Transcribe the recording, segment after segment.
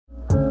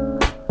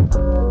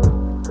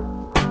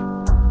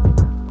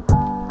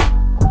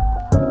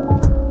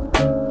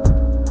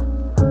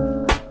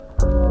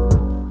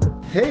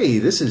Hey,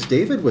 this is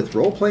David with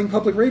Role Playing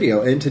Public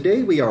Radio, and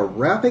today we are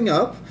wrapping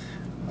up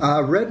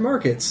Red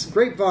Market's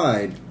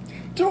Grapevine.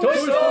 Toy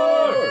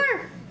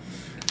Store!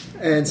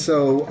 And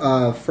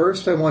so,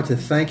 first I want to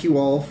thank you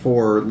all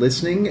for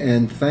listening,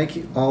 and thank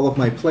you, all of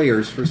my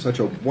players for such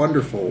a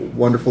wonderful,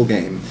 wonderful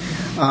game.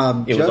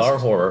 It was our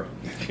horror.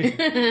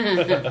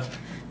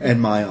 And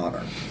my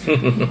honor.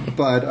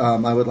 But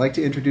I would like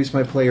to introduce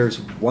my players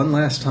one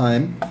last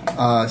time,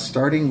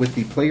 starting with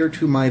the player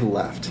to my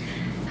left.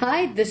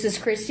 Hi, this is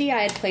Christy.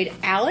 I had played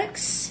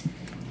Alex.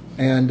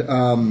 And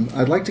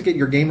I'd like to get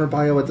your gamer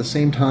bio at the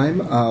same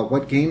time.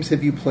 What games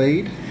have you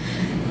played?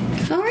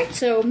 Alright,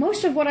 so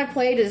most of what I've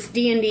played is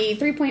D&D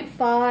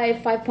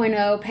 3.5,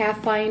 5.0,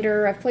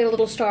 Pathfinder. I've played a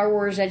little Star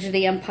Wars, Edge of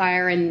the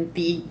Empire, and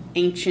the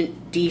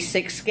ancient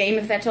D6 game,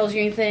 if that tells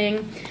you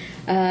anything.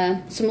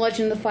 Some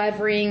Legend of the Five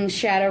Rings,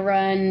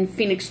 Shadowrun,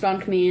 Phoenix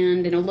Dawn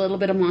Command, and a little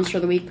bit of Monster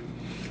of the Week.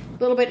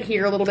 A little bit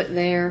here, a little bit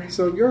there.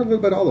 So you're a little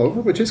bit all over,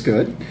 which is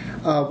good.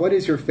 What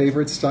is your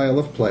favorite style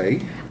of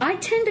play? I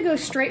tend to go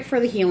straight for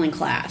the healing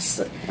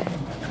class.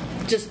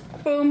 Just,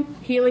 boom,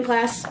 healing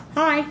class,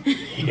 hi.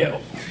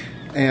 Yo.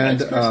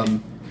 And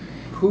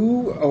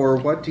who or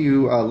what do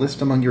you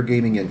list among your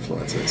gaming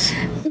influences?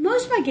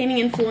 Most of my gaming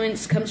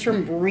influence comes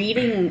from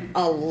reading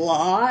a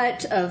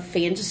lot of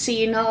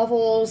fantasy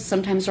novels,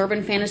 sometimes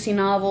urban fantasy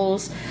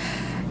novels.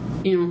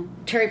 You know,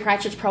 Terry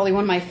Pratchett's probably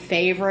one of my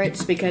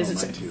favorites because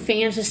it's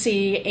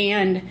fantasy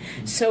and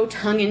so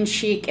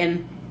tongue-in-cheek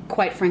and,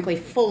 quite frankly,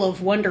 full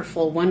of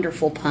wonderful,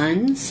 wonderful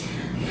puns.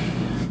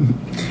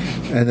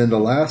 And then the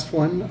last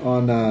one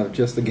on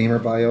just the gamer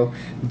bio.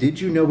 Did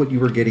you know what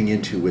you were getting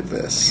into with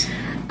this?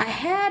 I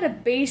had a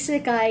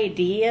basic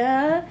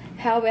idea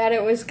how bad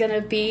it was going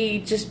to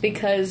be just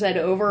because I'd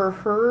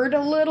overheard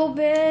a little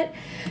bit.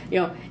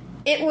 You know,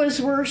 it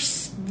was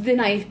worse than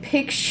I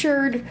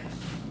pictured,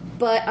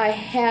 but I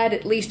had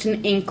at least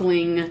an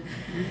inkling,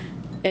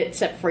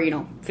 except for, you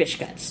know, fish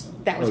guts.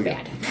 That was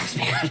bad. That was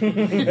bad.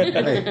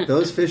 Hey,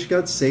 those fish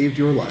guts saved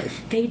your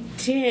life. They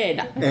did.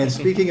 And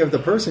speaking of the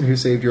person who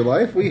saved your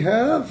life, we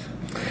have...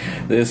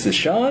 This is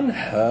Sean,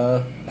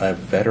 a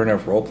veteran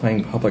of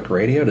role-playing public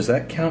radio. Does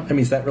that count? I mean,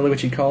 is that really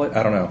what you'd call it?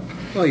 I don't know.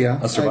 Well, yeah.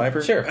 A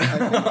survivor? Sure. I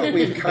think that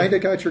we've kind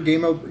of got your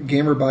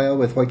gamer bio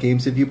with what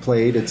games have you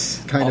played.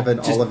 It's kind of an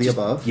all of the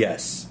above.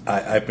 Yes.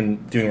 I've been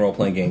doing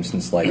role-playing games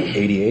since, like,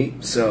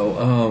 88, so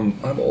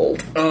I'm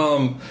old.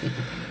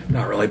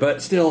 Not really,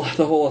 but still,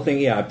 the whole thing,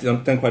 yeah, I've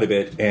done quite a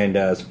bit. And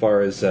as far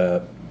as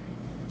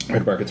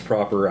Red Markets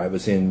proper, I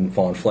was in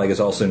Fallen Flag, is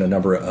also in a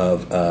number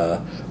of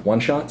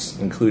one-shots,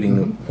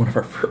 including one of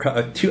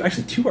our two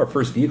of our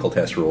first vehicle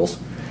test rules,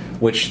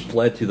 which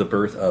led to the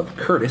birth of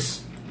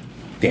Curtis.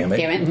 Damn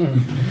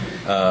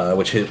it.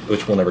 Which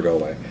will never go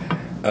away.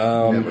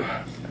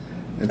 Never.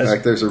 In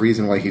fact, there's a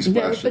reason why he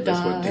splashed at this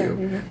one,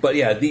 too. But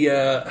yeah,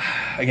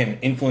 again,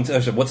 influence,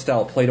 what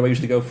style of play do I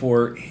usually go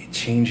for? It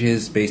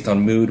changes based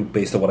on mood,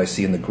 based on what I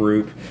see in the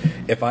group.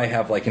 If I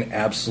have like an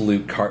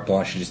absolute carte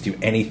blanche to just do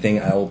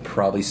anything, I will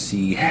probably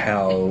see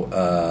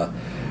how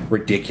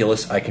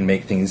ridiculous I can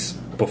make things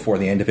before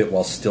the end of it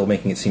while still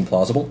making it seem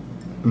plausible.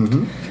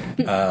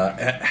 Mm-hmm.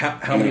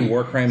 How many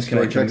war crimes can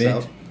I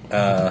commit?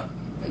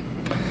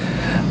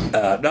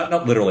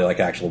 Not literally like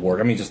actual war.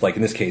 I mean, just like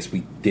in this case,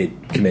 we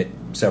did commit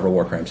several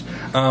war crimes.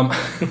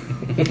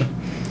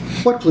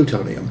 What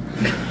plutonium?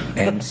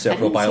 And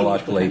several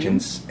biological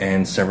agents,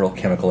 and several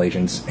chemical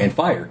agents, and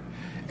fire,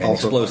 and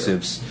also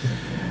explosives,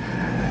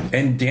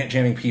 and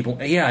jamming people.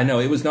 Yeah, I know,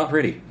 it was not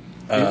pretty.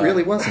 It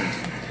really wasn't.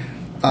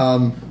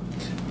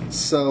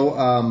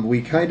 So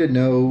we kind of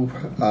know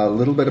a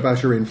little bit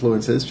about your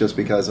influences just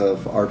because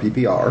of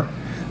RPPR,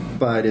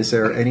 but is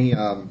there any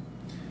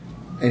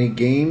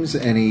games,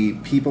 any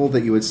people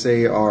that you would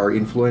say are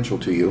influential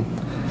to you?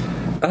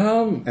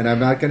 And I'm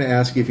not going to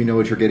ask you if you know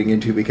what you're getting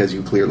into because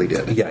you clearly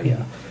did.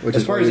 Yeah. Which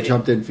is why you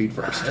jumped in feet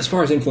first. As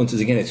far as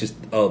influences, again, it's just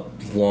a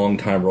long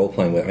time role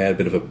playing. I had a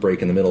bit of a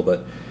break in the middle,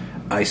 but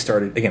I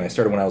started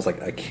when I was like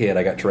a kid.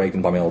 I got dragged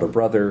in by my older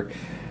brother.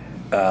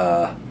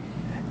 I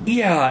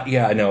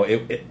know.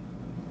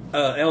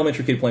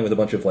 Elementary kid playing with a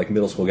bunch of like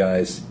middle school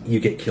guys,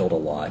 you get killed a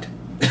lot.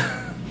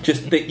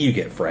 Just that you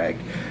get fragged.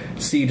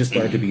 So you just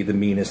learn to be the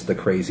meanest, the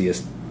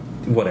craziest,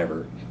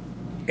 whatever,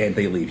 and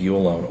they leave you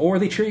alone, or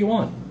they cheer you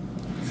on.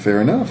 Fair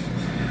enough.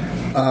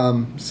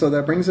 So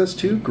that brings us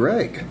to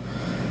Greg.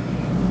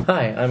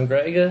 Hi, I'm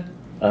Greg.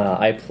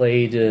 I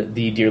played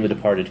the Dearly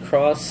Departed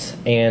Cross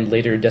and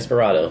later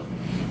Desperado.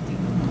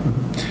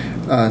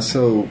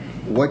 So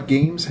what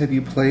games have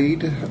you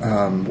played?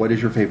 What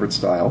is your favorite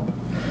style?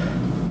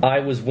 I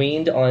was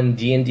weaned on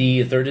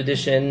D&D 3rd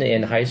edition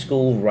in high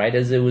school right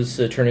as it was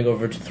turning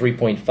over to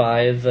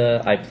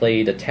 3.5. I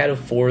played a tad of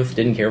 4th,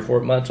 didn't care for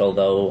it much,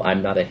 although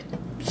I'm not a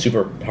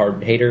super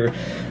hard hater.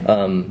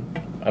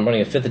 I'm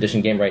running a 5th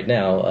edition game right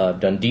now. I've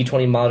done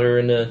D20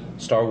 Modern,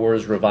 Star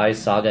Wars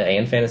Revised Saga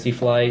and Fantasy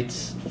Flight,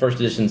 1st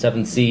edition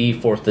 7th Sea,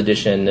 4th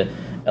edition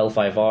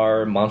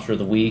L5R, Monster of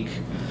the Week.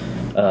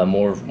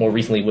 More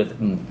recently with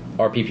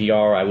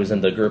RPPR, I was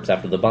in the GURPS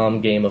After the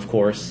Bomb game, of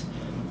course.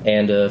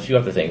 And a few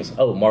other things.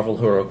 Oh, Marvel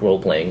Heroic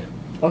Role-Playing.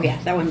 Oh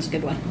yeah, that one's a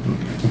good one.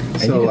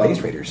 And So, you did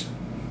Base Raiders.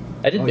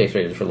 I did Base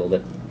Raiders for a little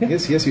bit.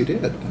 Yes, you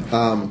did.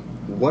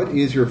 What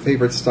is your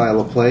favorite style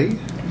of play?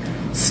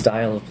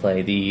 Style of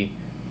play.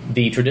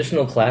 The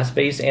traditional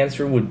class-based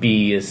answer would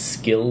be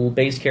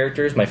skill-based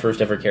characters. My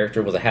first ever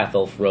character was a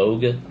half-elf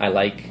rogue. I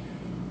like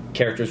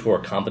characters who are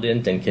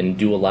competent and can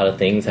do a lot of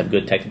things, have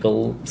good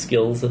technical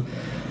skills.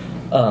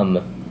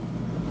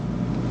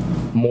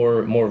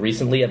 More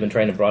recently, I've been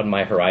trying to broaden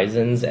my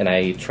horizons, and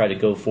I try to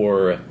go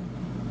for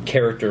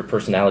character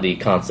personality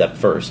concept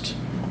first,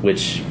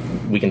 which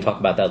we can talk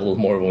about that a little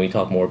more when we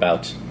talk more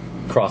about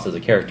Cross as a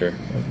character.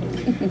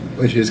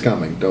 Which is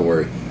coming, don't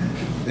worry.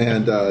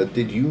 And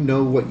did you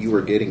know what you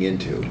were getting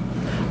into?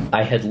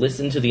 I had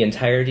listened to the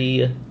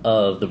entirety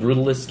of the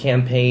Brutalist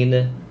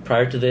campaign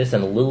prior to this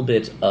and a little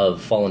bit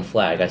of Fallen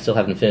Flag. I still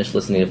haven't finished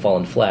listening to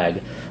Fallen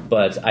Flag,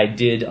 but I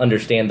did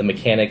understand the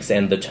mechanics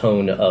and the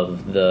tone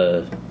of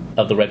the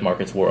Red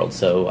Markets world,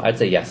 so I'd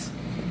say yes.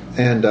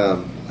 And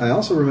I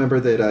also remember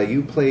that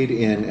you played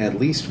in at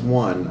least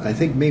one, I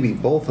think maybe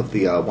both of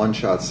the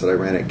one-shots that I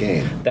ran at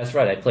Game. That's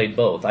right, I played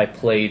both. I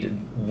played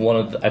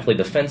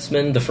the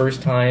Fenceman the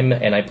first time,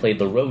 and I played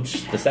the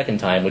Roach the second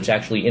time, which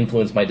actually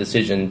influenced my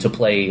decision to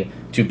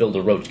build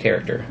a Roach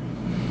character.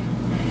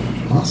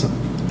 Awesome.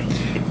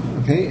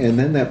 Okay, and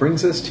then that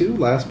brings us to,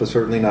 last but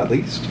certainly not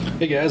least.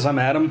 Hey guys, I'm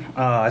Adam.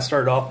 I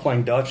started off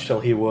playing Dutch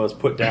till he was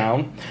put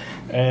down,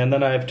 and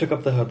then I took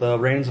up the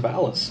reins of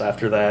Alice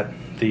after that,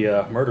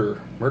 the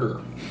murderer.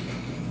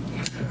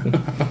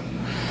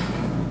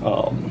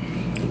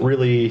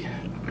 Really,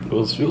 it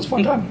was a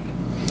fun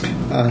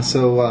time.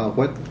 So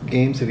what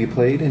games have you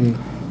played, and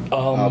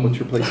what's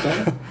your play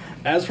style?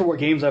 As for what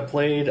games I've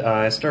played,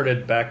 I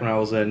started back when I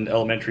was in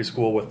elementary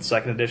school with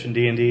 2nd edition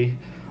D&D.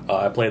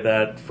 I played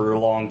that for a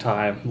long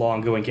time,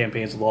 long-going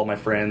campaigns with all my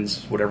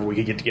friends, whatever we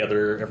could get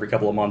together every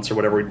couple of months or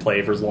whatever we'd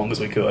play for as long as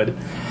we could.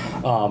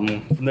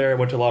 From there, I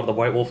went to a lot of the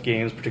White Wolf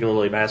games,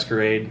 particularly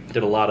Masquerade.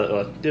 Did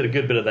a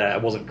good bit of that. I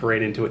wasn't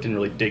great into it, didn't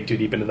really dig too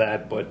deep into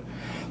that, but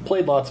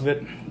played lots of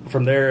it.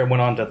 From there, I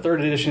went on to 3rd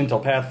edition until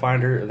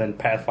Pathfinder, and then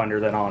Pathfinder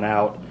then on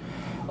out.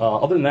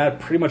 Other than that,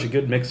 pretty much a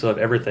good mix of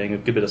everything. A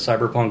good bit of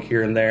cyberpunk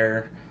here and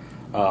there,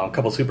 a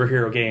couple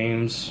superhero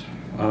games.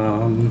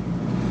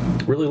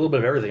 Really a little bit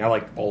of everything. I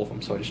like all of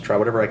them, so I just try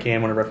whatever I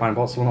can whenever I find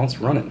someone else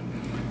to run it.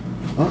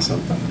 Awesome.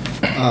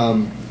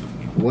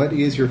 What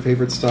is your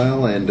favorite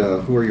style, and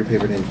who are your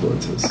favorite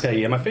influences? Okay,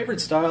 yeah, my favorite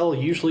style,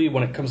 usually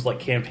when it comes to like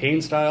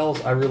campaign styles,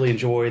 I really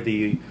enjoy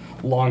the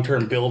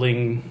long-term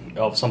building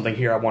of something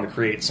here. I want to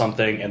create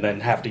something and then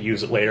have to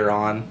use it later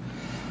on.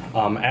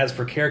 As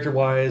for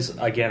character-wise,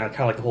 again, I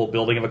kind of like the whole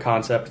building of a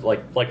concept.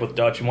 Like with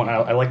Dutch,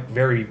 I like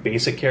very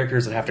basic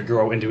characters that have to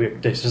grow into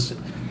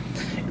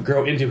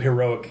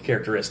heroic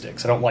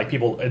characteristics. I don't like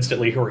people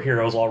instantly who are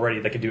heroes already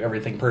that can do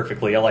everything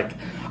perfectly. I like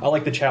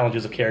the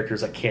challenges of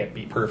characters that can't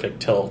be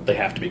perfect till they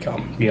have to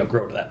become,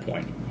 grow to that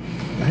point.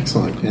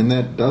 Excellent. And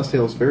that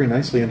dovetails very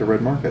nicely into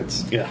Red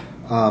Markets. Yeah.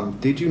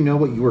 Did you know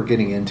what you were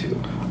getting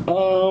into?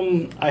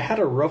 I had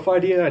a rough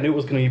idea. I knew it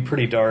was going to be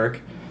pretty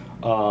dark.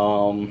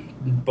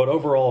 But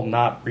overall,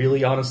 not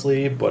really,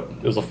 honestly. But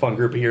it was a fun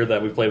group here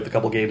that we played with a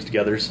couple games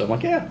together. So I'm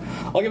like, yeah,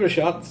 I'll give it a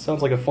shot.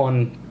 Sounds like a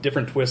fun,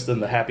 different twist than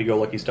the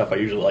happy-go-lucky stuff I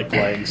usually like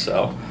playing.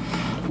 So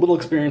a little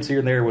experience here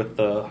and there with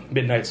the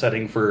midnight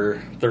setting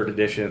for 3rd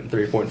edition,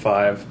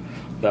 3.5.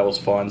 That was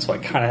fun. So I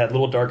kind of had a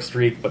little dark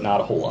streak, but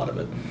not a whole lot of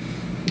it.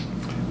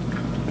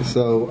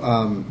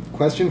 So,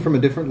 question from a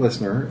different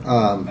listener.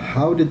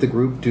 How did the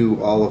group do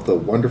all of the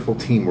wonderful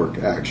teamwork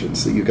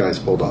actions that you guys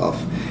pulled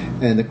off?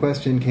 And the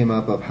question came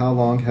up of how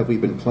long have we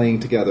been playing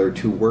together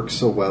to work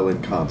so well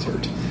in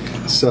concert?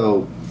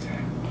 So,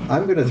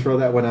 I'm going to throw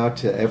that one out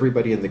to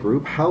everybody in the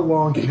group. How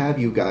long have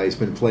you guys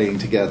been playing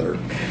together?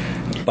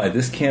 By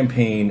this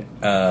campaign,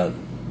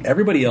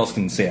 everybody else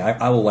can say,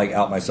 I will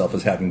out myself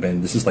as having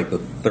been, this is like the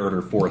 3rd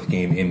or 4th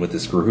game in with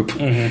this group.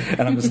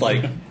 Mm-hmm. And I'm just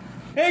like,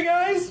 hey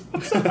guys,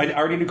 what's up? I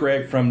already knew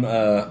Greg from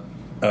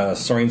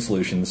Saurian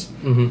Solutions,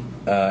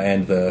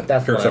 and the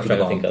that's what I'm After trying the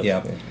to think of.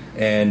 Yeah.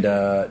 And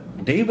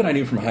David I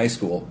knew from high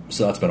school,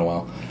 so that's been a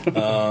while.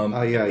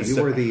 Yeah,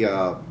 you were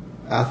the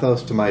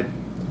Athos to my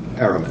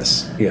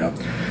Aramis. Yeah.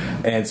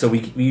 And so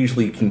we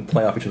usually can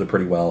play off each other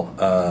pretty well.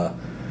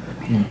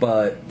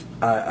 But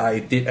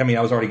I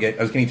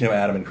was getting to know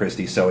Adam and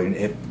Christy, so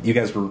you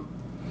guys were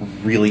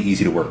really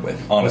easy to work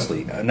with,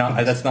 honestly.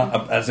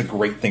 That's a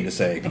great thing to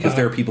say, because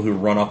there are people who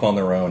run off on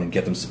their own and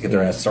get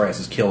their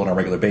asses killed on a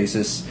regular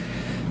basis.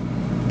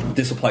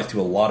 This applies to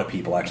a lot of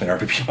people, actually, in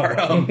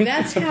RPPR.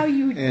 That's how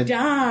you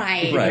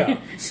die. Right.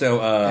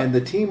 So, and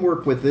the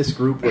teamwork with this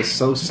group was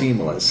so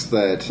seamless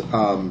that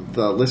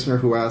the listener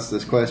who asked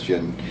this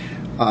question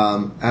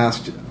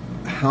asked,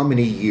 how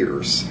many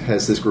years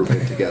has this group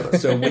been together?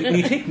 So when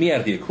you take me out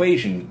of the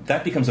equation,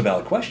 that becomes a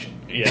valid question.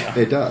 Yeah.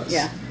 It does.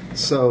 Yeah.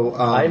 So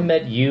I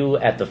met you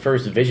at the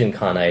first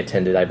VisionCon I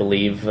attended, I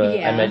believe.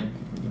 Yeah. I met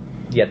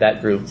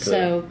that group.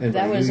 So And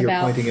that by was you, you're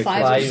about pointing at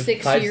 5 or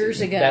 6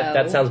 years ago.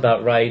 That sounds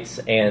about right.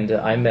 And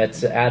I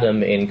met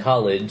Adam in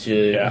college.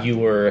 Yeah. You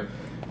were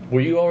Were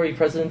you already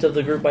president of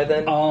the group by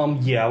then?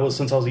 Yeah,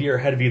 since I was a year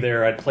ahead of you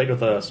there, I'd played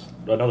with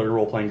another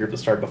role-playing group that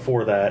started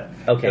before that.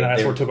 Okay, and I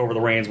sort of took over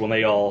the reins when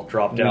they all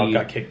dropped out,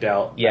 got kicked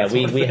out. Yeah,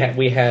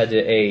 we had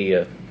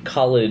a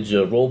college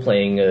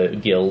role-playing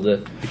guild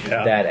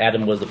that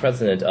Adam was the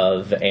president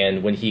of,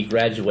 and when he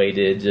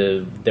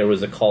graduated, there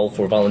was a call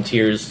for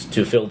volunteers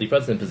to fill the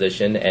president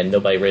position, and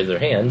nobody raised their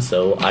hand,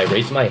 so I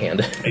raised my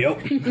hand.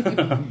 Yep.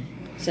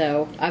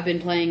 So I've been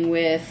playing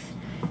with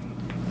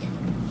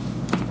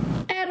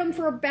Adam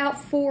for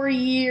about 4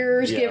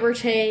 years, give or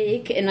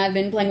take, and I've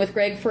been playing with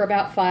Greg for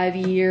about 5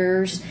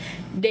 years.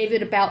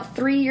 David, about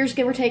 3 years,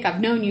 give or take. I've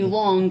known you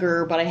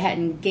longer, but I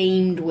hadn't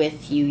gamed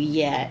with you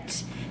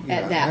yet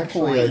at that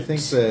point. Actually, I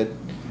think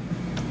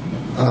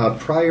that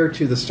prior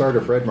to the start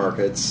of Red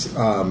Markets,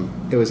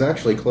 it was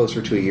actually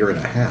closer to a year and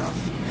a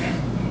half.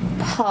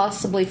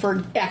 Possibly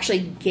for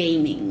actually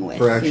gaming with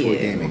you. For actually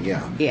gaming,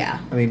 yeah.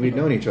 Yeah. I mean, we've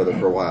known each other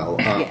for a while.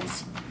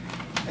 Yes.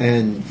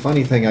 And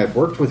funny thing, I've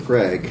worked with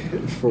Greg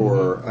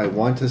for, I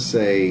want to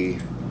say,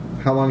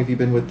 how long have you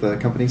been with the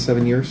company?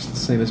 7 years? The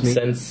same as me?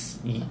 Since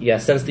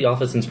the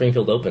office in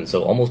Springfield opened,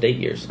 so almost 8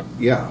 years.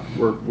 Yeah,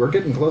 we're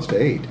getting close to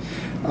 8.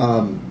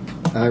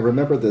 I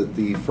remember that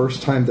the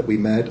first time that we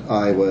met,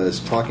 I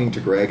was talking to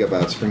Greg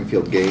about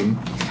Springfield Game,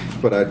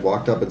 but I'd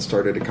walked up and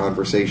started a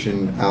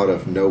conversation out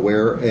of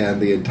nowhere,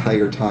 and the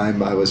entire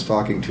time I was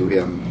talking to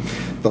him,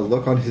 the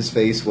look on his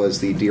face was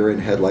the deer in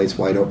headlights,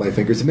 why don't my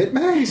fingers emit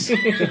mace?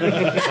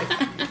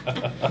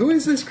 Who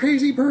is this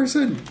crazy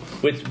person?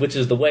 Which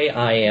is the way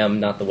I am,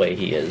 not the way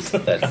he is.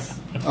 That's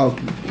Oh,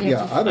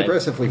 yeah, I'm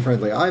aggressively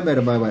friendly. I met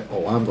him, I went,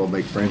 oh, I'm going to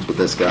make friends with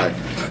this guy.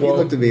 He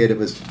looked at me and it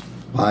was,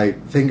 my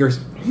fingers...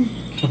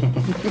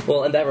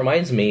 Well, and that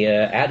reminds me,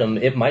 Adam,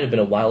 it might have been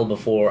a while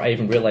before I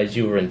even realized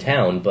you were in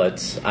town,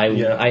 but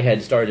I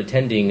had started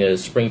attending a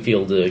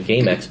Springfield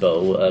Game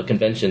Expo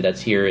convention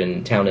that's here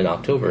in town in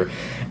October,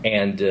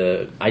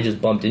 and I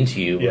just bumped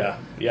into you.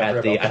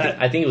 I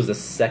think it was the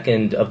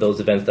second of those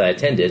events that I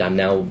attended. I'm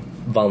now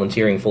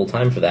volunteering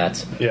full-time for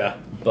that. Yeah.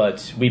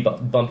 But we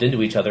bumped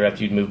into each other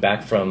after you'd moved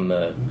back from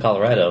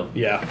Colorado.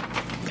 Yeah.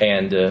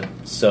 And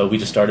so we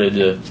just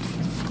started...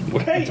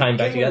 Hey, time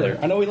back together.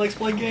 I know he likes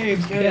playing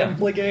games. Yeah,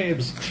 play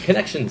games.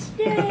 Connections.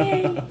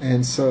 Yay!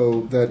 And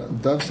so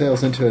that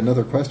dovetails into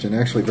another question,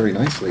 actually, very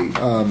nicely.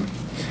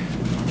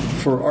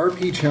 For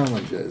RP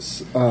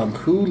challenges,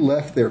 who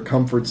left their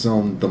comfort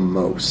zone the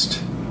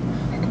most?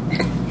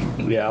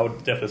 Yeah, I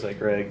would definitely say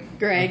Greg.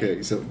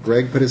 Okay, so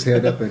Greg put his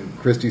hand up and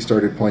Christy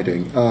started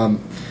pointing.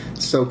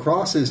 So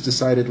Cross is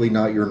decidedly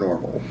not your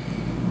normal.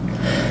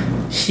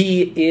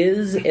 He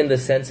is in the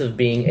sense of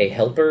being a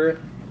helper.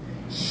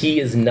 He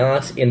is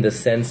not in the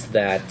sense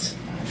that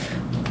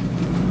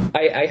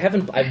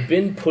I've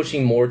been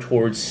pushing more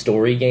towards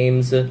story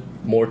games,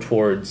 more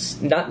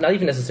towards not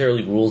even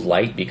necessarily rules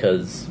light,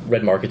 because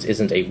Red Markets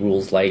isn't a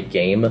rules light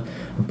game,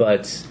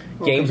 but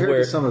games compared where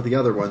to some of the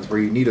other ones where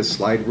you need a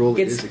slide rule,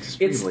 it is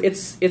extremely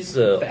it's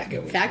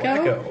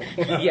Thaco?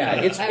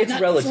 Yeah, it's I've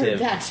not relative.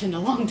 served that in a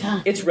long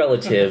time. It's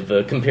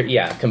relative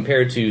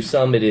compared to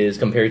some. It is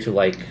compared to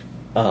like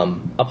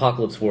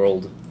Apocalypse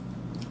World.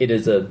 It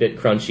is a bit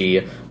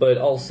crunchy, but it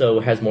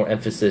also has more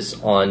emphasis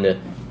on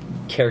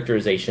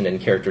characterization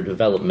and character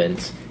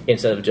development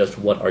instead of just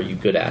what are you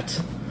good at.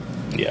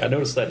 Yeah, I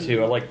noticed that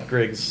too. I like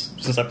Greg's,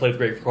 since I played with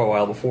Greg for quite a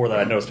while before that,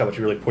 I noticed how much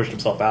he really pushed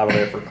himself out of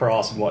there for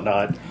Cross and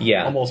whatnot.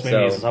 Yeah. Almost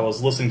made me, since I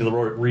was listening to the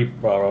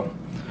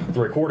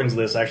recordings of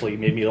this, actually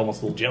made me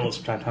almost a little jealous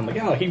from time to time. Like,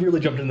 oh, he really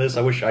jumped into this.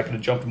 I wish I could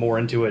have jumped more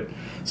into it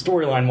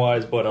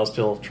storyline-wise, but I was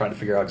still trying to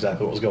figure out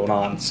exactly what was going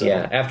on. So.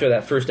 Yeah, after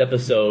that first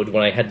episode,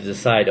 when I had to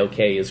decide,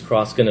 okay, is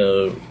Cross going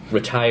to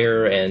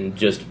retire and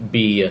just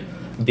be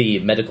the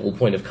medical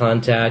point of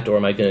contact, or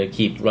am I going to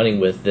keep running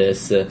with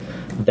this?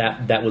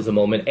 That was a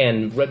moment.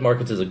 And Red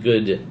Markets is a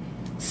good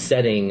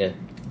setting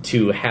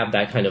to have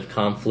that kind of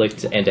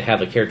conflict and to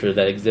have a character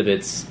that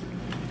exhibits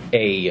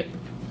a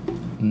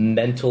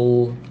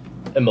mental,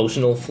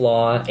 emotional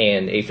flaw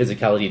and a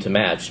physicality to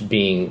match,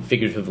 being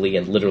figuratively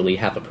and literally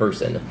half a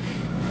person.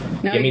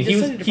 No, I mean, he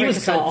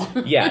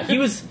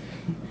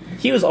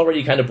was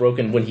already kind of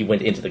broken when he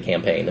went into the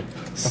campaign,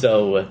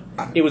 so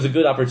it was a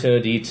good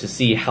opportunity to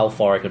see how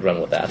far I could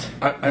run with that.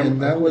 And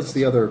that was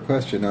the other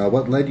question.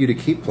 What led you to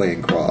keep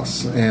playing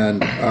Cross?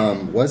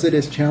 And was it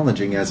as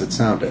challenging as it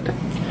sounded?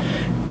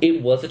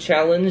 It was a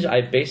challenge.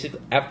 I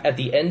basically, at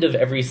the end of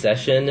every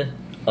session,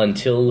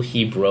 until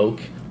he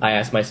broke, I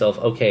asked myself,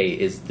 okay,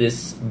 is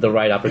this the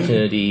right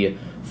opportunity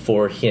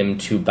for him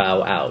to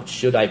bow out?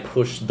 Should I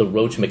push the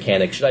roach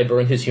mechanic? Should I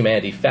burn his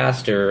humanity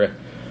faster?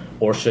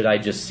 Or should I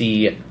just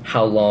see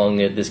how long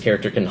this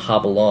character can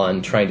hobble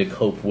on trying to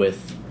cope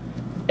with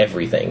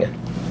everything?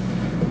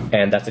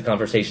 And that's a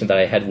conversation that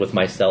I had with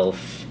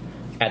myself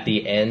at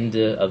the end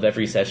of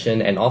every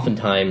session, and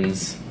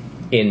oftentimes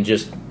in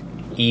just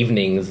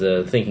evenings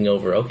thinking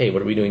over, okay,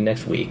 what are we doing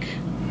next week?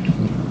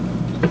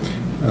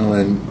 Well,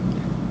 and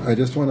I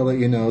just want to let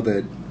you know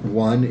that,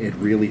 one, it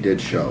really did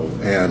show,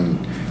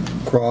 and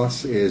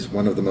Cross is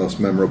one of the most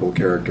memorable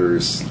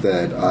characters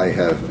that I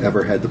have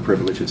ever had the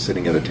privilege of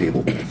sitting at a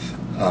table with.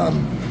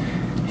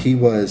 he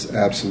was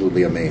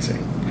absolutely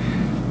amazing.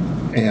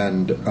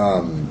 And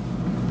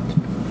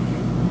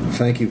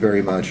thank you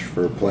very much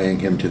for playing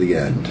him to the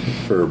end,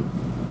 for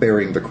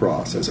bearing the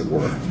cross, as it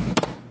were.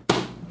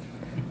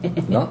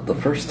 Not the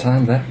first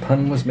time that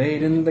pun was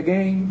made in the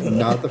game.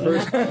 Not the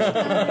first time.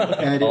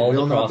 And it All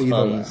will the not be the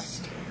cross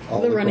last.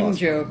 All The running cross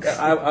jokes.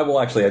 I will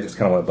actually. I just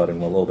kind of want to butt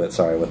in a little bit.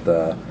 Sorry. With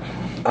the,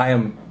 I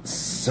am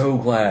so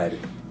glad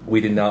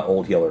we did not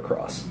old Yeller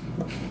cross.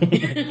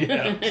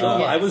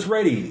 I was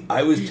ready.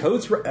 I was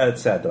totes.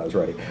 It's sad that I was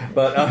ready,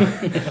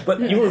 but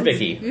You were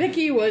Vicky.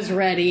 Vicky was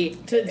ready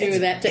to do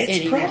that to it's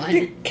anyone.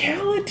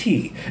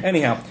 practicality.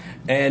 Anyhow,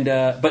 and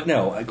but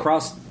no,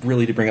 cross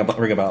really did bring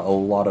about a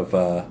lot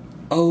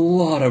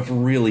of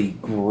really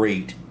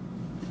great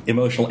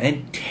emotional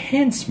and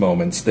tense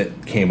moments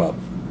that came up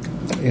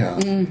Yeah.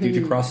 due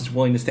to Cross's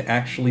willingness to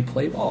actually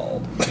play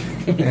ball.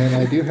 And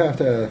I do have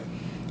to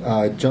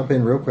jump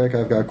in real quick.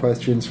 I've got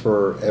questions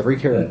for every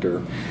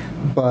character.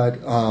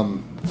 But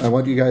I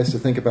want you guys to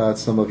think about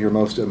some of your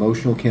most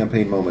emotional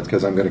campaign moments,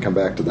 because I'm going to come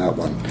back to that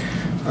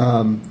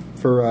one.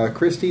 For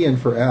Christy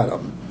and for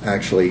Adam,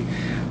 actually,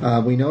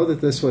 we know that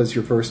this was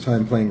your first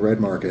time playing Red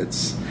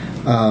Markets.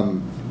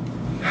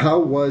 How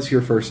was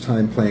your first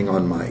time playing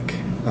on mic?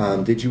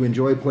 Did you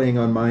enjoy playing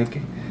on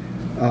mic?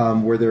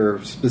 Were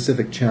there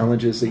specific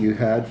challenges that you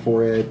had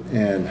for it,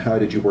 and how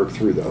did you work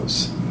through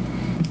those?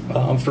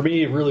 For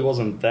me, it really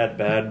wasn't that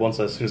bad. As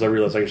soon as I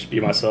realized I could just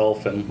be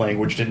myself and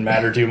language didn't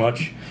matter too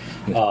much,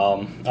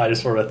 I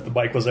just sort of, the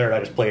mic was there and I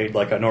just played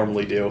like I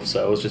normally do.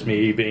 So it was just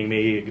me being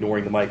me,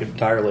 ignoring the mic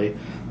entirely.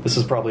 This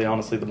is probably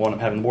honestly the one I'm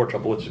having more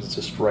trouble with, which is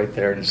just right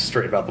there and it's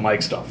straight about the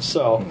mic stuff.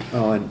 So,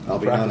 and I'll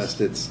be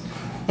honest, it's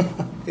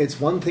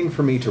one thing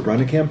for me to run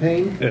a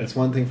campaign, and it's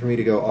one thing for me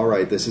to go, all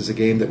right, this is a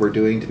game that we're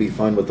doing to be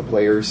fun with the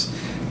players.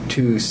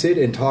 To sit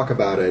and talk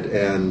about it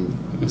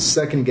and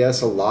second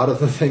guess a lot of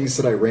the things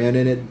that I ran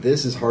in it,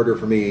 this is harder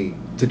for me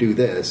to do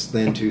this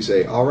than to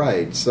say, all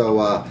right,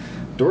 so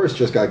Doris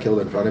just got killed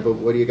in front of it.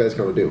 What are you guys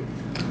going to do?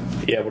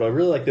 yeah, what I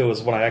really like though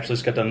is when I actually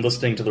just got done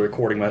listening to the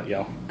recording,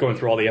 going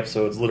through all the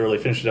episodes, literally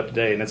finished it up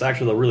today, and it's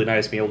actually really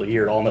nice being able to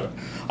hear it all.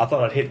 I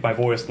thought I'd hit my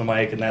voice in the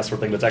mic and that sort of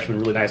thing, but it's actually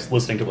really nice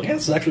listening to it. Like, yeah,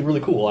 this is actually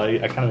really cool. I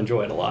kind of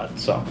enjoy it a lot.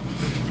 So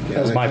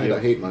that's my view. I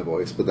hate my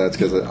voice, but that's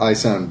because I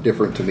sound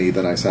different to me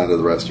than I sound to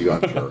the rest of you,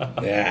 I'm sure.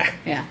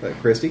 Yeah.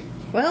 Christy?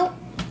 Well,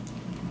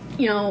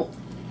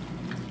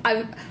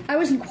 I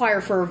was in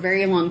choir for a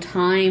very long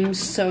time,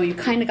 so you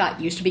kind of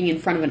got used to being in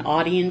front of an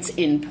audience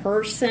in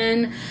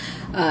person.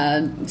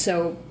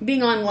 So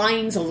being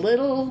online's a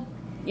little,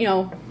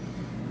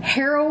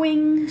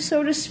 harrowing,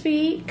 so to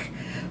speak.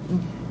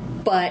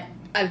 But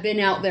I've been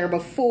out there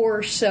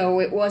before,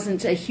 so it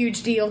wasn't a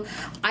huge deal.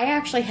 I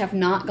actually have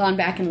not gone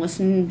back and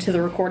listened to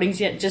the recordings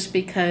yet, just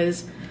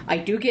because I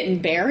do get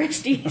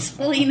embarrassed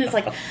easily, and it's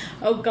like,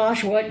 oh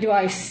gosh, what do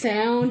I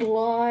sound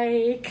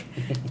like?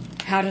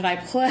 How did I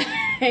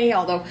play?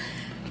 Although,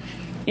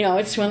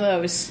 it's one of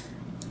those,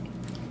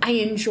 I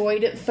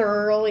enjoyed it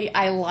thoroughly.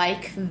 I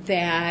like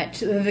that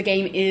the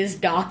game is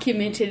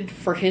documented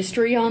for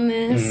history on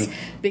this,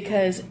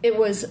 because it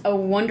was a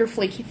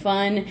wonderfully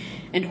fun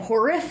and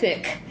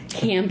horrific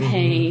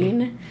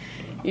campaign.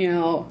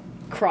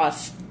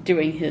 Cross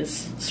doing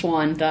his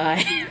swan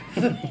dive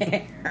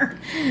there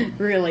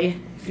really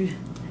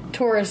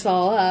tore us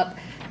all up.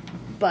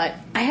 But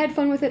I had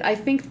fun with it. I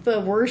think the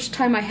worst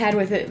time I had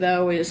with it,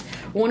 though, is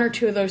one or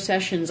two of those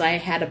sessions I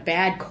had a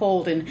bad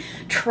cold and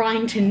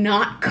trying to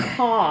not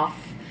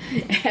cough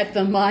at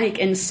the mic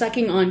and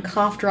sucking on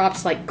cough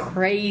drops like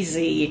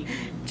crazy,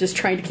 just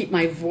trying to keep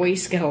my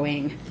voice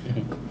going.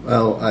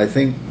 Well, I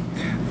think,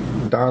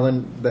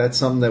 darling, that's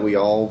something that we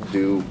all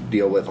do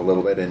deal with a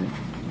little bit. And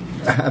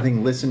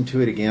having listened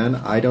to it again,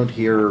 I don't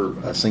hear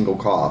a single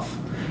cough.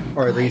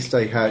 Or at least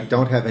I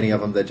don't have any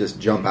of them that just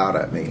jump out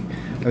at me.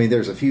 I mean,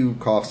 there's a few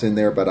coughs in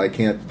there, but I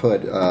can't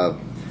put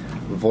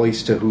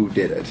voice to who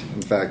did it.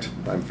 In fact,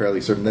 I'm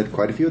fairly certain that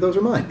quite a few of those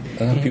are mine.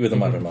 A few of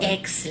them are mine.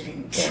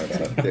 Excellent.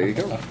 There you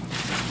go.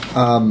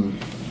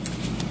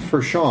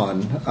 For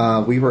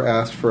Sean, we were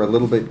asked for a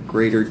little bit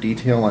greater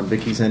detail on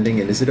Vicky's ending,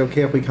 and is it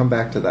okay if we come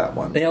back to that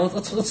one? Yeah,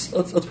 let's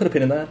put a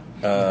pin in that.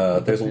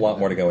 There's a lot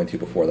more to go into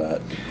before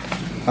that.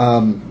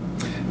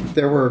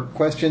 There were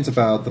questions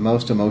about the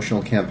most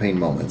emotional campaign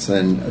moments,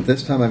 and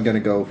this time I'm going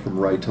to go from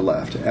right to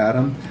left.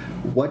 Adam,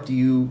 what do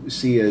you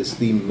see as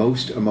the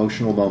most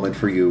emotional moment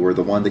for you, or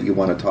the one that you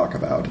want to talk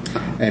about?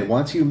 And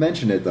once you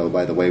mention it, though,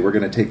 by the way, we're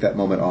going to take that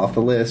moment off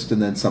the list, and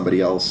then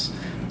somebody else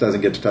doesn't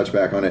get to touch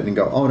back on it and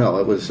go, oh no,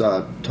 it was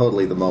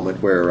totally the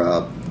moment where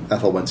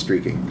Ethel went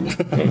streaking.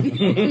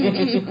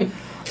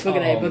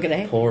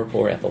 Boogity.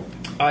 Poor Ethel.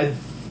 I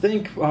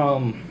think,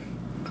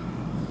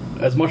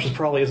 as much as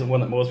probably isn't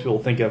one that most people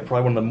think of,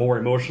 probably one of the more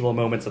emotional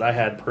moments that I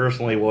had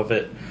personally with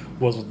it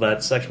was with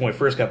that section when I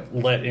first got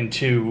let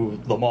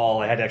into the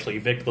mall. I had to actually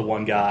evict the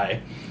one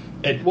guy.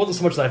 It wasn't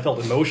so much that I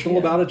felt emotional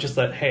about it, just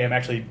that, hey, I'm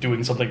actually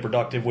doing something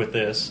productive with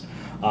this.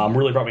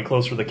 Really brought me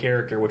closer to the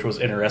character, which was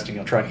interesting.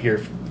 I'm trying to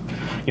hear,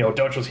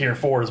 Dutch was here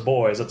for his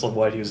boys. That's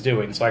what he was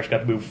doing. So I actually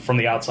got to move from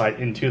the outside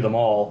into the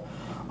mall.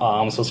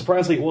 So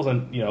surprisingly, it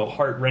wasn't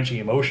heart-wrenching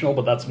emotional,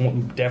 but that's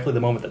definitely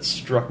the moment that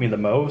struck me the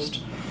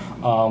most.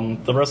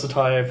 The rest of the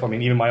time, I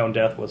mean, even my own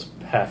death was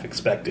half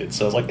expected.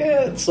 So I was like,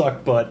 it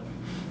sucked, but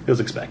it was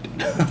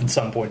expected at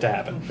some point to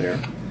happen. Fair.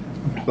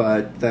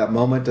 But that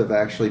moment of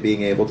actually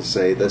being able to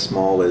say this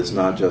mall is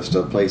not just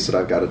a place that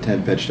I've got a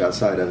tent pitched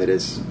outside of, it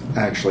is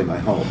actually my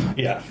home.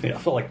 Yeah, I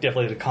felt like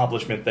definitely an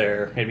accomplishment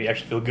there. Made me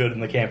actually feel good in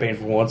the campaign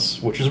for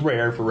once, which is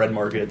rare for red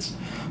markets.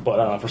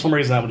 But for some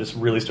reason, that one just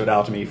really stood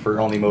out to me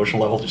on the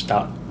emotional level, just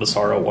not the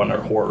sorrow one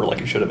or horror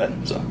like it should have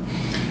been.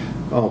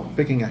 So,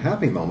 picking a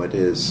happy moment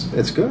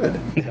it's good.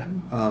 yeah.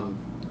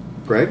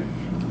 Greg?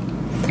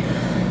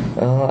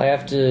 I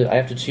have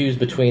to choose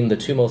between the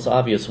two most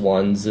obvious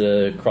ones,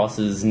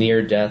 Cross's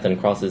near death and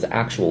Cross's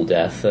actual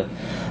death.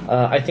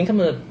 I think I'm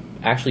going to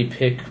actually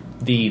pick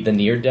the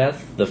near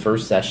death, the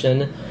first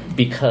session,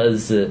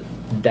 because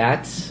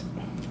that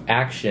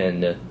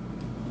action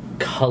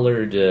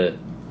colored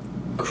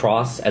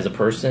Cross as a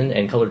person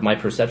and colored my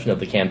perception of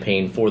the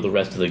campaign for the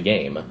rest of the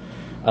game.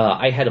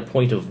 I had a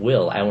point of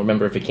will. I don't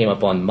remember if it came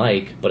up on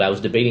mic, but I was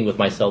debating with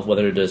myself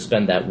whether to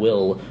spend that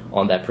will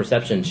on that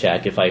perception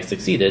check. If I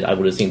succeeded, I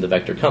would have seen the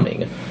vector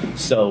coming.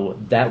 So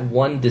that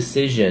one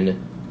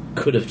decision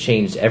could have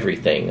changed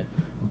everything,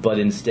 but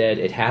instead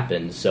it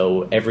happened.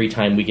 So every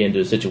time we get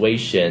into a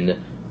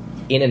situation,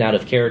 in and out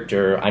of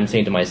character, I'm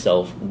saying to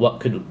myself,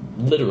 what could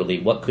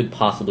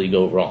possibly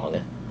go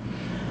wrong?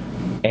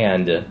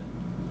 And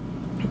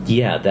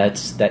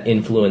that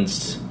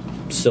influenced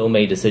so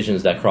many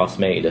decisions that Cross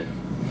made.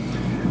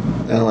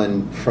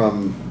 Ellen,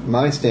 from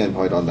my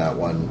standpoint on that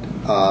one,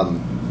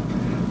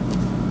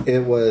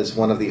 it was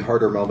one of the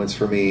harder moments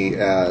for me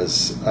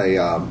as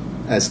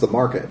the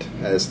market,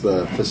 as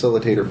the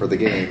facilitator for the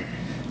game,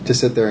 to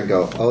sit there and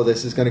go, oh,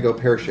 this is going to go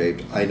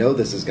pear-shaped. I know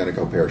this is going to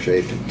go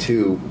pear-shaped,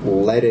 to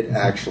let it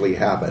actually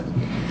happen.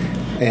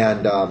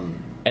 And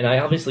I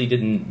obviously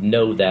didn't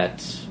know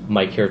that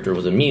my character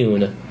was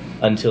immune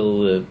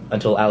until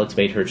Alex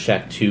made her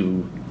check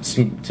to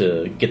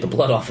get the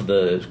blood off of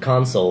the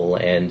console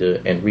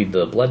and read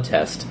the blood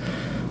test.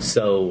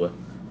 So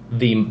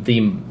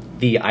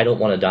the I don't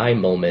want to die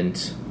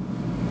moment,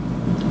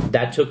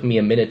 that took me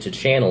a minute to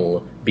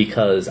channel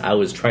because I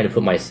was trying to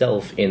put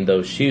myself in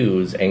those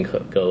shoes and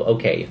go,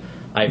 okay,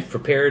 I've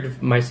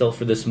prepared myself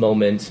for this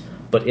moment,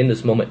 but in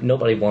this moment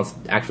nobody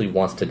actually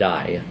wants to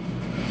die.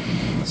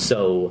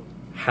 So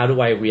how do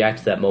I react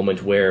to that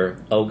moment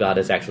where, oh God,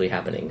 it's actually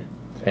happening?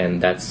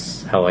 And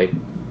that's how I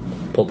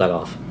pulled that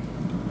off.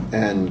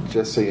 And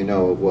just so you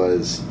know,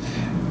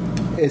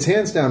 it's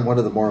hands down one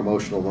of the more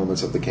emotional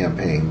moments of the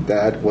campaign.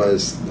 That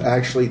was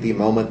actually the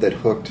moment that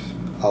hooked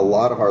a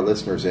lot of our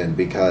listeners in,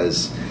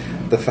 because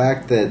the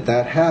fact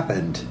that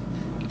happened,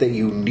 that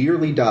you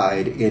nearly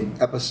died in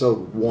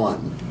episode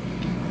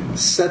 1,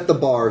 set the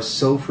bar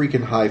so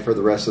freaking high for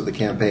the rest of the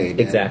campaign.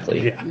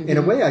 Exactly. And in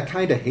a way, I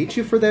kind of hate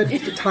you for that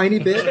tiny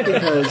bit,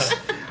 because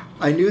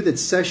I knew that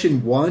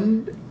session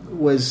 1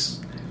 was...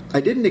 I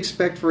didn't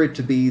expect for it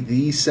to be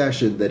the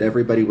session that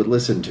everybody would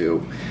listen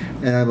to.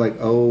 And I'm like,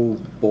 oh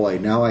boy,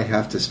 now I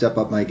have to step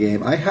up my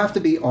game. I have to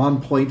be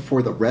on point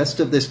for the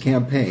rest of this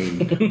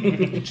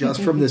campaign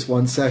just from this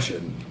one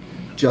session,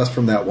 just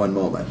from that one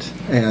moment.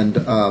 And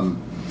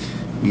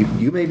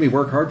you made me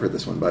work hard for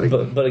this one, buddy.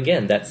 But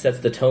again, that sets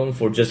the tone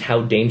for just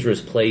how dangerous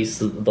place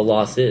the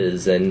loss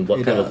is and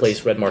what kind of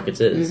place Red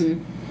Markets is.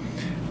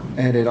 Mm-hmm.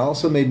 And it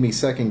also made me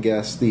second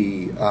guess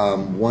the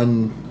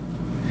one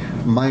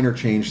minor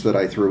change that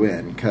I threw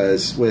in,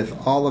 because with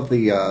all of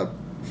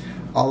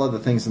the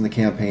things in the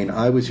campaign,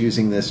 I was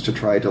using this to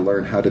try to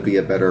learn how to be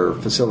a better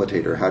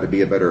facilitator, how to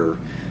be a better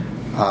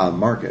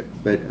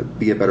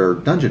be a better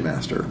dungeon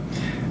master.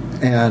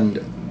 And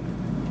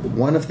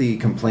one of the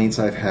complaints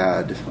I've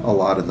had a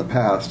lot in the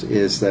past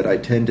is that I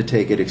tend to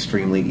take it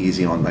extremely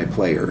easy on my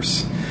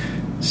players.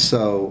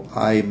 So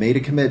I made a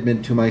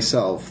commitment to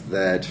myself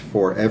that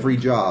for every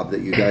job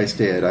that you guys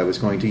did, I was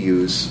going to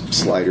use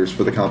sliders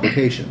for the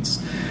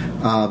complications.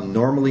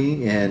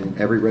 Normally, in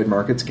every Red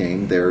Markets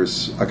game,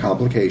 there's a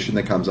complication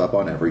that comes up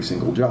on every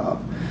single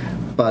job.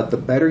 But the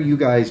better you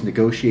guys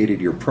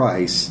negotiated your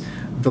price,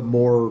 the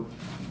more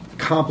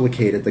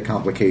complicated the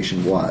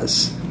complication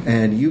was.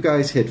 And you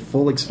guys hit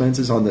full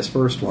expenses on this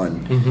first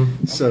one.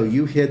 Mm-hmm. So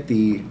you hit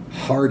the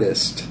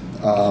hardest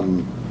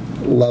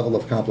level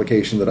of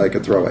complication that I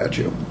could throw at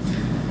you.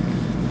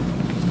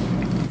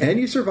 And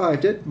you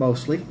survived it,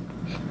 mostly.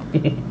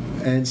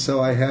 And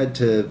so I had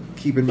to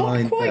keep in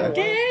mind Not quite that...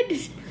 dead!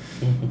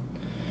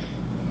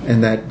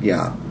 And that,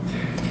 yeah.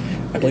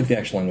 I believe the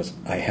actual line was,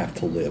 I have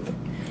to live.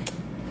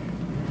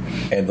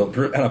 And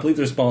I believe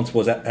the response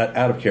was,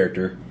 out of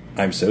character,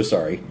 I'm so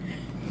sorry.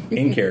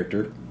 In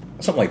character,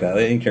 something like that.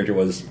 In character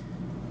was,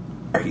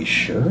 are you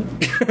sure?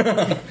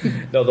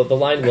 No, the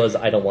line was,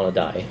 I don't want to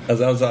die. I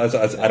don't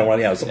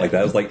want to, something like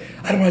that. I was like,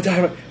 I don't want to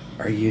die.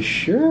 Are you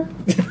sure?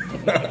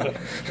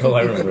 Oh,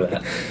 I remember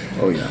that.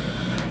 Oh, yeah.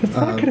 It's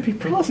not going to be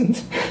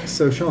pleasant.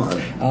 So, Sean.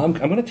 I'm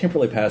going to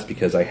temporarily pass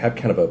because I have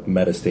kind of a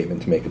meta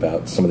statement to make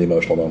about some of the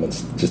emotional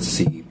moments, just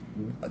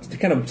to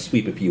kind of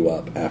sweep a few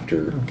up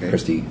after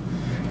Christy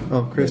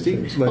Oh,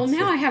 Christy. Well,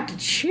 now I have to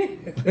choose.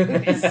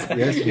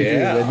 Yes, you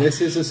Yeah. do. And this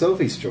is a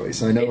Sophie's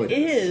choice. I know It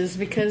is,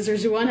 because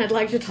there's one I'd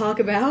like to talk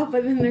about,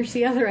 but then there's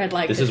the other I'd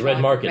like This to is Red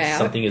talk Market. about.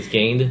 Something is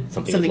gained,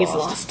 something Something is is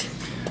lost.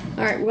 lost.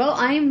 All right, well,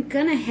 I'm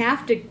going to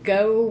have to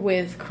go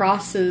with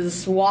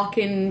Cross's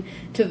Walking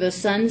to the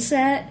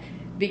Sunset,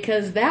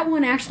 because that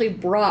one actually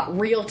brought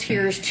real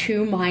tears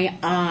to my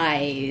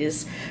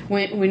eyes.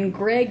 When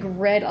Greg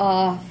read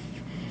off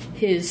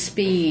his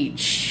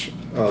speech,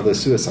 Oh, the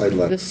suicide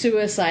letter. the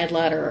suicide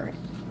letter.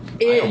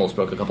 I almost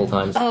broke a couple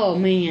times. Oh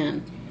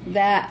man,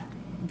 that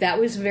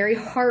was very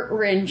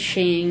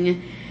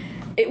heart-wrenching.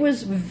 It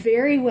was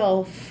very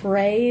well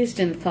phrased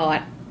and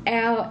thought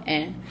out,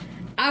 and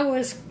I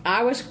was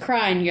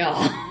crying,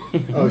 y'all.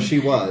 Oh, she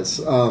was.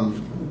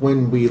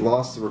 When we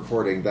lost the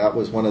recording, that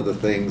was one of the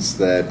things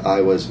that I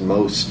was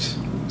most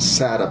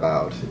sad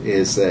about,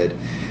 is that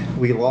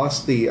we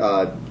lost the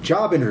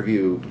job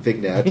interview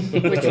vignette,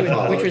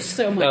 which was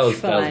so much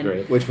fun. That was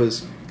great. which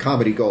was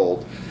comedy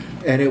gold.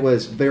 And it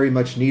was very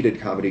much needed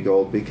comedy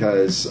gold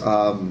because,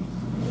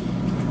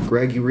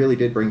 Greg, you really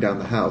did bring down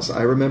the house.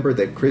 I remember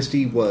that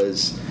Christy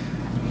was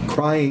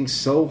crying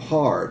so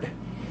hard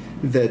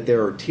that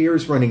there are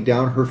tears running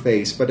down her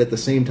face, but at the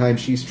same time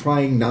she's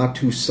trying not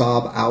to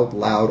sob out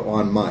loud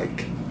on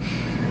mic.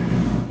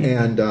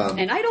 And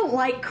I don't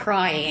like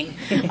crying.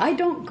 I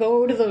don't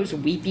go to those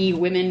weepy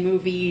women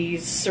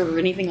movies or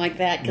anything like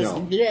that because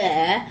No.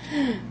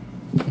 bleh.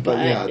 But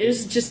yeah,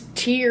 it's just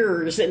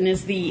tears, and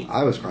is the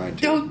I was crying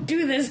too. don't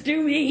do this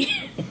to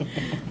me.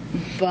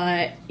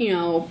 But,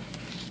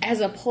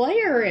 as a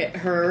player it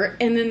hurt,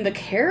 and then the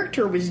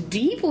character was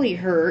deeply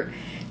hurt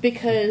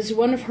because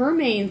one of her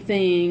main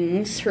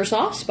things, her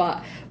soft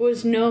spot,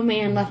 was No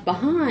Man Left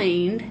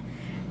Behind,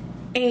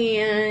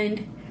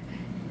 and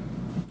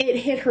it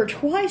hit her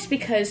twice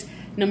because,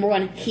 number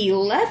one, he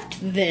left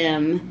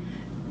them,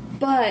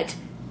 but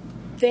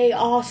they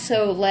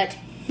also let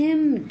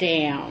him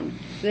down.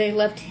 They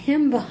left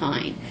him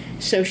behind.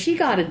 So she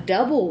got a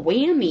double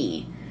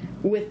whammy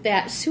with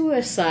that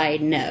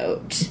suicide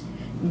note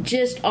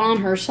just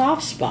on her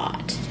soft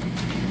spot.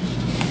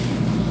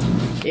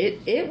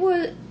 It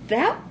was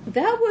that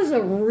was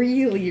a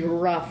really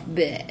rough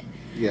bit.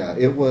 Yeah,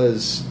 it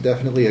was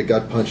definitely a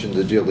gut punch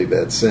into Jilly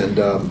Bits, and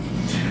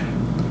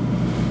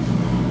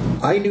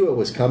I knew it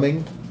was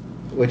coming,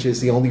 which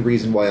is the only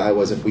reason why I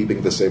wasn't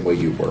weeping the same way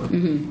you were.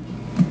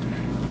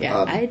 Mm-hmm.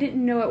 Yeah, I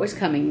didn't know it was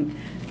coming.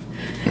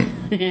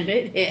 And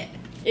it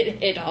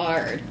hit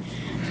hard.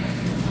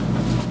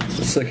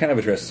 So to kind of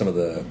address some of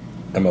the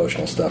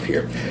emotional stuff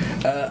here.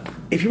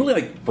 If you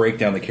really break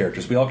down the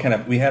characters, we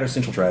had our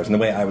central drives, and the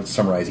way I would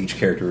summarize each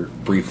character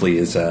briefly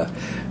is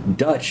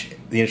Dutch,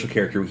 the initial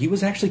character. He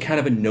was actually kind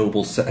of a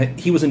noble.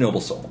 He was a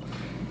noble soul,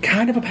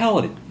 kind of a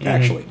paladin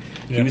actually.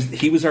 Yeah.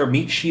 He was our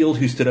meat shield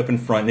who stood up in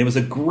front, and it was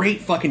a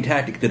great fucking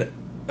tactic. That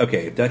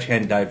if Dutch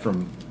hadn't died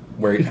from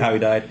how he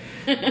died,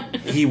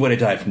 he would have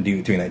died from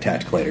doing that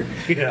tactic later.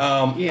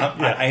 Yeah.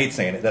 I hate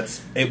saying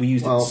it. We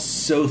used it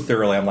so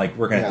thoroughly. I'm like,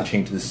 we're going to have to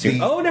change this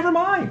soon. Oh, never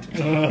mind.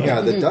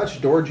 Yeah, the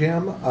Dutch door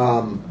jam,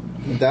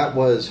 that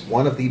was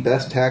one of the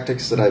best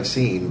tactics that I've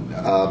seen,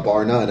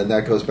 bar none, and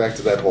that goes back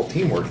to that whole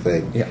teamwork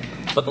thing. Yeah.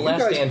 But the You last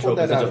guys stand pulled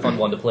trope is that such a out. fun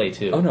one to play,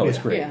 too. Oh, no, it's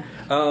great.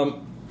 Yeah.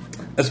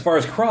 As far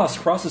as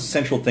Cross's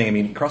central thing, I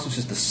mean, Cross was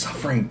just a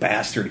suffering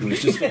bastard who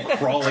was just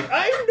crawling,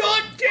 I'm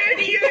not dead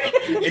yet!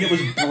 And it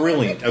was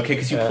brilliant, okay,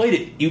 because you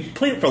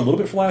played it for a little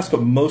bit for laughs,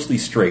 but mostly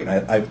straight,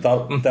 and I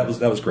thought that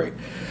was great.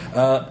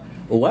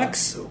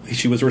 Lex,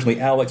 she was originally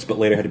Alex, but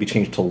later had to be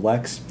changed to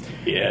Lex.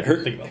 Yeah, I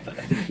didn't think about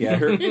that. Yeah,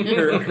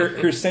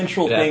 her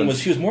central It thing happens. was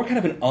she was more kind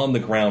of an on the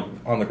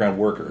ground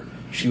worker.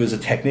 She was a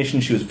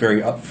technician. She was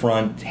very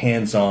upfront,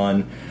 hands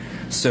on.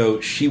 So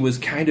she was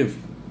kind of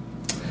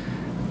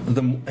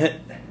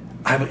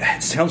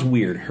it sounds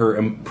weird. Her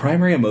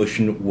primary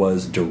emotion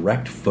was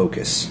direct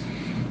focus.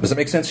 Does that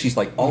make sense? She's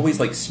always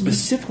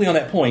specifically on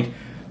that point,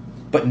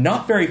 but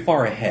not very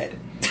far ahead.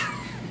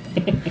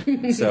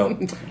 So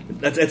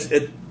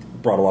it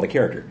brought a lot of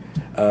character.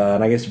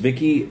 And I guess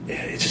Vicky,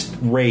 it's just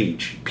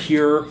rage,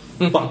 pure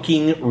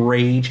fucking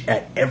rage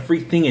at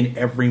everything in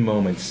every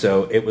moment.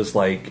 So it was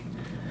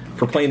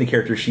for playing the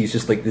character, she's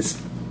just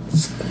this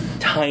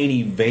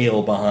tiny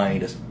veil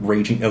behind a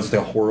raging, it was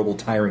a horrible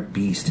tyrant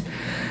beast.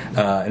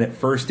 And at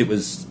first it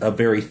was a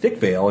very thick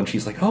veil, and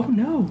she's like, oh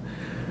no,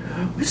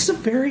 this is a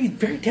very,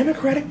 very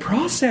democratic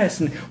process,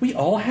 and we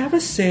all have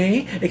a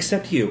say,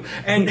 except you.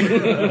 And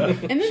And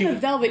then the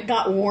velvet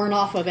got worn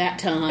off of that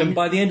time. and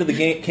by the end of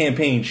the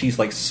campaign, she's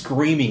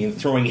screaming and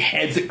throwing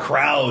heads at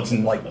crowds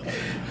and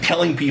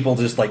telling people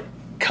to just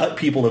cut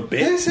people to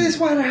bits. This is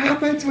what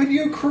happens when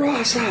you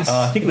cross us.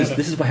 I think it was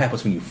this is what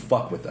happens when you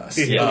fuck with us.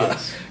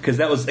 Yes. Because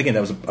that was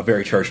a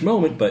very charged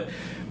moment, but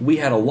we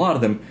had a lot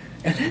of them.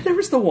 And then there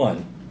was the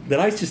one that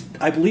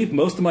I believe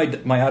most of my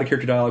out of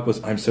character dialogue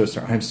was, I'm so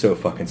sorry, I'm so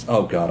fucking,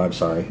 oh God, I'm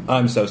sorry,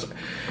 I'm so sorry.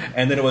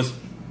 And then it was,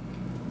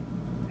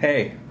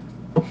 hey,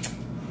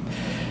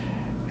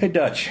 Hey,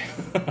 Dutch.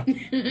 I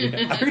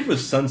heard it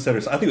was Sunset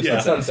or something. I think it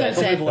was Sunset.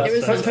 Sunset. It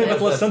was Tell me about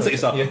the last Sunset you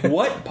saw. Yeah.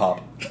 What,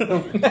 Pop?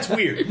 That's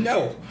weird.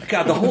 No.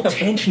 God, the whole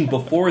tension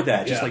before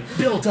that just Yeah. like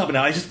built up, and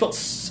I just felt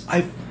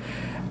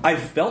I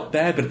felt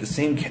bad, but at the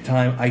same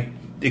time, I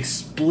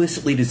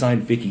explicitly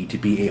designed Vicky to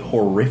be a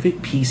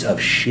horrific piece of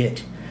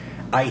shit.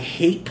 I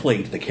hate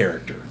played the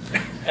character.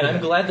 And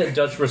I'm glad that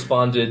Dutch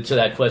responded to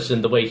that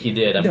question the way he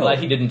did. I'm No. glad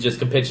he didn't just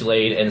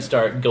capitulate and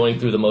start going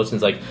through the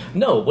motions like,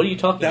 no, what are you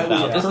talking That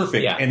about? was This is-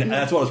 perfect, yeah. and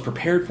that's what I was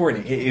prepared for,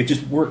 and it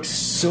just works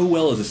so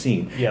well as a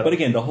scene. Yeah. But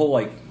again, the whole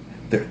like,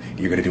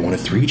 you're going to do one of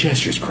three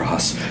gestures,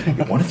 Cross.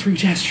 One of three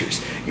gestures.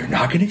 You're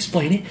not going to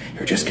explain it.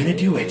 You're just going to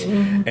do it.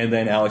 And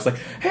then Alex like,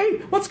 hey,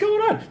 what's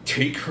going on?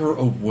 Take her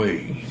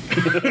away.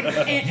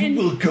 And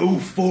We'll go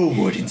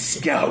forward and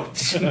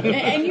scout.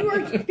 and you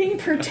were being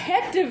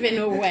protective in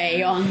a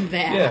way on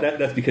that. Yeah.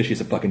 That's because she's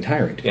a fucking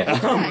tyrant. Yeah.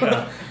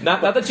 Right.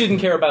 Not that she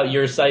didn't care about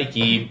your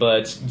psyche,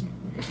 but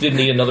didn't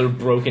need another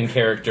broken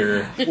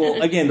character.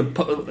 Well, again,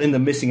 in the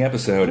missing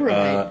episode,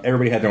 Right.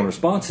 everybody had their own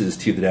responses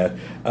to the death.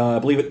 I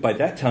believe it by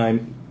that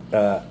time,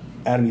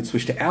 Adam had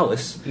switched to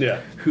Alice,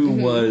 who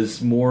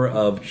was more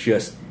of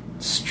just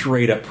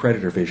straight up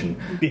predator vision,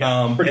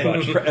 pretty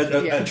much.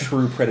 a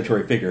true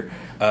predatory figure.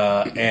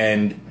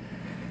 And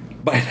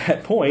by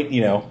that point,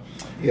 you know,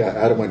 Yeah,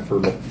 Adam went for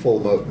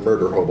full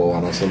murder hobo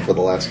on us and for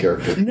the last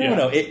character.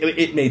 no,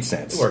 it made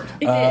sense. It worked.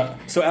 It did.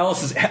 So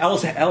Alice had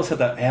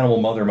that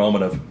animal mother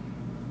moment of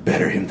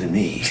better him than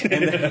me,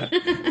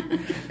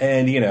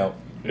 and you know.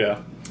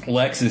 Yeah.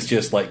 Lex is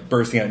just like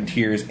bursting out in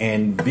tears,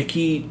 and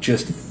Vicky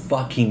just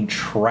fucking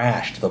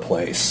trashed the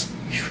place,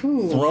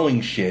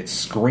 throwing shit,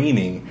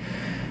 screaming.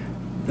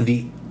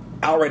 The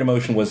outright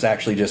emotion was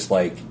actually just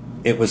like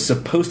it was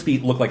supposed to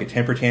look like a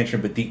temper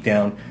tantrum, but deep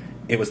down,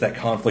 it was that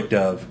conflict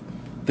of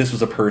this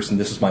was a person,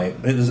 this was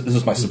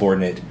my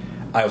subordinate,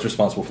 I was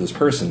responsible for this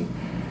person,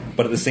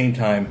 but at the same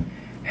time,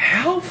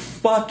 how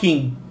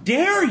fucking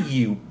dare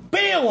you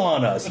bail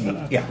on us?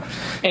 Yeah.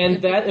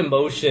 And that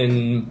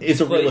emotion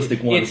It's a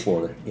realistic one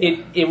for her. Yeah.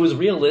 It was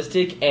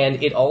realistic,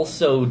 and it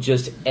also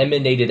just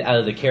emanated out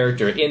of the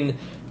character.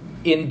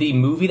 In the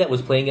movie that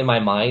was playing in my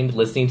mind,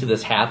 listening to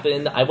this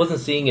happen, I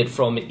wasn't seeing it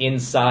from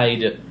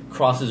inside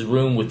Cross's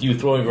room with you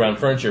throwing around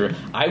furniture.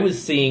 I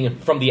was seeing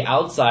from the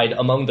outside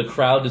among the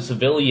crowd of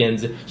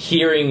civilians,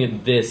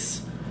 hearing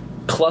this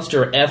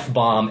cluster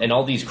F-bomb and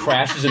all these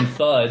crashes and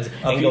thuds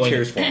A and few going,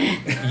 chairs falling.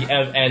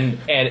 and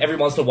every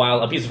once in a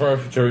while a piece of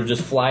furniture would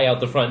just fly out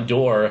the front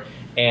door,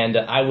 and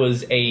I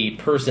was a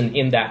person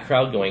in that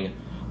crowd going,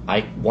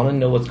 I want to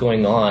know what's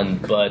going on,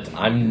 but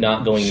I'm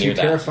not going She near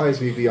that.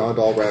 terrifies me beyond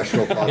all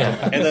rational thought.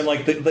 And then,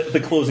 like,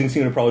 the closing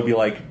scene would probably be,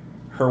 like,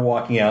 her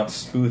walking out,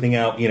 smoothing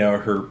out, you know,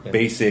 her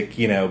basic,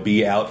 you know,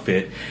 B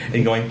outfit,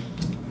 and going,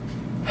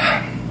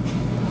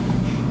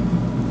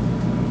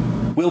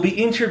 we'll be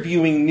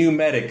interviewing new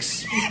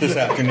medics this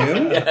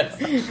afternoon.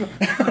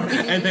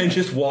 And then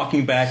just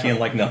walking back in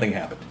like nothing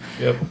happened.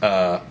 Yep.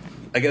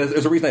 I guess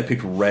there's a reason I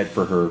picked red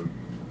for her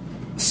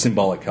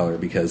symbolic color,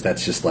 because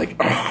that's just like,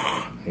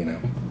 you know.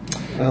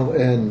 Well,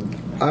 and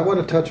I want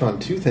to touch on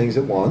two things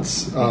at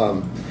once.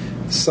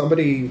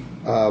 Somebody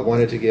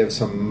wanted to give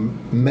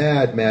some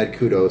mad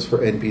kudos for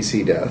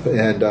NPC death.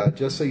 And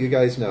just so you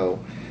guys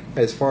know,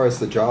 as far as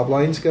the job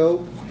lines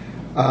go,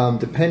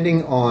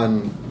 depending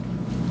on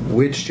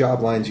which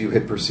job lines you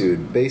had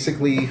pursued,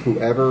 basically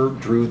whoever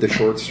drew the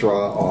short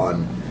straw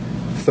on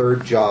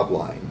third job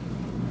line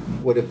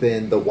would have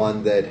been the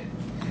one that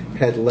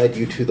had led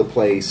you to the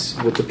place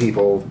with the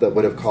people that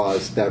would have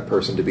caused that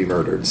person to be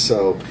murdered.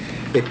 So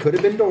it could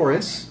have been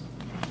Doris.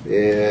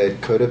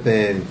 It could have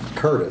been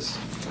Curtis.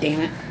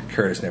 Damn it.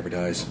 Curtis never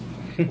dies.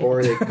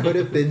 Or it could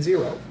have been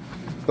Zero.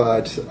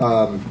 But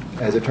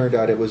as it turned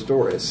out, it was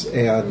Doris.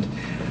 And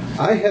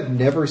I have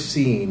never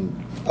seen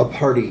a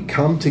party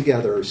come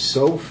together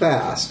so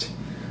fast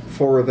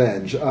for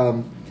revenge. They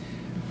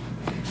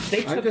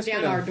I'm took just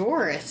down gonna- our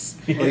Doris.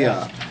 Oh,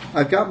 yeah.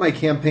 I've got my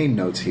campaign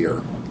notes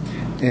here.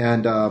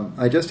 And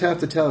I just have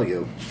to tell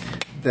you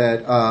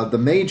that the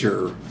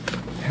Major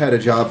had a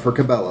job for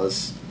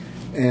Cabela's,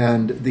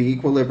 and the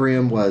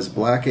equilibrium was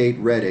black 8,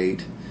 red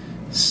 8.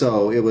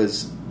 So it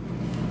was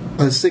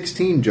a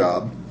 16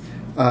 job.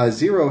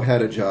 Zero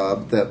had a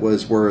job that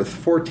was worth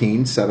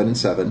 14, 7 and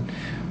 7.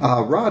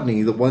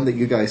 Rodney, the one that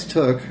you guys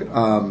took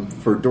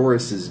for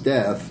Doris's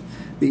death,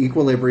 the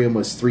equilibrium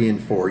was 3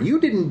 and 4. You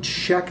didn't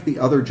check the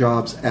other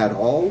jobs at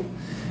all.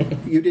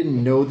 You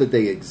didn't know that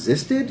they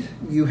existed.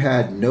 You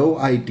had no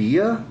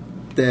idea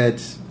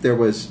that there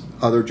was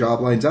other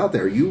job lines out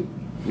there. You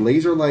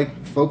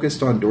laser-like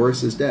focused on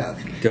Doris's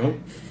death.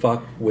 Don't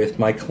fuck with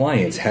my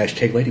clients.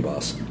 Hashtag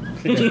LadyBoss.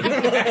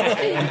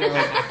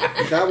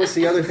 That was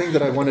the other thing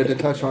that I wanted to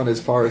touch on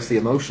as far as the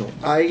emotional.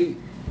 I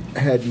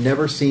had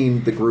never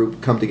seen the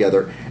group come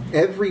together.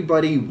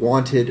 Everybody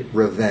wanted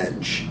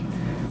revenge.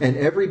 And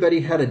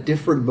everybody had a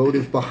different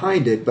motive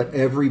behind it, but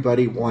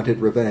everybody wanted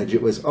revenge.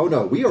 It was, oh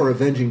no, we are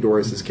avenging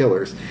Doris's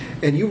killers.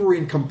 And you were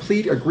in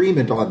complete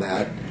agreement on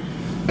that.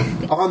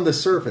 on the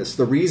surface,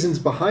 the reasons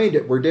behind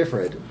it were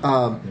different.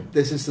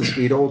 This is the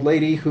sweet old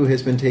lady who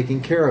has been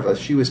taking care of us.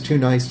 She was too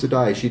nice to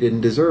die. She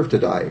didn't deserve to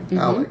die,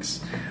 Alex.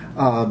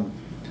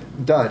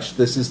 Dutch,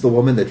 this is the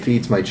woman that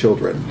feeds my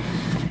children.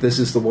 This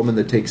is the woman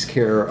that takes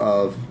care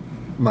of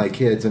my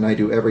kids, and I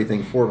do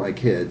everything for my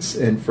kids.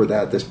 And for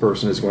that, this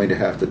person is going to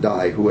have to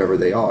die, whoever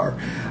they are.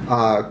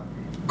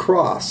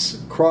 Cross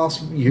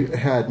you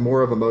had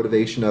more of a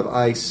motivation of,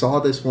 I saw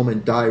this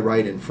woman die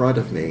right in front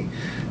of me.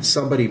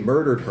 Somebody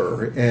murdered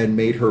her and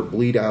made her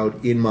bleed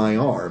out in my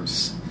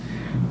arms.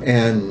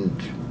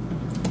 And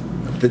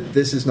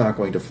this is not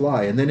going to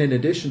fly. And then in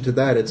addition to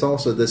that, it's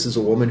also, this is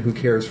a woman who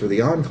cares for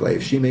the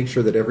Enclave. She makes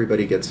sure that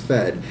everybody gets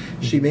fed.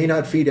 She may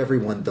not feed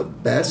everyone the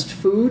best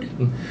food,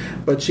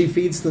 but she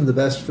feeds them the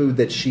best food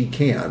that she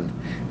can.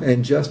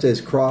 And just as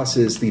Cross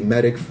is the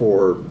medic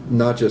for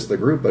not just the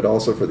group, but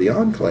also for the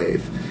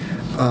Enclave,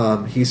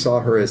 he saw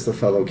her as the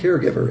fellow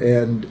caregiver.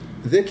 And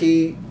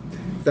Vicky,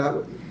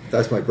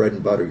 that's my bread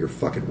and butter, you're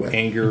fucking wet.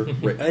 Anger.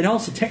 And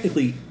also,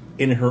 technically,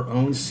 in her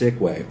own sick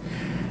way,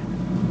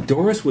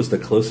 Doris was the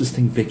closest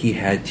thing Vicky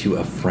had to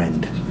a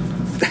friend.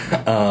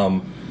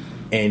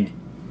 And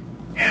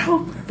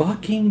how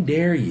fucking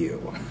dare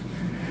you?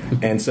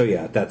 And so,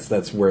 yeah,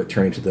 that's where it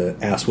turned into the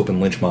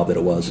ass-whooping lynch mob that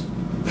it was.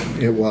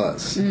 It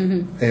was.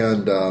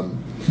 And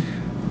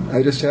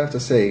I just have to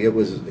say, it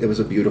was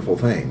a beautiful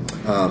thing.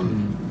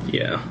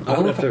 Yeah,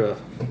 I'll have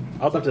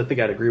to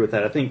think I'd agree with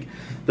that. I think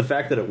the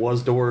fact that it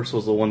was Doris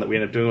was the one that we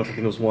ended up doing with. I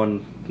think it was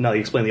one, now that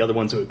you explain the other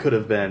ones who it could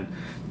have been,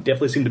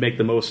 definitely seemed to make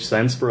the most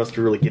sense for us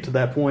to really get to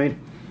that point.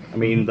 I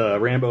mean, the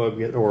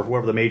Rambo, or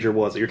whoever the major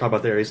was that you're talking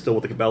about there, he's still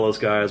with the Cabela's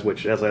guys,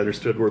 which, as I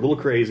understood, were a little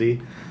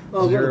crazy.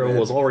 Zero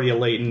was already a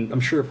latent.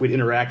 I'm sure if we'd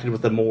interacted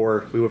with them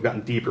more, we would have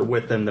gotten deeper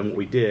with them than what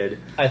we did.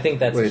 I think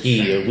that's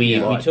key. We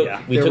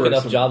took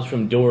enough jobs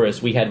from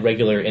Doris. We had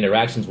regular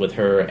interactions with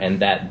her, and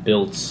that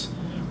built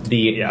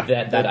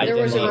that there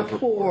identity. was a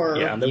rapport.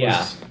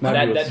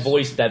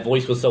 That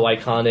voice was so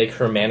iconic.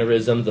 Her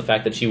mannerisms, the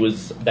fact that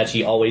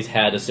she always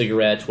had a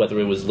cigarette, whether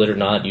it was lit or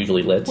not,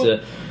 usually lit.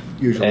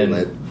 Usually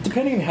lit.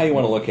 Depending on how you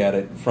want to look at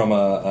it, from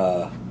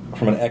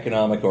an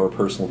economic or a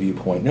personal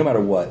viewpoint, no matter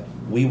what,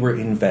 we were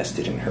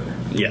invested in her.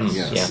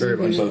 Yes. Very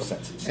much. Both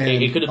senses.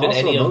 It could have been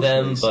any of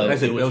them,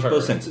 but it was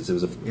both senses. It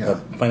was a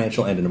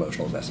financial and an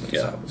emotional investment.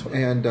 Yeah. So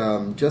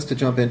And just to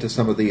jump into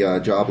some of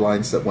the job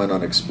lines that went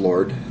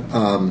unexplored,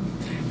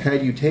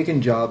 had you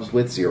taken jobs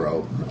with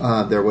Zero,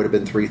 there would have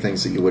been three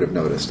things that you would have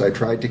noticed. I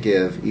tried to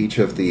give each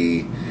of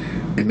the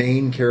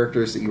main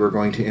characters that you were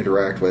going to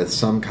interact with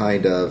some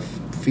kind of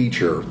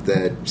feature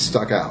that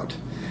stuck out.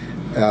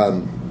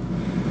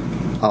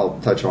 I'll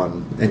touch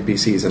on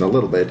NPCs in a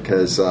little bit,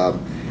 because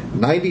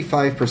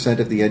 95%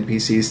 of the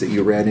NPCs that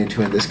you ran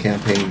into in this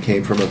campaign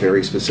came from a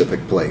very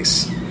specific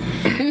place.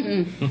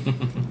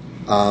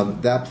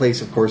 That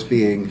place, of course,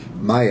 being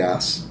my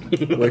ass,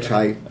 which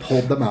I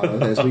pulled them out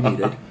of as we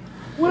needed.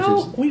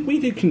 Well, we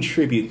did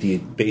contribute the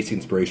basic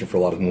inspiration for a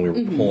lot of them when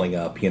we were pulling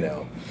up,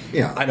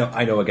 Yeah.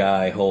 I know a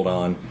guy, hold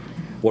on.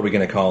 What are we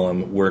going to call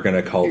him? We're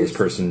going to call this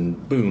person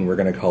Boone. We're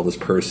going to call this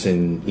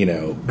person,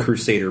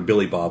 Crusader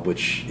Billy Bob,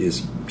 which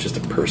is just a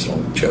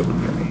personal joke for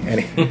me.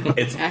 And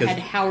I had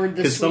Howard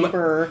the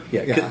Sweeper.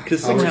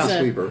 Because Howard somehow... the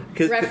Sweeper.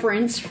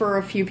 Reference for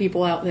a few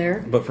people out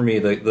there. But for me,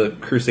 the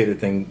Crusader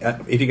thing,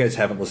 if you guys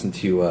haven't listened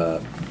to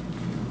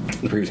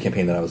the previous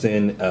campaign that I was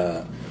in...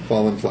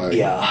 Fallen Flag.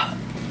 Yeah.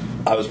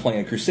 I was playing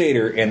a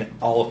Crusader, and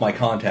all of my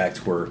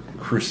contacts were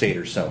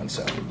Crusader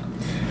so-and-so.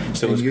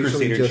 So it was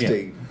Crusader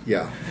Jim.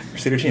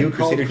 Crusader Jim. You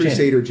called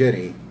Crusader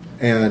Jenny,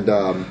 and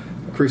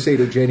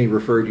Crusader Jenny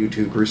referred you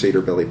to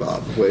Crusader Billy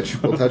Bob, which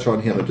we'll touch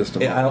on him in just a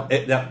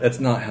moment. That's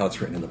not how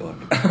it's written in the book.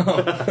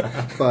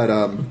 But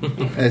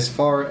as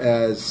far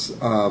as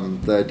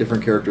the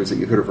different characters that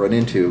you could have run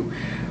into,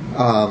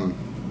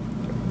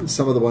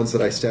 some of the ones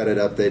that I statted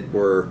up that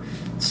were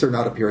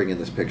not appearing in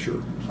this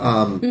picture.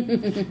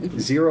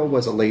 Zero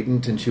was a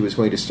latent, and she was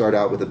going to start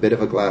out with a bit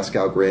of a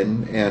Glasgow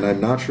grin, and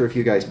I'm not sure if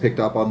you guys picked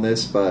up on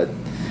this, but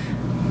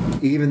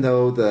even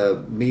though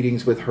the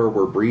meetings with her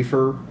were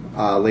briefer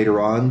later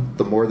on,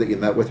 the more that you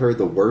met with her,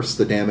 the worse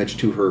the damage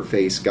to her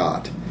face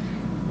got.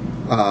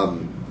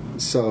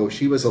 So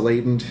she was a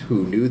latent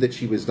who knew that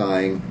she was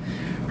dying.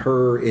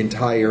 Her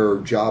entire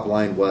job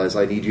line was,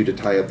 I need you to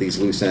tie up these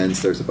loose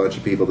ends. There's a bunch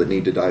of people that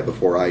need to die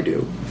before I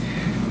do.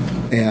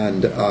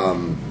 And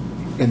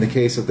in the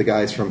case of the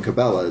guys from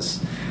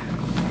Cabela's,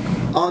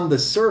 on the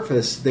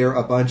surface, they're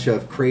a bunch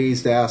of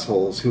crazed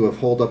assholes who have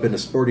holed up in a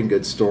sporting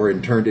goods store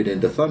and turned it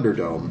into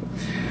Thunderdome.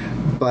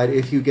 But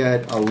if you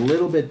get a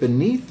little bit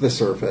beneath the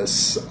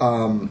surface,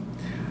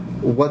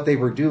 what they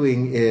were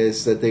doing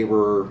is that they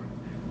were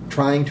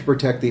trying to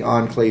protect the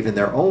Enclave in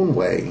their own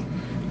way,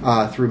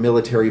 through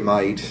military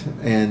might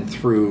and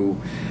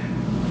through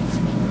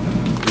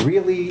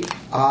really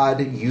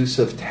odd use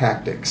of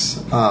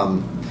tactics.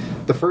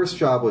 The first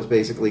job was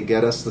basically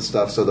get us the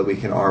stuff so that we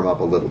can arm up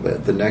a little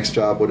bit. The next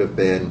job would have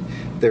been,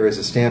 there is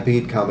a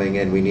stampede coming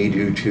and we need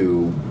you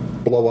to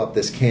blow up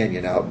this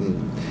canyon out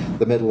in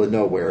the middle of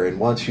nowhere, and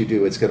once you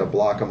do, it's going to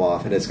block them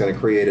off, and it's going to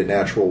create a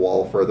natural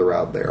wall further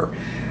out there.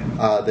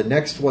 The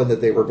next one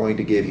that they were going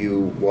to give you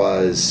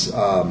was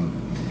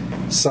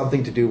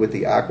something to do with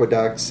the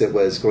aqueducts. It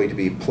was going to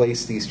be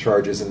place these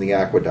charges in the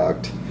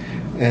aqueduct,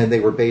 and they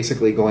were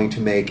basically going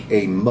to make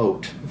a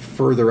moat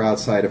further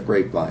outside of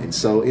Grapevine.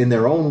 So in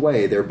their own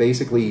way, they're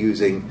basically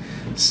using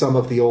some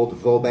of the old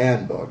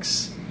Vauban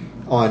books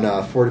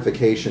on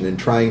fortification and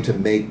trying to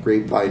make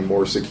Grapevine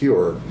more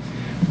secure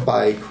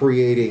by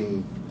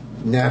creating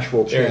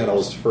natural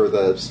channels for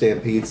the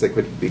stampedes that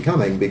could be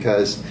coming,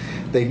 because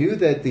they knew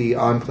that the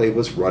Enclave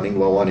was running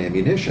low on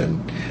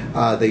ammunition.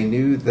 They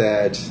knew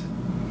that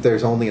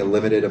there's only a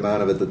limited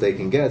amount of it that they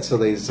can get, so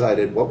they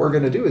decided what we're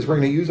going to do is we're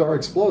going to use our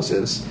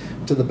explosives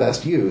to the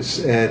best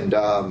use. And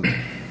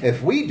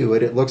if we do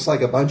it, it looks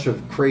like a bunch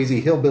of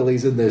crazy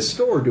hillbillies in this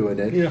store doing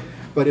it. Yeah.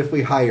 But if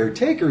we hire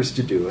takers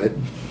to do it,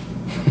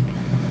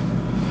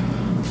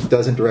 it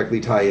doesn't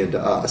directly tie into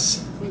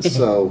us.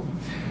 So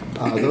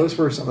those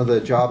were some of the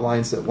job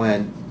lines that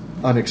went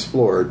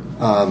unexplored.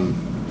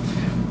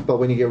 But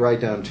when you get right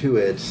down to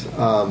it,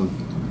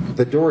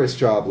 the Doris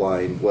job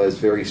line was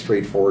very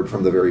straightforward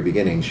from the very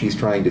beginning. She's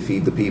trying to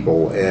feed the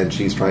people, and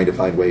she's trying to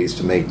find ways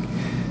to make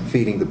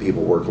feeding the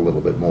people work a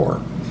little bit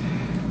more.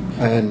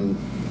 And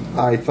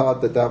I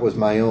thought that that was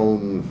my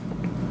own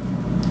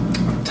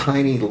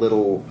tiny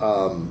little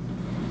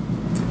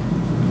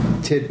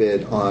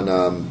tidbit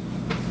on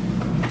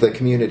the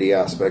community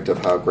aspect of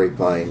how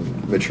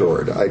Grapevine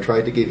matured. I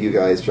tried to give you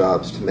guys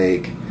jobs to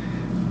make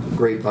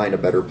Grapevine a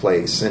better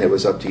place, and it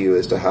was up to you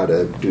as to how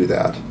to do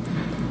that.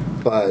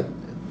 But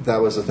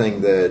that was the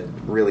thing that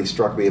really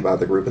struck me about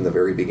the group in the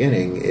very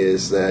beginning,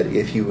 is that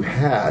if you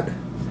had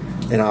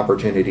an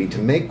opportunity to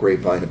make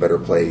Grapevine a better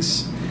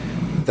place,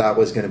 that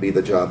was going to be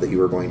the job that you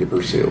were going to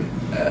pursue.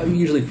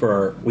 Usually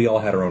we all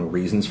had our own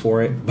reasons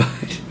for it,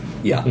 but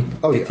yeah.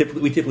 Oh, yeah.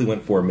 We typically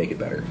went for make it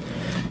better.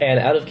 And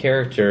out of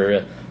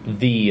character,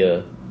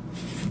 the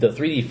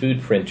 3D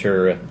food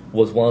printer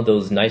was one of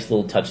those nice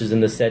little touches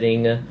in the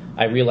setting.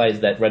 I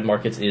realized that Red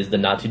Markets is the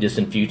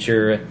not-too-distant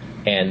future,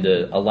 and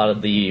a lot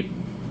of the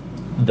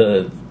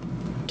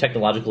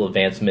technological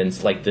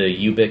advancements like the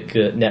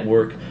Ubic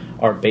network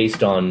are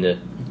based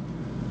on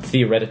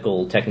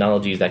theoretical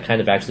technologies that kind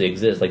of actually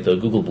exist, like the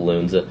Google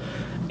balloons.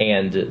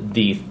 And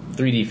the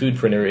 3D food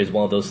printer is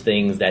one of those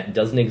things that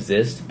doesn't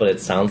exist, but it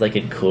sounds like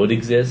it could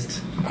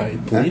exist. I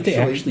believe they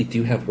actually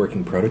do have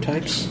working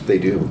prototypes. They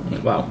do.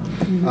 Wow.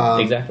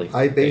 Exactly.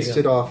 I based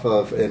it off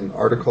of an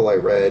article I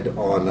read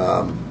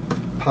on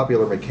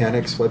Popular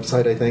Mechanics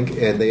website, I think,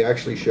 and they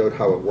actually showed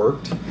how it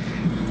worked.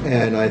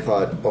 And I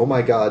thought, oh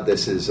my god,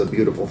 this is a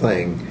beautiful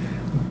thing.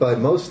 But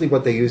mostly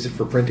what they use it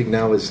for printing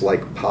now is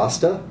like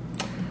pasta.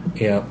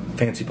 Yeah,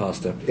 fancy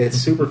pasta. It's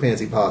super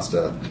fancy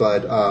pasta,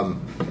 but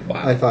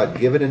I thought,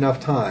 give it enough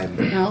time.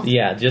 No.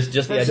 Yeah, just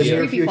the Versus idea.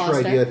 Their creepy future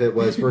pasta. idea of it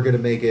was we're going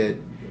to make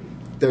it,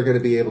 they're going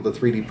to be able to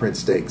 3D print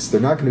steaks.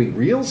 They're not going to be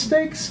real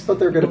steaks, but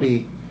they're going to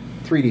be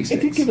 3D It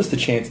steaks. did give us the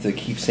chance to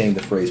keep saying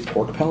the phrase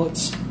pork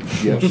pellets.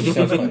 Yep. Which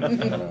sounds fun. I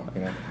don't know.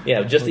 You know?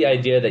 Yeah, just the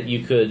idea that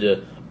you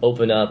could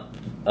open up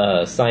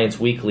Science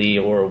Weekly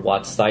or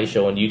watch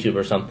SciShow on YouTube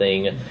or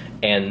something,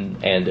 and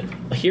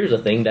here's a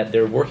thing that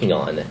they're working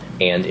on,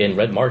 and in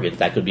Red Markets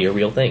that could be a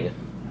real thing,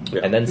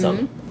 and then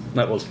some.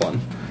 That was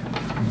fun.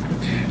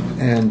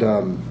 And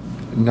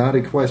not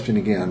a question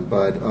again,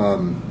 but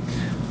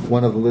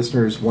one of the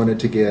listeners wanted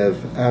to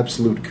give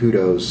absolute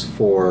kudos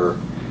for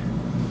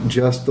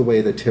just the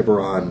way that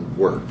Tiburon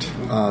worked.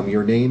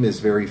 Your name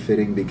is very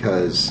fitting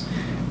because,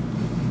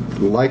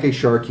 like a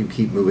shark, you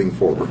keep moving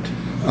forward.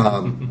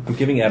 I'm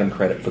giving Adam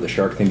credit for the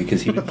shark thing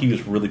because he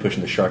was really pushing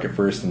the shark at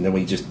first, and then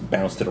we just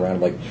bounced it around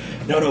like,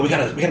 no, we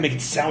gotta make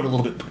it sound a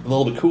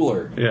little bit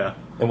cooler. Yeah.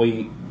 And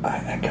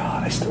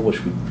I still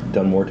wish we'd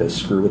done more to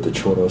screw with the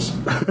choros.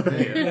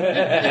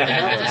 I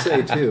have to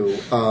say too,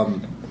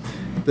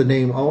 the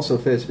name also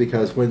fits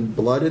because when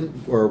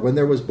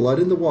there was blood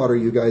in the water,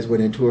 you guys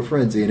went into a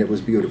frenzy, and it was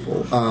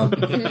beautiful.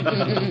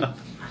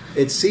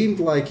 It seemed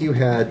like you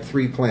had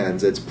three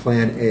plans. It's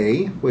Plan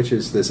A, which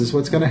is this is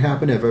what's going to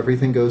happen if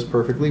everything goes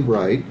perfectly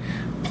right.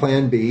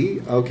 Plan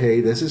B, okay,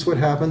 this is what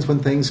happens when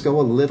things go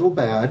a little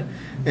bad.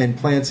 And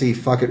Plan C,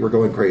 fuck it, we're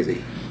going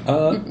crazy.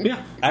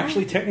 Yeah,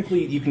 actually,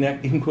 technically, you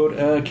can quote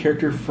a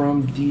character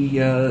from the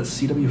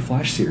CW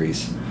Flash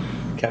series,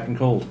 Captain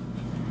Cold.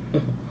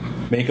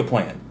 Make a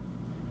plan,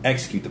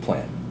 execute the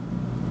plan,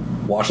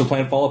 watch the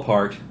plan fall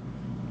apart,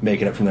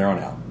 make it up from there on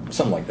out.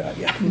 Something like that.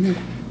 Yeah.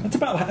 That's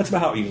about how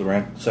it was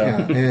around. So.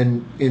 Yeah,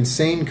 and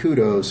insane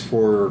kudos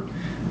for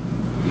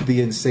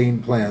the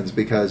insane plans,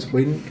 because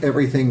when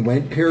everything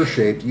went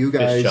pear-shaped, you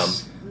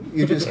guys,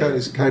 you just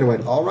kind of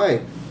went, all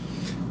right,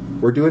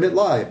 we're doing it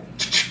live.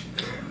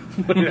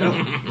 The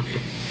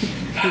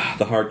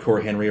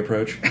hardcore Henry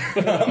approach.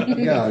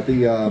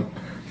 Yeah,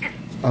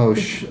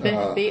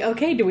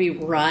 Okay, do we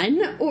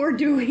run or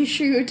do we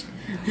shoot?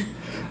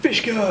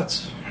 Fish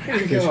guts. Here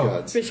you fish go.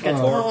 guts. Fish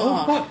guts. Or,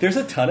 oh fuck, there's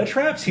a ton of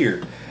traps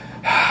here.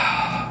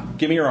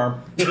 Give me your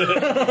arm.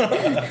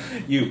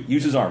 You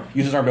use his arm.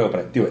 Use his arm to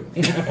open it. Do it.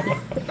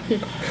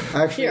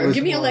 Actually, it Here, was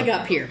give me a more- leg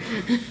up here.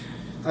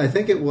 I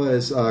think it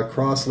was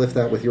cross lift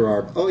that with your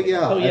arm. Oh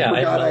yeah, Oh, yeah, I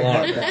forgot I I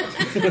have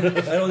had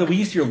that. I don't know. We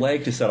used your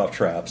leg to set off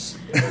traps.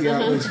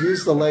 Yeah, it was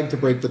use the leg to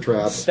break the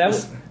trap.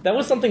 That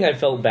was something I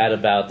felt bad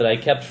about, that I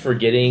kept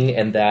forgetting,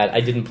 and that I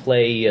didn't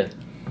play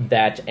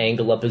that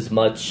angle up as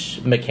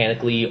much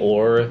mechanically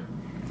or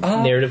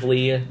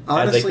narratively as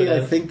I Honestly, could I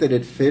have. think that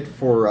it fit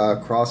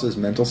for Cross's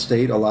mental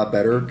state a lot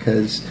better,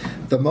 because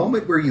the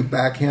moment where you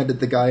backhanded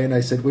the guy and I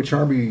said, which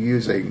arm are you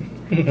using?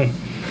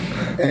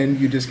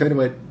 And you just kind of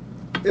went,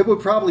 it would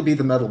probably be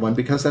the metal one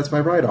because that's my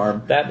right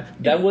arm. That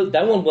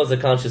one was a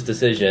conscious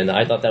decision.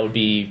 I thought that would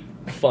be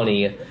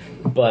funny,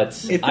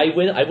 but I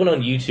went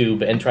on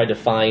YouTube and tried to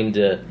find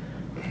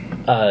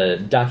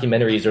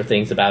documentaries or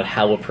things about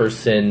how a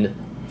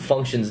person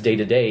functions day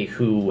to day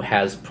who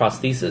has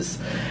prosthesis,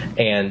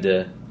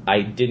 and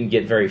I didn't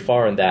get very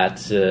far in that.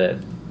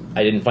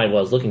 I didn't find what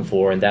I was looking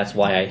for, and that's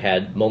why I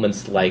had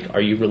moments like,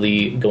 "Are you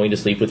really going to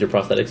sleep with your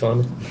prosthetics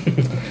on?"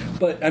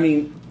 But I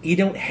mean, you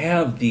don't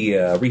have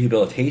the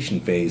rehabilitation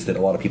phase that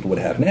a lot of people would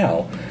have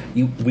now.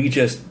 We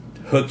just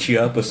hooked you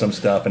up with some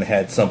stuff and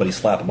had somebody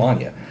slap them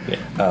on you,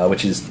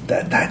 which is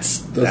that's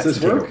Does this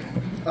work?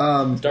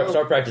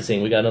 Start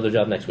practicing. We got another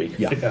job next week.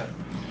 Yeah.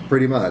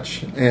 Pretty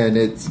much. And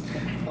it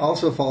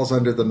also falls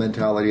under the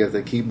mentality of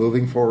the keep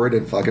moving forward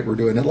and fuck it, we're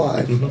doing it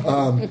live.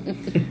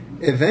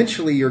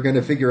 Eventually, you're going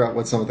to figure out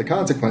what some of the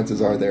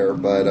consequences are there,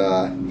 but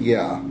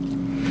yeah.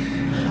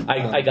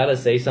 I gotta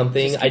say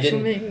something. I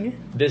didn't. Swimming.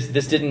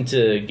 This didn't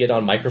get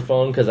on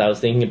microphone because I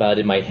was thinking about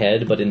it in my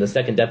head. But in the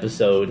second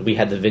episode, we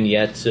had the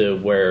vignette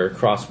where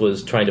Cross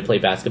was trying to play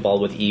basketball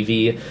with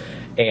Evie,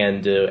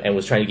 and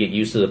was trying to get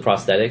used to the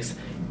prosthetics.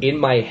 In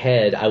my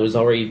head, I was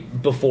already,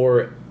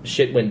 before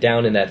shit went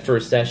down in that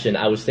first session,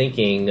 I was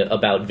thinking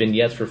about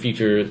vignettes for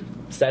future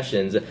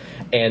sessions,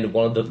 and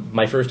one of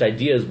my first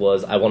ideas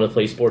was I want to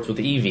play sports with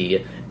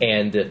Evie.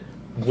 And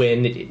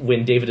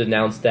when David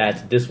announced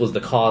that this was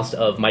the cost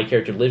of my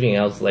character living,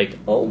 I was like,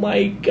 oh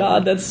my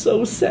god, that's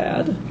so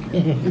sad.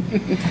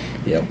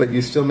 Yeah. But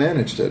you still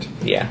managed it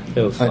Yeah,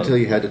 it was fun. until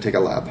you had to take a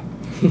lap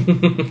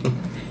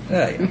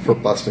Yeah. for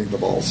busting the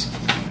balls.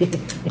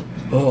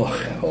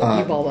 Oh.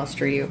 You ball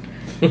buster, you.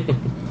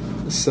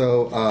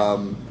 So,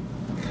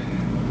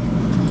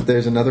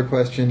 there's another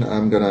question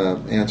I'm going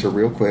to answer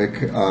real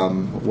quick.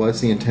 Was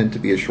the intent to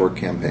be a short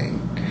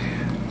campaign?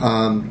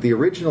 The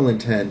original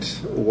intent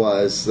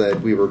was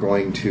that we were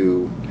going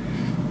to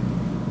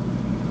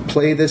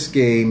play this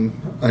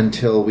game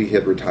until we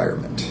hit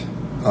retirement.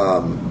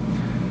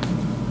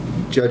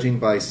 Judging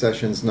by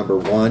sessions number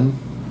 1,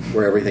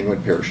 where everything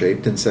went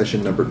pear-shaped, and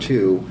session number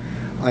 2,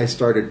 I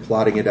started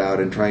plotting it out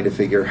and trying to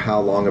figure how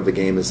long of a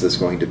game is this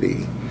going to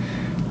be.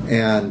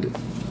 And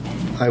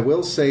I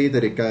will say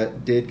that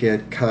it did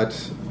get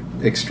cut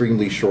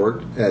extremely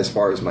short as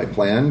far as my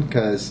plan,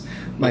 because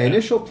my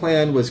initial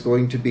plan was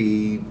going to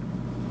be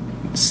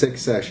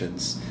 6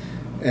 sessions,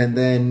 and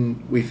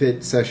then we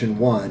fit session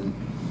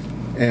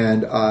 1,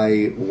 and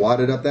I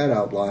wadded up that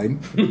outline.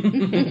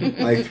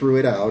 I threw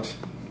it out,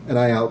 and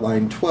I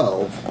outlined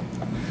 12.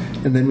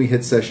 And then we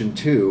hit session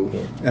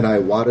 2, and I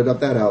wadded up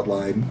that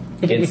outline.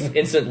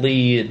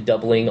 Instantly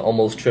doubling,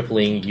 almost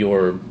tripling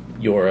your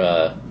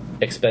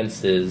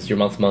expenses, your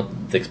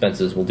month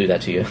expenses will do that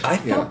to you. I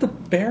thought the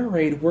bear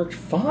raid worked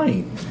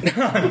fine.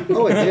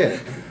 Oh, it did.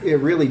 It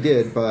really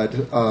did, but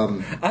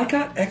I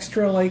got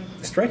extra,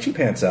 stretchy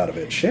pants out of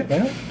it. Shit,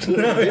 man.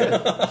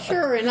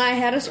 Sure, and I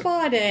had a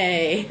spa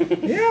day.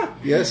 Yeah.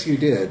 yes, you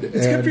did.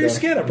 It's good for your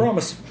skin, I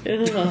promise.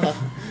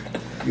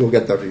 You'll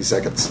get 30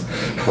 seconds.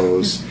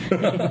 Pose.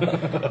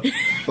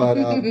 But,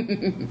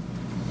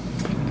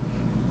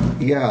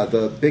 yeah,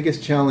 the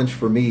biggest challenge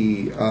for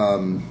me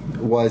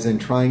was in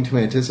trying to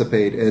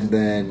anticipate and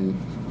then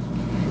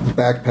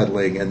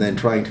backpedaling and then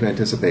trying to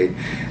anticipate.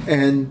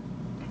 And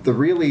the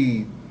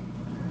really,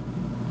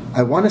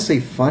 I want to say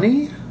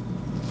funny,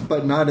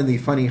 but not in the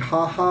funny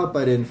ha-ha,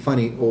 but in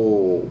funny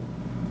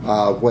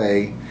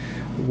way,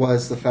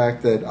 was the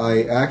fact that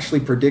I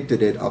actually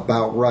predicted it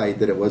about right,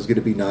 that it was going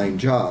to be 9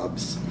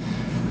 jobs.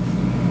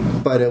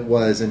 But it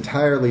was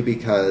entirely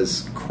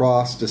because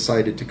Cross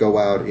decided to go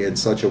out in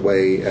such a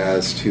way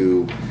as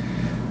to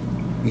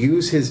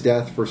use his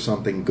death for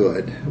something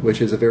good, which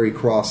is a very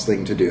Cross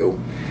thing to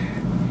do,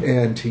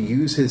 and to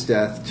use his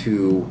death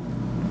to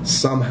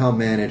somehow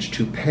manage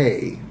to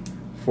pay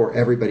for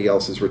everybody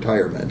else's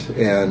retirement.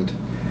 And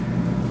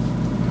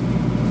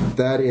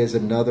that is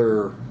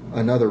another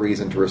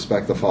reason to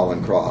respect the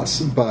fallen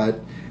Cross. But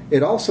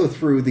it also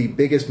threw the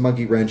biggest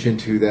monkey wrench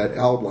into that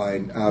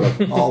outline out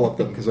of all of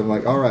them, because I'm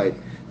like, all right,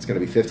 it's going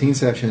to be 15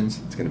 sessions,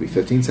 it's going to be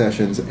 15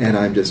 sessions, and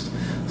I'm just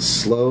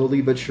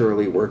slowly but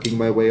surely working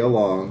my way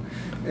along.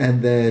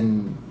 And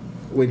then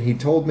when he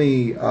told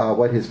me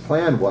what his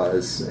plan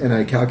was, and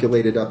I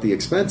calculated up the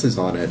expenses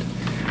on it,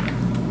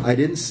 I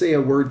didn't say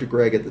a word to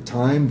Greg at the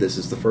time. This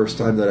is the first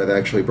time that I've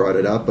actually brought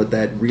it up, but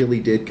that really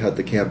did cut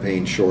the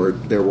campaign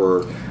short. There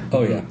were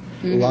Oh, yeah.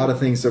 A lot of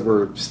things that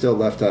were still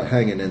left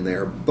hanging in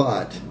there,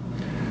 but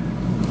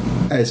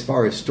as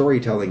far as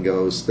storytelling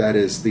goes, that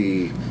is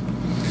the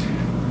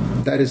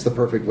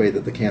perfect way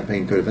that the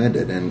campaign could have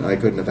ended, and I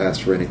couldn't have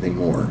asked for anything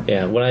more.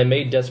 Yeah, when I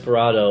made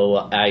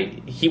Desperado,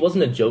 he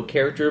wasn't a joke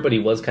character, but he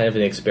was kind of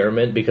an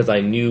experiment because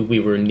I knew we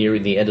were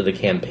nearing the end of the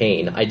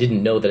campaign. I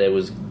didn't know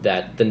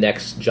that the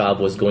next job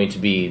was going to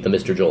be the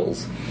Mr.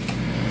 Joel's.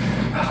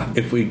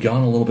 If we'd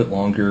gone a little bit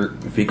longer,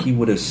 Vicky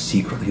would have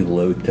secretly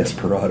loathed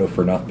Desperado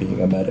for not being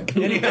a medic.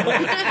 And, she would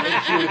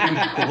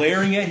have been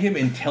glaring at him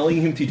and telling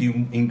him to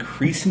do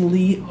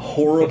increasingly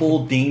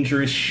horrible,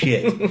 dangerous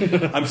shit.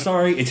 I'm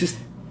sorry, it's just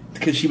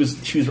because she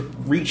was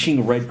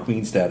reaching Red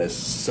Queen status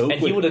so quick.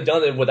 And he would have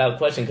done it without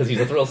question because he's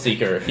a thrill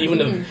seeker. He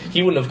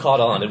wouldn't have caught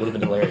on. It would have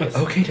been hilarious.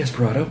 Okay,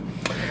 Desperado,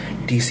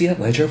 do you see that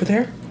ledge over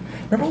there?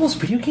 Remember all those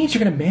video games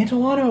you're going to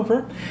mantle on over,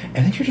 and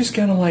then you're just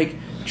going to,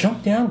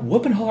 jump down,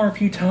 whoop and holler a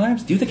few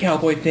times, do the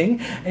cowboy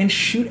thing, and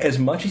shoot as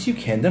much as you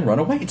can, then run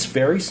away. It's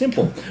very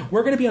simple.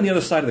 We're going to be on the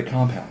other side of the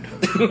compound.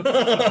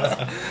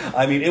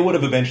 I mean, it would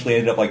have eventually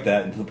ended up like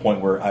that, and to the point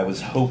where I was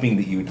hoping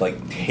that you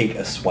would, take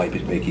a swipe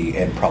at Vicky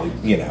and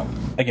probably,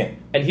 again.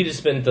 And he just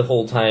spent the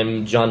whole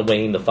time John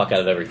Wayne the fuck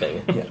out of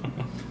everything. Yeah.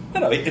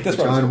 No, that's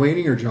John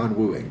Wayning or John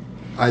Wooing?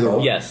 Either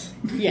one. Yes.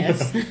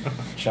 Yes.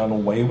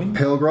 John Wayne?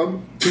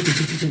 Pilgrim.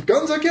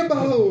 Guns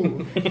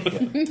akimbo!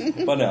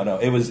 Yeah. But no,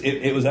 it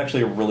was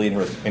actually a really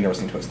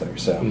interesting twist there.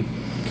 So,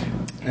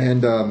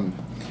 and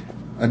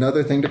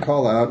another thing to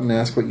call out and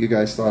ask what you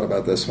guys thought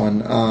about this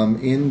one.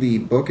 In the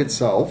book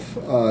itself,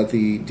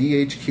 the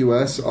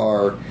DHQS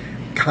are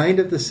kind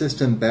of the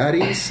system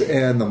baddies,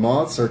 and the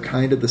Moths are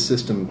kind of the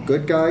system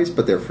good guys,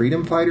 but they're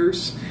freedom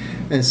fighters,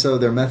 and so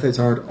their methods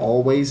aren't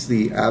always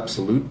the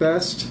absolute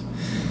best.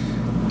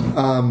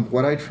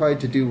 What I tried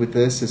to do with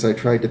this is I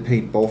tried to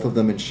paint both of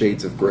them in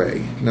shades of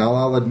gray. Now,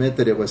 I'll admit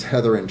that it was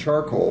heather and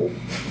charcoal,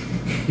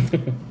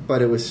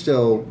 but it was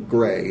still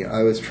gray.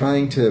 I was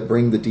trying to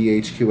bring the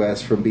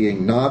DHQS from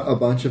being not a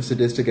bunch of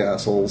sadistic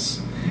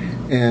assholes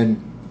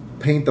and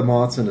paint the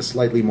Moths in a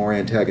slightly more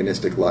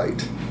antagonistic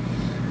light.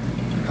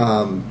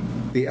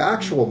 The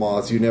actual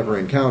Moths you never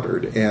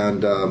encountered,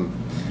 and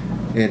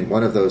in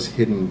one of those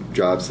hidden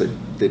jobs that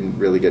didn't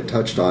really get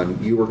touched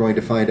on, you were going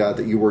to find out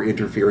that you were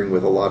interfering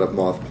with a lot of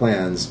Moth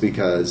plans,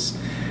 because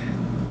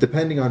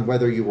depending on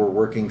whether you were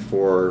working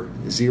for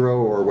Zero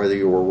or whether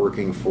you were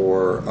working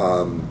for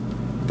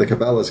the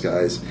Cabela's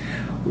guys,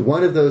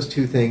 one of those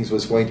two things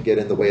was going to get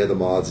in the way of the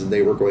Moths, and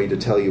they were going to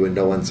tell you in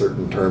no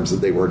uncertain terms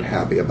that they weren't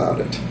happy about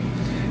it.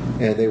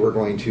 And they were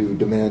going to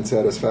demand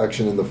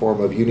satisfaction in the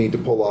form of, you need to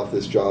pull off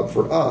this job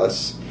for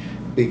us,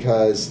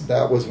 because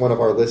that was one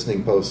of our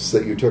listening posts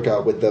that you took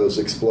out with those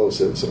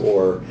explosives,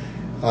 or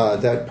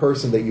that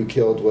person that you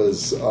killed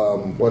was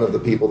one of the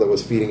people that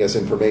was feeding us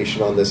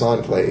information on this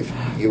enclave,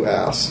 you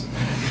ass.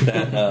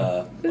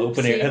 That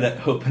open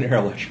air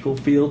electrical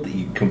field that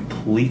you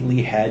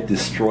completely had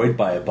destroyed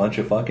by a bunch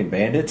of fucking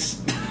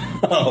bandits.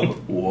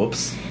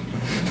 Whoops.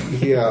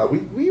 Yeah,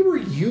 we were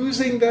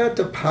using that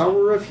to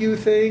power a few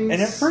things.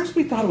 And at first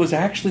we thought it was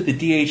actually the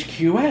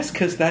DHQS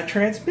because that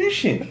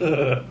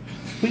transmission.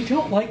 We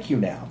don't like you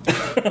now.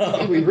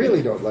 We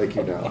really don't like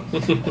you now.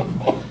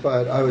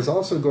 But I was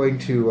also going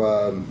to,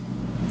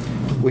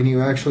 when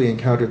you actually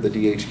encountered the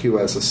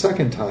DHQS a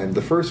second time,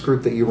 the first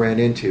group that you ran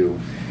into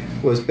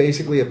was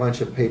basically a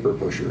bunch of paper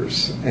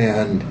pushers,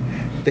 and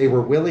they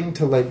were willing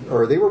to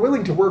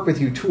work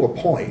with you to a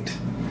point,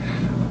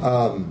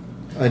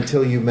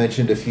 until you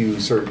mentioned a few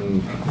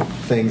certain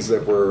things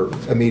that were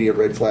immediate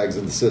red flags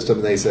in the system,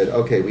 and they said,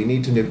 okay, we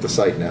need to nuke the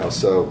site now,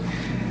 so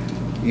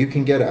you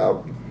can get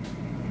out.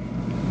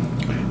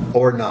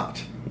 Or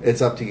not.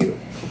 It's up to you.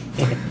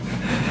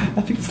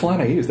 I think it's the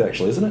line I used,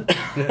 actually, isn't it?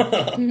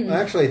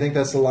 Actually, I think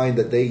that's the line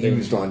that they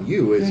used on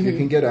you, is you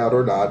can get out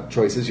or not.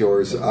 Choice is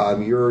yours.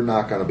 You're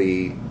not going to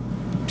be...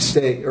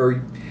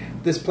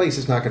 this place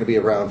is not going to be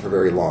around for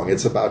very long.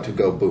 It's about to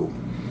go boom.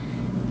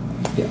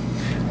 Yeah.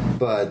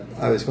 But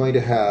I was going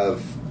to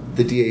have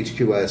the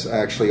DHQS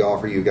actually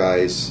offer you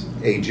guys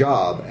a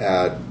job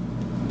at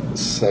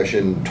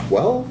session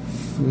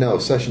 12? No,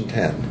 session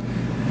 10.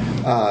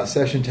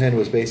 Session 10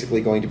 was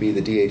basically going to be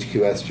the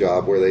DHQS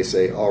job where they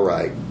say, all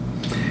right,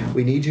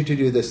 we need you to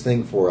do this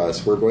thing for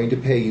us. We're going to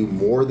pay you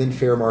more than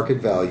fair market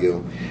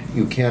value.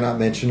 You cannot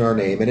mention our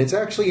name. And it's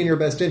actually in your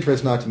best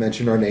interest not to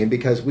mention our name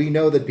because we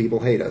know that people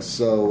hate us.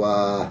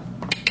 So,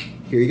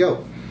 here you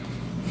go.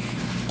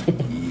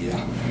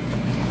 Yeah.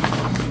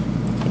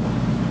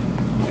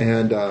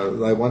 And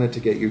I wanted to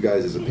get you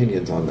guys'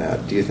 opinions on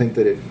that. Do you think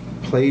that it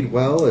played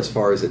well as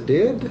far as it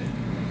did?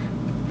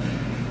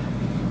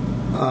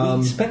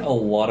 We spent a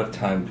lot of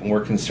time more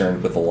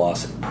concerned with the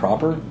loss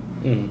proper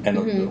and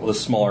the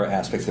smaller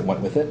aspects that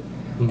went with it.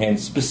 And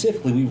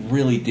specifically, we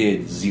really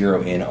did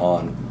zero in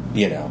on,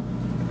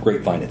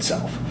 Grapevine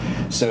itself.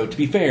 So to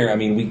be fair, I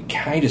mean, we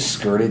kind of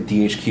skirted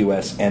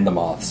DHQS and the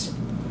Moths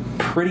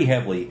pretty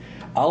heavily.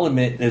 I'll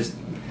admit,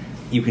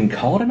 you can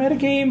call it a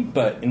metagame,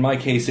 but in my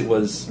case, it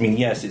was,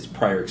 yes, it's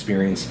prior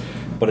experience,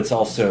 but it's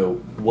also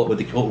what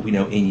we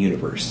know in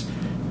universe.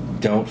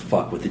 don't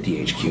fuck with the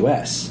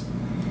DHQS.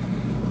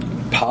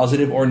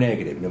 Positive or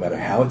negative, no matter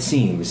how it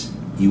seems,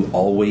 you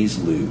always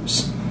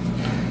lose.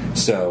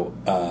 So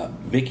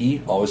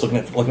Vicky, always looking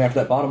after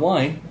that bottom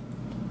line,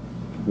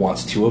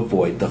 wants to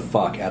avoid the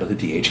fuck out of the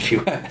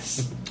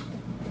DHQS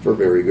For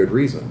very good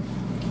reason.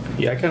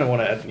 Yeah, I kind of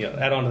want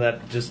to add on to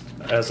that, just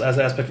as an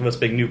aspect of us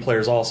being new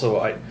players. Also,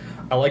 I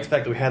like the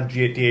fact that we had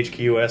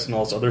DHQS and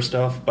all this other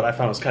stuff, but I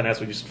found it was kind of nice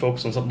we just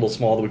focused on something a little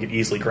small that we could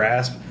easily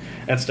grasp,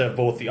 instead of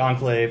both the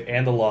Enclave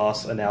and the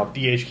Lost, and now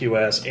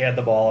DHQS and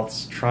the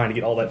Vaults, trying to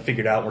get all that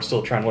figured out. We're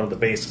still trying to learn the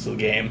basics of the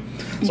game.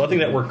 So I think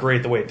that worked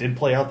great the way it did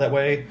play out that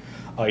way.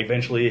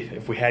 Eventually,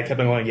 if we had kept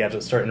on going,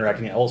 to start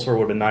interacting elsewhere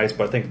would have been nice,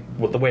 but I think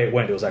with the way it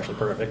went, it was actually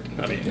perfect.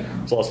 I mean,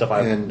 it's a lot of stuff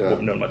I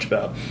wouldn't know much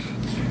about.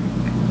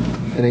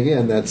 And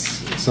again, that's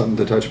something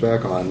to touch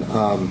back on.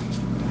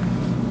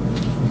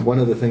 One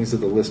of the things that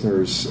the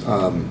listeners,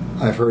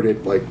 I've heard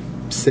it like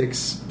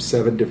 6,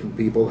 7 different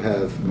people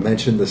have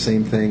mentioned the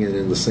same thing and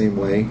in the same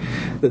way,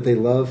 that they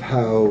love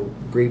how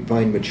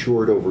Grapevine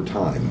matured over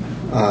time.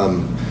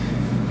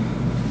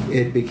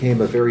 It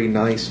became a very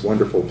nice,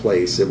 wonderful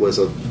place. It was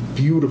a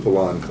beautiful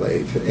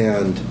enclave,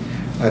 and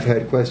I've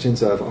had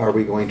questions of, are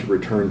we going to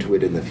return to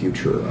it in the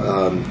future?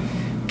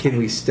 Can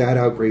we stat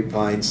out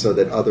Grapevine so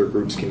that other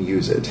groups can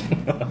use it?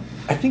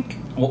 I think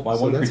my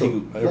one that's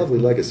critique... a lovely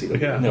legacy.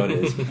 No, it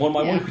is.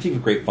 One critique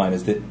of Grapevine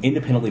is that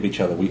independently of each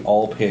other, we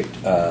all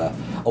picked... a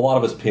lot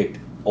of us picked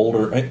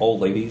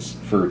old ladies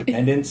for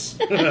dependents,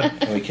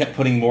 and we kept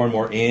putting more and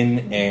more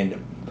in,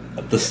 and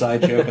the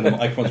side joke and the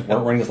microphones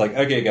weren't running. It's like,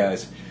 okay,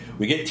 guys,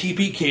 we get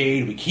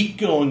TPK'd, we keep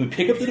going, we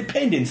pick up the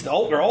dependents,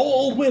 they're all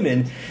old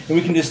women, and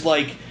we can just,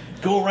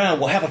 go around,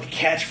 we'll have, a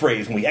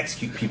catchphrase when we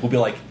execute people, be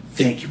like,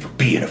 thank you for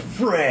being a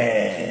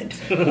friend.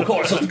 We'll call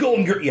ourselves the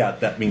Golden Girl. Yeah,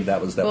 that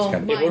was kind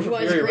of... Mine was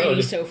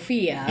Lady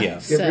Sophia. Yeah.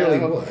 It really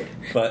would.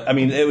 But, I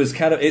mean, it was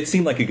it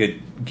seemed like a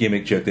good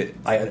gimmick joke that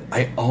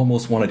I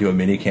almost want to do a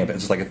mini campaign.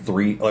 It's just like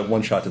a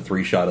 1 shot to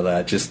 3 shot of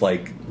that, just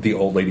like the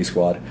Old Lady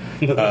Squad.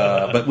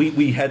 But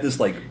we had this,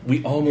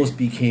 we almost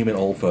became an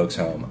old folks'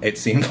 home. It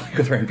seemed like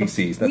with our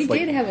NPCs. That's We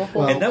did have a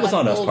whole and that was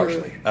on us older-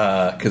 partially,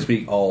 because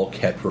we all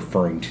kept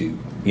referring to,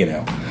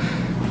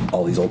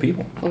 all these old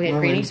people. We had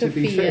Well, Granny and to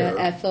be Sophia, fair-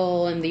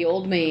 Ethel, and the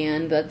old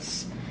man.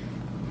 That's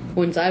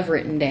ones I've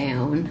written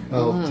down.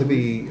 Well, to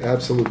be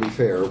absolutely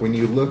fair, when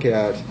you look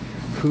at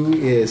who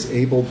is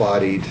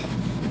able-bodied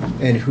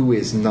and who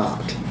is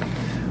not,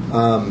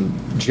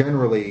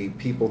 generally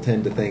people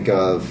tend to think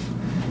of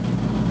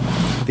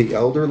the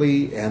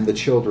elderly and the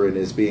children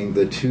as being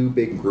the 2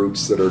 big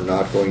groups that are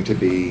not going to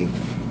be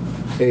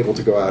able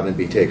to go out and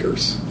be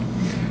takers.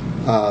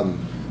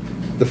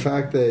 The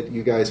fact that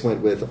you guys went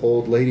with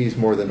old ladies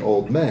more than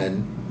old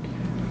men,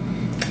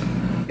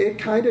 it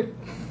kind of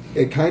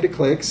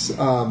clicks.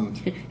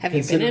 Have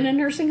you been in a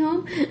nursing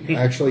home?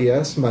 Actually,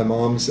 yes. My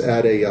mom's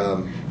at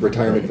a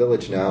retirement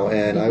village now,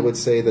 and I would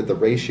say that the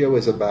ratio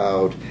is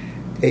about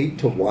 8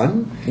 to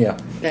 1. Yeah.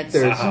 That's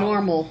There's-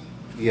 normal.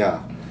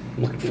 Yeah.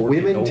 Looking forward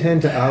to Women it.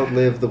 tend to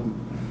outlive the...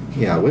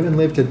 Yeah, women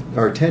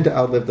tend to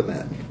outlive the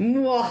men.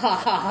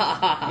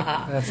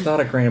 That's not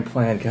a grand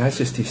plan, guys.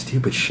 Just do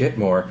stupid shit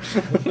more.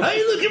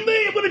 Hey, look at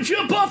me! I'm gonna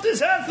jump off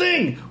this high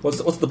thing. What's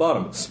the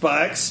bottom?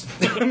 Spikes.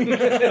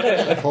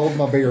 Hold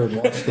my beer and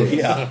watch this.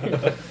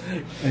 Yeah.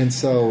 And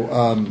so,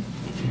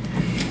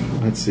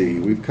 let's see.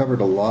 We've covered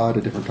a lot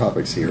of different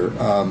topics here.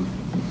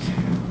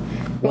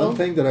 One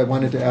thing that I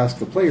wanted to ask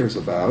the players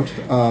about...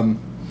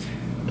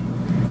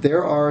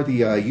 there are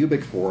the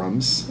Ubik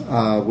forums,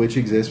 which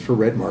exist for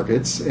red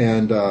markets,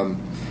 and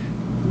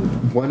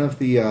one of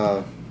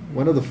the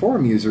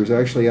forum users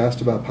actually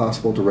asked about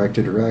possible direct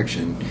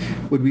interaction.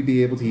 Would we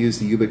be able to use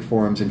the Ubik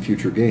forums in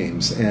future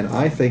games? And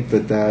I think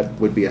that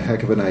would be a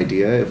heck of an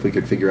idea if we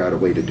could figure out a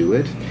way to do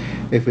it.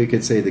 If we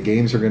could say the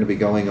games are going to be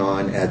going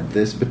on at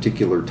this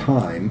particular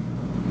time,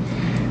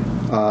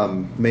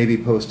 maybe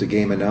post a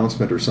game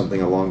announcement or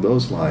something along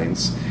those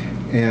lines,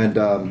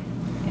 and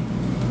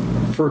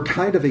for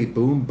kind of a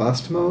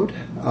boom-bust mode,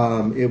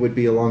 it would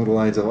be along the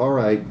lines of, all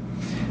right,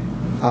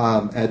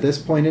 at this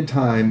point in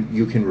time,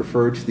 you can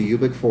refer to the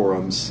Ubik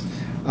forums.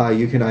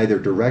 You can either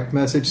direct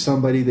message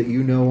somebody that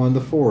you know on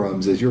the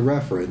forums as your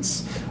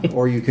reference,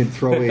 or you can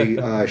throw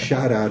a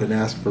shout-out and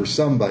ask for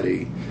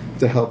somebody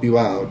to help you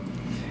out.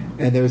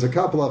 And there's a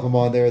couple of them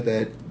on there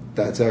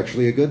that's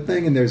actually a good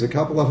thing, and there's a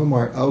couple of them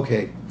where,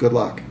 okay, good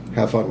luck.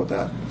 Have fun with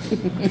that.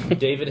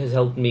 David has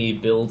helped me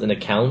build an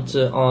account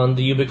on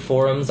the Ubik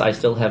forums. I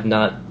still have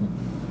not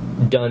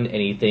done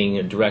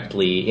anything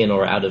directly in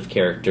or out of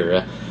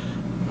character.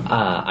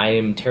 I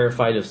am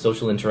terrified of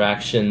social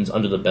interactions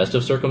under the best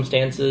of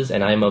circumstances,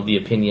 and I am of the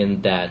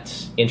opinion that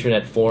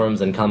internet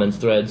forums and comments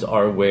threads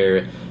are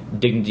where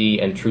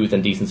dignity and truth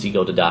and decency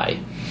go to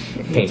die.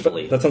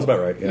 Painfully. That sounds about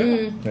right.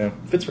 Yeah. Yeah.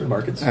 Fits red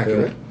markets.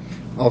 Accurate.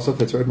 Also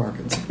fits red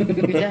markets.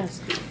 It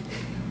does.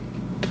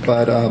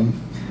 But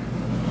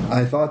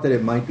I thought that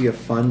it might be a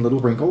fun little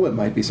wrinkle. It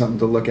might be something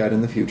to look at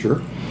in the future.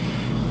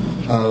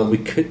 What we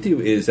could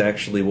do is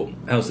actually,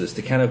 how's this?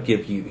 To kind of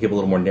give a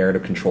little more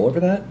narrative control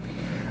over that.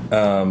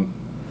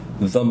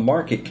 the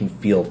market can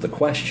field the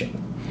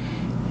question.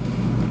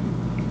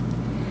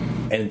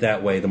 And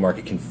that way the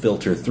market can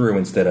filter through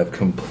instead of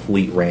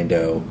complete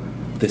rando,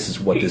 this is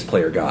what this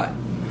player got.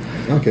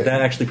 Okay.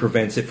 That actually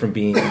prevents it from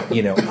being,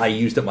 I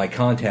used up my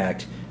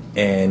contact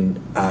and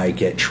I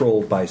get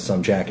trolled by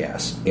some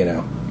jackass,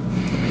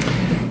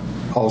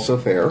 Also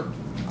fair.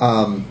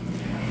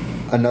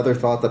 Another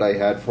thought that I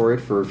had for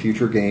it for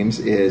future games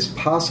is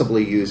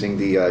possibly using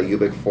the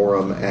Ubik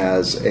forum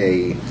as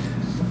a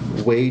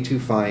way to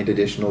find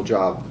additional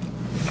job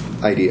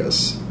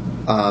ideas.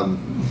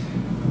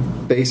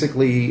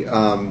 Basically,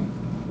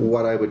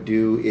 what I would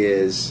do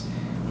is,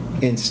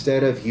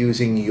 instead of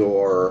using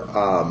your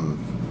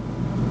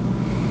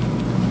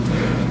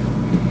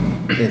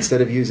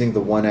instead of using the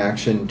one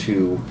action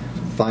to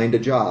find a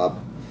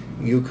job,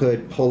 you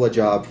could pull a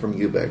job from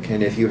Ubik.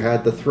 And if you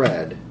had the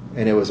thread,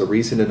 and it was a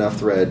recent enough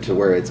thread to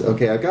where it's,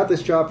 okay, I've got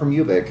this job from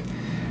Ubik,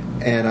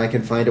 and I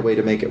can find a way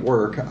to make it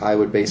work, I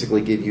would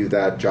basically give you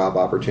that job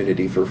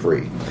opportunity for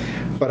free.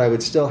 But I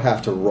would still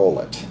have to roll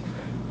it.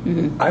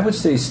 I would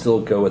say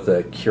still go with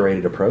a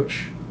curated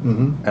approach.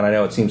 And I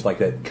know it seems like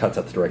that cuts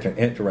out the direct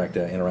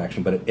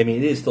interaction, but it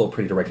is still a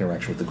pretty direct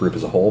interaction with the group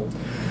as a whole.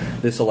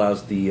 This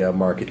allows the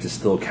market to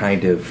still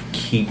kind of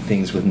keep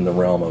things within the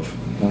realm of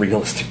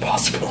realistic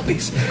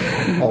possibilities.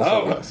 I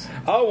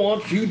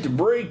want you to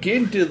break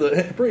into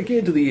the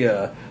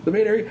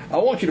main area. I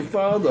want you to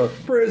find the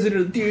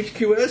president of the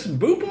DHQS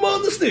and boop him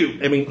on the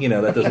snoot.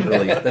 That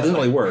doesn't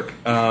really work.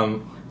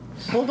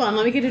 Hold on,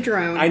 let me get a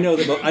drone. I know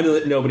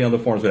that nobody on the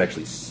forums would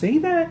actually say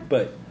that,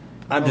 but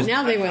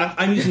now they will.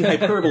 I'm using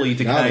hyperbole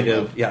to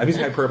I'm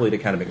using hyperbole to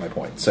kind of make my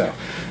point. So,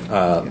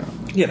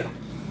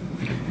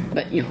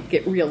 But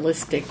get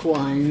realistic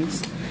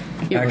ones.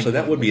 Actually,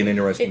 that would be an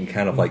interesting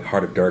kind of like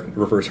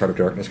reverse Heart of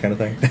Darkness kind of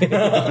thing.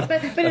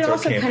 but it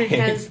also kind of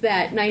has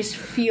that nice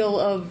feel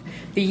of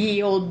the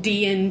ye old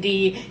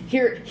D&D.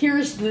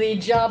 Here's the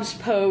jobs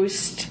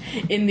post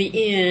in the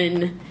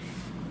inn.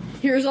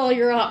 Here's all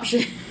your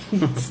options.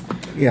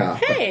 Yeah.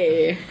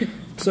 Hey.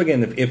 So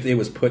again, if it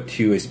was put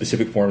to a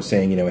specific form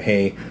saying,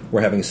 hey,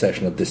 we're having a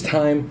session at this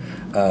time,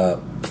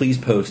 please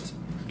post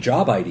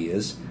job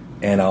ideas,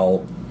 and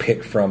I'll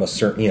pick from a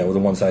certain, the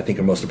ones that I think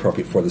are most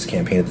appropriate for this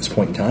campaign at this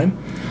point in time,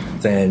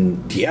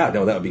 then, that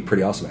would be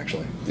pretty awesome,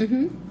 actually.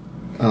 Mm-hmm.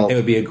 It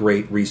would be a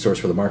great resource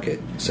for the market.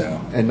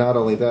 So, and not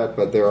only that,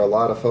 but there are a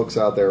lot of folks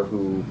out there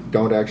who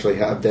don't actually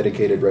have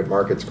dedicated Red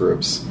Markets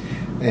groups.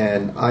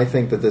 And I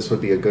think that this would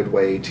be a good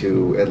way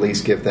to at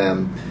least give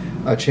them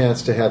a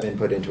chance to have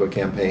input into a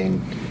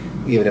campaign,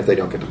 even if they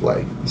don't get to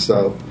play.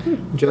 So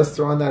just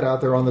throwing that out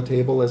there on the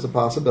table as a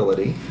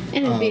possibility.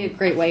 And it'd be a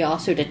great way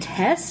also to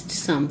test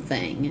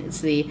something.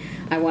 It's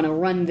I want to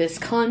run this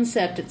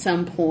concept at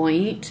some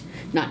point,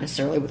 not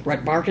necessarily with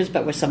Red Markets,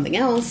 but with something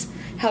else.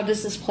 How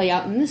does this play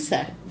out in this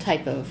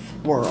type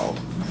of world?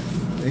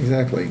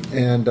 Exactly.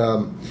 And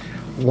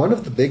one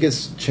of the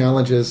biggest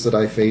challenges that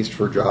I faced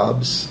for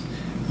jobs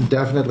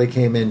definitely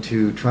came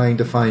into trying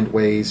to find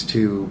ways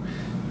to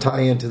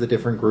tie into the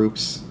different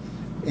groups,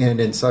 and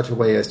in such a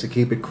way as to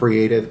keep it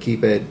creative,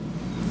 keep it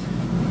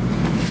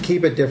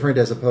different,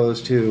 as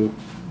opposed to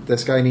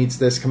this guy needs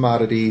this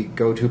commodity,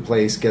 go to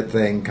place, get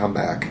thing, come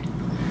back.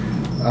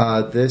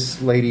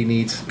 This lady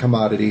needs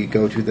commodity,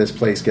 go to this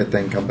place, get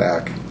thing, come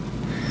back.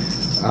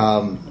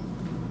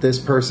 This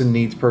person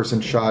needs person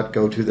shot,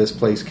 go to this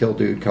place, kill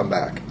dude, come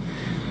back.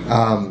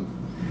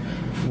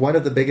 One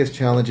of the biggest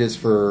challenges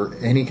for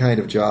any kind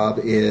of job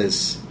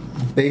is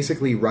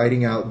basically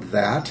writing out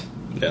that,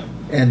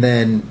 and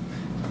then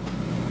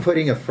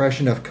putting a fresh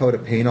enough coat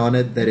of paint on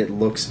it that it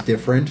looks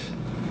different.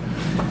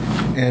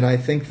 And I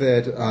think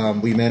that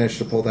we managed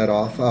to pull that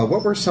off.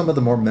 What were some of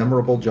the more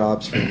memorable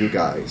jobs for you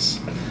guys?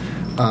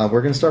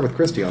 We're going to start with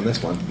Christy on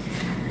this one.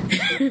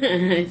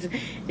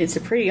 It's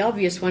a pretty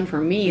obvious one for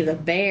me, the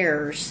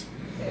bears.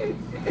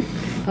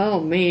 Oh,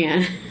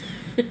 man.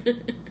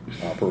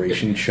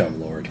 Operation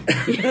Chumlord.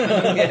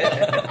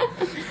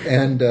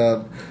 And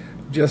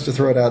just to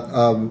throw it out,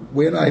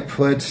 when I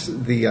put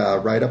the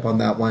write-up on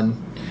that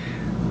one,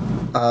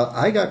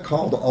 I got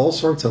called all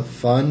sorts of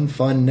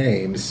fun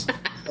names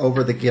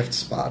over the gift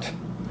spot.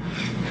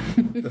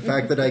 The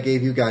fact that I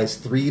gave you guys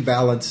 3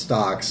 balanced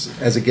stocks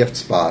as a gift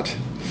spot.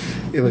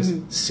 It was,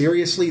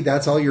 seriously,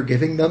 that's all you're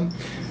giving them?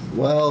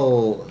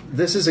 Well,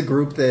 this is a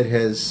group that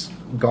has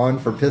gone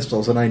for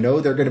pistols, and I know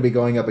they're going to be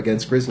going up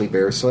against grizzly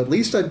bears, so at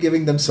least I'm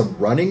giving them some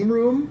running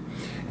room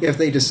if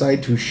they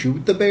decide to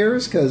shoot the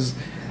bears, because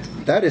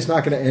that is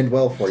not going to end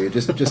well for you.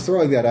 Just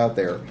throwing that out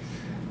there.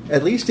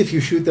 At least if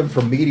you shoot them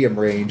from medium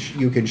range,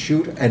 you can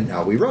shoot, and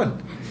now we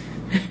run.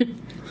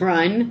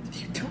 Run.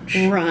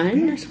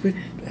 Run.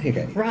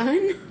 Okay.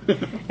 Run.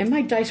 And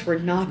my dice were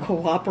not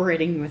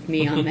cooperating with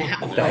me on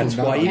that one. That's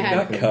why you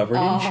got covered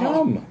in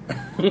chum.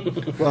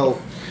 Well,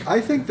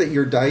 I think that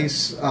your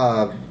dice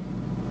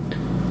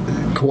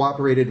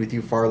cooperated with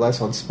you far less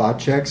on spot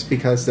checks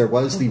because there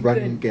was the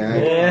running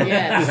gag.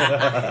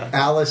 Yes.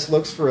 Alex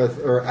looks for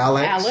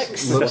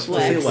Alex. looks for a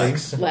thing.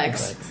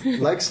 Lex.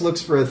 Lex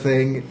looks for a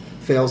thing,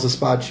 fails a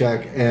spot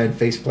check, and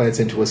face plants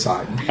into a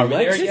sign. Are we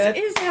there This yet?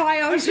 is how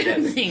I always do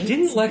things.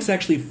 Didn't Lex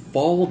actually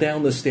fall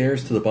down the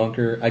stairs to the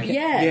bunker? Yes.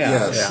 Yeah.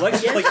 Yes.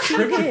 Lex just like Yes, she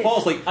trips and did.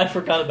 falls. Like I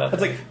forgot about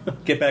it's that.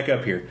 like get back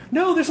up here.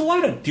 No, there's a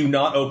light on. Do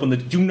not open the.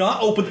 Don't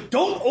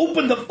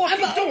open the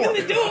fucking door.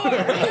 Open the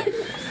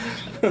door.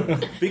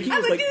 Vicky I'm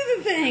was gonna like. do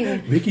the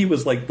thing. Vicky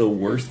was like the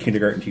worst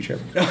kindergarten teacher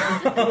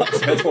ever.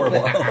 That's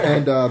horrible.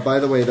 And by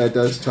the way, that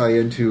does tie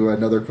into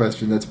another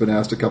question that's been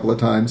asked a couple of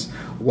times.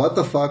 What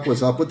the fuck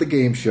was up with the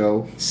game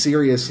show?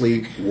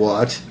 Seriously,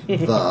 what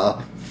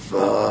the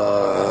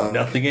fuck?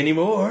 Nothing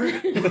anymore.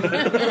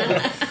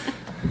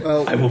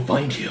 Well, I will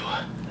find you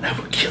and I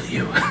will kill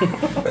you.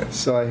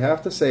 so I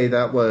have to say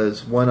that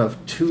was one of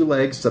 2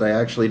 legs that I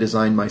actually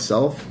designed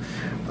myself.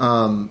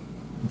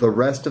 The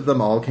rest of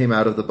them all came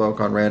out of the book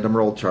on random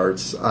roll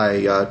charts.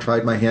 I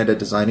tried my hand at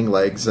designing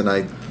legs, and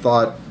I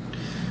thought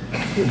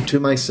to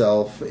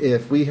myself,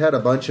 if we had a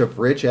bunch of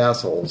rich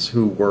assholes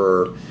who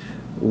were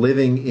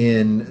living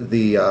in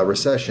the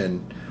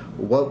recession,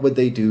 what would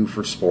they do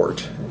for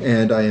sport?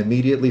 And I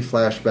immediately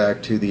flashed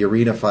back to the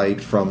arena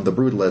fight from the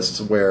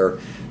Brutalists, where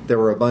there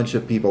were a bunch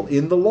of people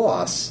in the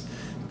loss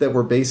that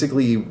were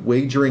basically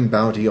wagering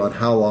bounty on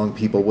how long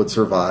people would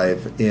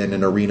survive in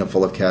an arena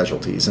full of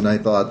casualties. And I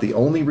thought the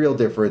only real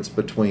difference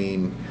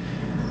between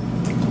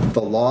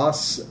the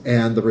loss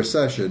and the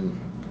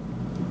recession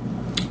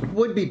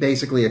would be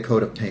basically a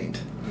coat of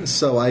paint.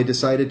 So I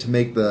decided to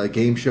make the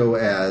game show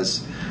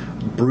as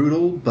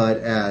brutal, but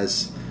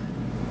as,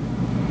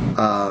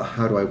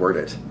 how do I word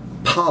it?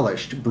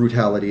 Polished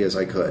brutality as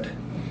I could.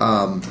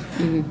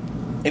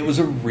 It was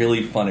a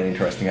really fun and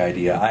interesting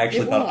idea. I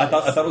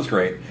thought it was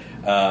great.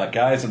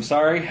 Guys, I'm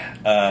sorry.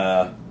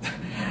 Yeah,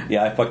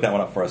 I fucked that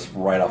one up for us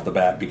right off the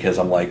bat because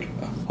I'm like,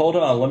 hold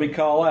on, let me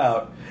call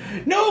out.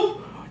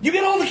 No, you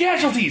get all the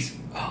casualties.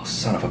 Oh,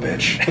 son of a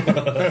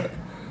bitch.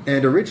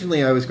 And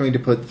originally I was going to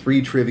put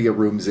 3 trivia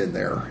rooms in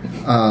there.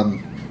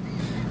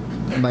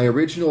 My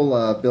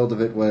original build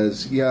of it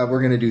was, we're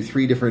going to do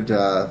 3 different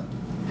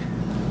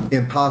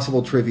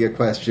impossible trivia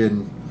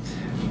question.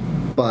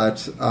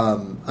 But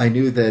I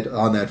knew that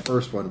on that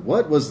first one,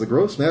 what was the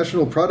gross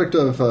national product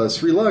of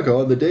Sri Lanka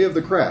on the day of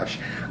the crash?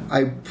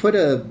 I put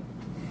the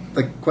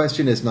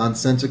question as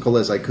nonsensical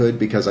as I could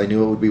because I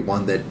knew it would be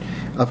one that,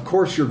 of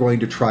course, you're going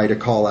to try to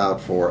call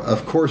out for.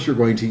 Of course, you're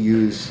going to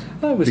use.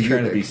 I was the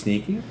trying to eunuch. be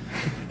sneaky.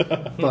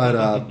 But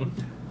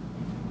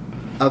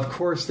of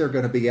course, they're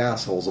going to be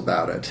assholes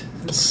about it.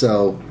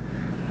 So,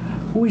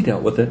 We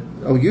dealt with it.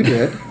 oh, you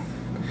did.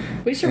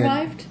 We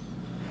survived.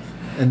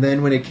 And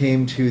then when it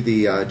came to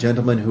the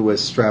gentleman who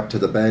was strapped to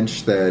the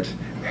bench that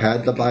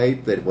had the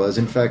bite, that was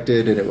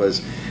infected, and it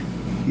was,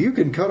 you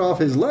can cut off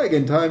his leg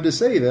in time to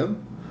save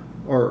him,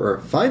 or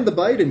find the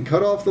bite and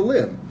cut off the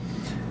limb.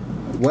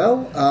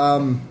 Well,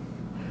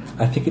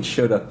 I think it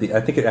showed up.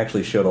 I think it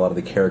actually showed a lot of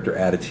the character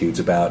attitudes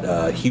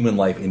about human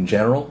life in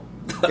general.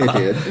 it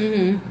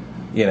did.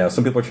 You know,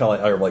 some people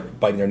are like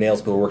biting their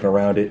nails, people are working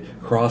around it.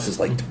 Cross is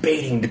like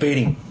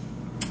debating.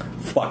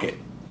 Fuck it.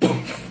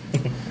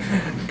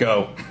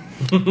 Go.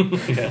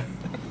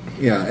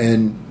 Yeah,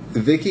 and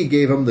Vicky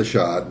gave him the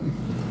shot.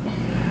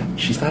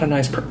 She's not a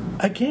nice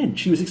Again,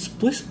 she was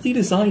explicitly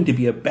designed to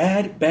be a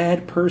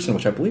bad person,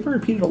 which I believe I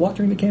repeated a lot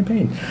during the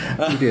campaign.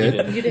 You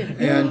did. You did.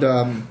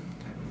 And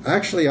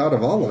actually, out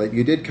of all of it,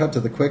 you did cut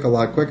to the quick a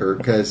lot quicker,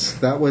 because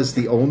that was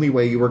the only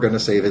way you were going to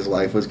save his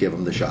life, was give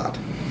him the shot.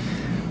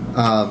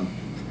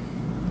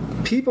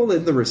 People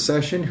in the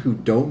recession who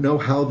don't know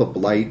how the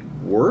blight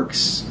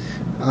works,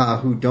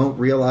 who don't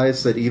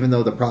realize that even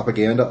though the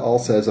propaganda all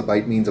says a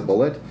bite means a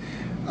bullet,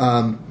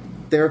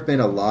 there have been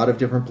a lot of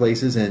different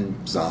places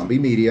in zombie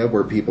media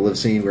where people have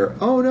seen where,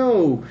 oh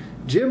no,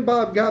 Jim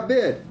Bob got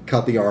bit,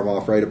 cut the arm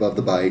off right above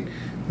the bite.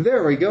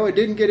 There we go, it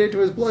didn't get into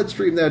his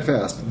bloodstream that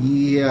fast.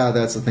 Yeah,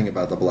 that's the thing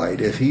about the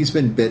blight. If he's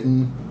been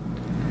bitten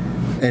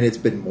and it's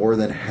been more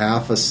than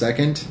half a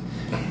second,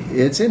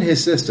 it's in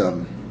his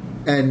system,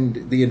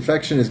 and the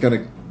infection is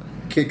going to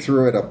kick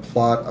through at a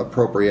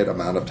plot-appropriate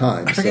amount of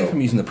time. I forget if I'm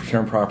using the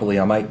term properly.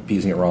 I might be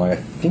using it wrong. I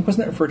think,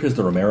 wasn't that referred to as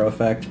the Romero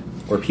effect?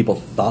 Where people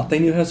thought they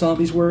knew how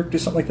zombies worked or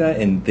something like that,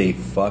 and they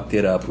fucked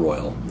it up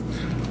royal.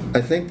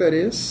 I think that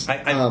is.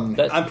 I'm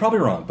probably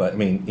wrong, but I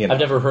mean, you know. I've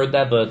never heard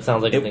that, but it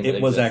sounds like a thing that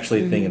it was exists.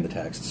 actually a thing in the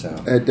text,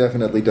 so. It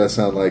definitely does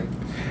sound like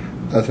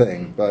a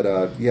thing.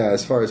 But yeah,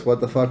 as far as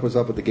what the fuck was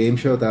up with the game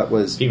show, that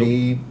was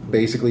me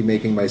basically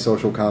making my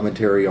social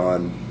commentary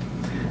on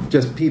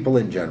just people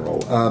in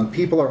general.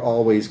 People are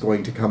always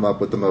going to come up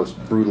with the most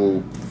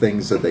brutal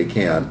things that they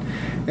can.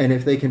 And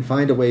if they can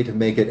find a way to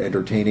make it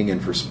entertaining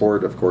and for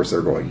sport, of course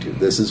they're going to.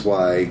 This is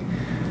why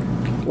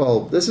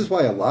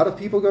a lot of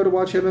people go to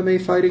watch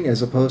MMA fighting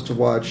as opposed to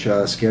watch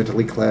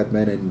scantily clad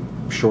men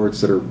in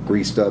shorts that are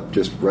greased up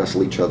just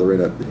wrestle each other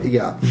in a...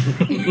 Yeah.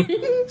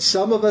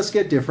 Some of us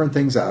get different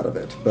things out of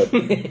it, but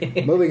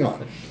moving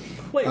on.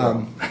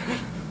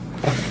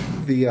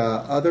 The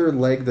other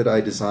leg that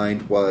I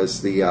designed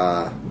was the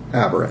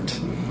Aberrant.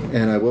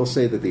 And I will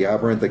say that the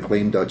Aberrant that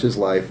claimed Dutch's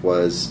life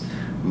was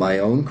my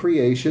own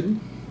creation.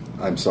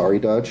 I'm sorry,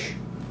 Dutch.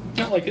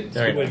 I like it. It's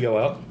a good way to go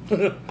out.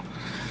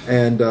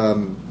 And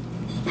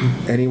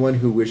anyone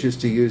who wishes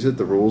to use it,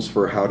 the rules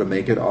for how to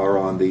make it are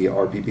on the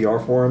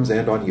RPPR forums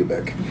and on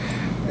Ubic.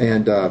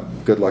 And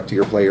good luck to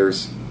your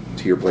players.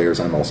 To your players,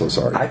 I'm also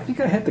sorry. I think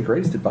I had the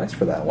greatest advice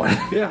for that one.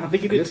 Yeah, I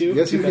think you did Yes- too.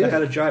 yes, you Too bad I did.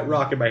 had a giant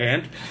rock in my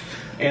hand,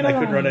 and I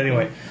couldn't run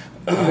anyway.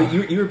 But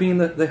you were being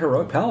the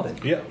heroic paladin.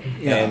 Yeah.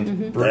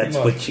 And Pretty that's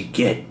much. what you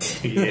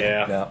get. Yeah.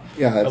 Yeah.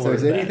 Yeah, I if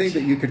there's learned anything that.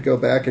 that you could go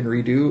back and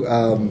redo,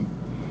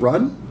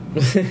 run?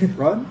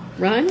 Run?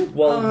 Run?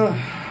 Well,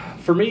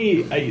 For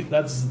me, to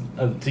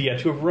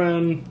have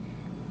run,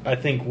 I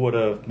think would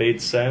have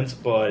made sense,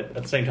 but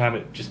at the same time,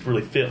 it just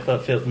really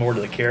fit more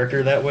to the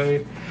character that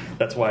way.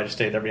 That's why I just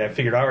stayed there. I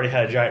figured I already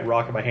had a giant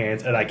rock in my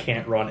hands, and I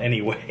can't run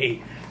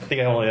anyway. I think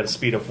I only had a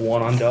speed of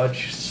 1 on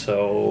Dutch,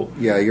 so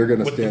Yeah, you're going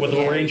to with, stand with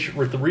there. the range,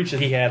 with the reach that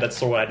he had, that's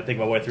sort of what I had to think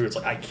my way through. It's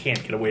like I can't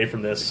get away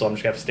from this, so I'm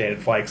just gonna have to stand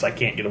and fight because I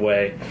can't get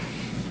away.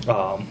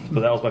 But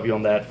that was my view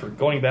on that. For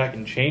going back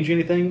and changing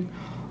anything,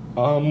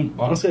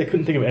 honestly, I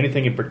couldn't think of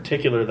anything in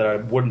particular that I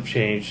wouldn't have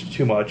changed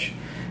too much.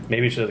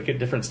 Maybe to get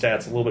different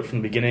stats a little bit from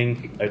the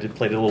beginning. I did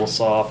play it a little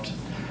soft.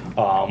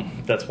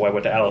 That's why I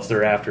went to Alice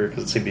thereafter,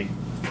 because it seemed to be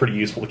pretty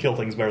useful to kill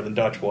things better than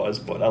Dutch was.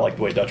 But I like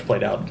the way Dutch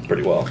played out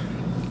pretty well.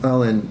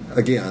 Well, and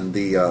again,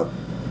 the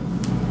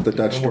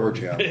Dutch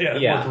Georgia. Yeah,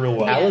 it yeah. worked real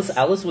well.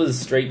 Alice was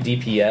straight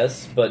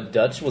DPS, but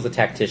Dutch was a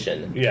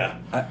tactician. Yeah.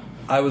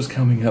 I was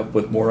coming up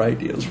with more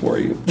ideas for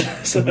you,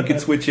 so we could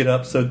switch it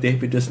up, so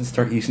David doesn't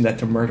start using that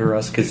to murder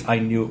us, because I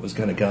knew it was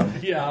going to come.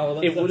 Yeah,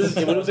 well, It would have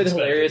been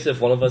hilarious if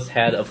one of us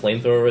had a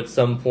flamethrower at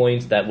some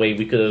point. That way,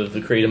 we could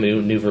have created a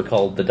maneuver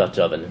called the Dutch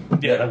oven.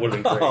 Yeah, that would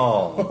have been great.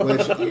 Oh,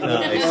 Which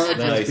Nice,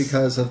 nice. is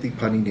because of the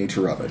punny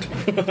nature of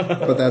it.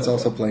 But that's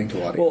also playing to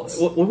well, audience.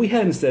 what we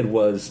had instead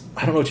was,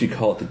 I don't know what you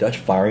call it, the Dutch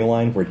firing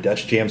line, where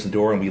Dutch jams the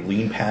door and we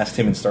lean past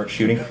him and start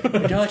shooting.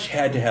 Dutch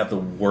had to have the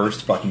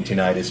worst fucking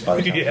tinnitus by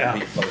the time Yeah. by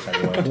the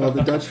time he went. Well,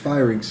 the Dutch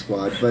firing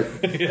squad, but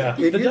Yeah.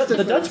 in The, his the Dutch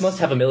defense- must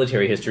have a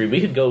military history. We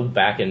could go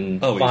back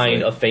and Oh, find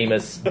easily. a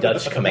famous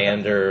Dutch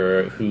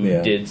commander who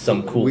Yeah. did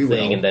some cool We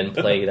thing will. and then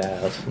play it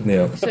out.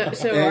 Yeah.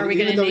 So And are we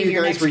going even to though name you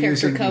your guys next were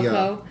character using the,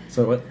 Coco?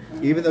 So what?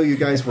 Even though you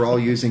guys were all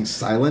using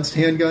silenced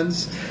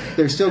handguns,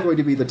 there's still going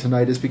to be the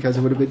tinnitus because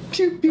it would have been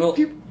pew pew Well,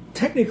 pew.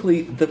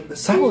 technically, the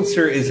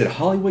silencer is a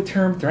Hollywood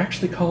term. They're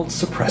actually called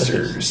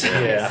suppressors.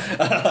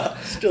 Yeah.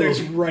 Still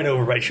goes right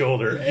over my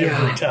shoulder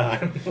every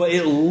time. Well,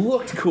 it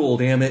looked cool,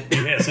 damn it.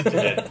 Yes, it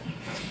did.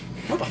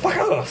 What the fuck?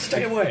 Oh,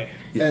 stay away.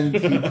 And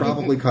he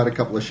probably caught a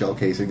couple of shell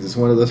casings. It's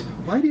one of those.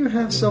 Why do you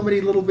have so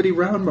many little bitty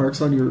round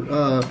marks on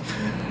your?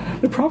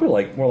 They're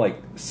probably more like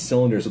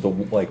cylinders with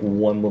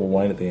one little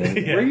line at the end.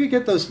 Yeah. Where do you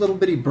get those little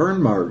bitty burn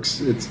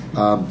marks? It's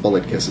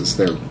bullet kisses.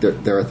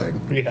 They're a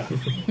thing. Yeah.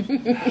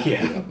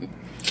 Yeah.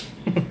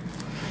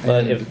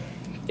 But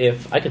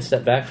if I could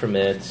step back from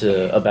it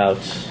about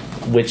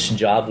which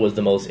job was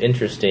the most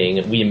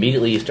interesting, we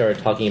immediately started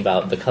talking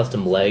about the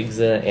custom legs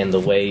and the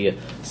way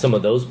some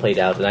of those played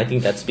out, and I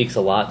think that speaks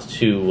a lot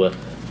to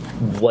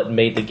what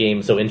made the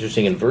game so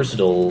interesting and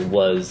versatile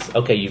was,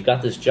 okay, you've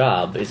got this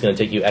job, it's going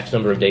to take you X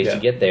number of days to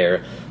get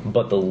there,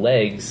 but the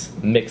legs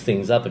mix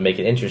things up and make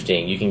it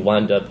interesting. You can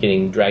wind up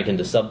getting dragged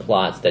into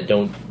subplots that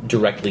don't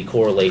directly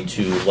correlate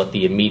to what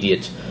the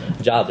immediate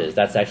job is.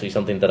 That's actually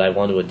something that I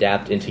want to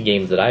adapt into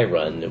games that I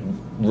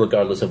run,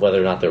 regardless of whether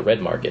or not they're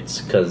red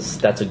markets, because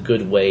that's a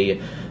good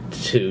way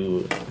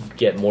to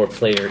get more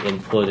player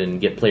input and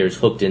get players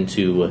hooked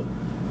into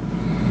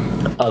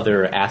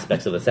other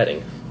aspects of the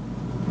setting.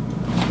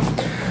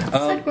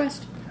 Side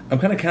quest. I'm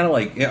kind of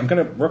like, yeah, I'm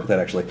going to work with that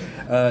actually.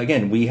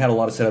 Again, we had a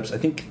lot of setups. I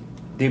think,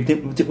 Dave,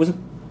 it wasn't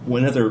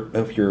one other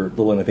of your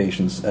little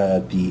innovations.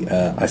 I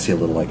say a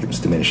little like it's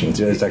diminishing.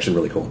 It's actually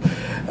really cool.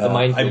 The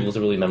minefield was a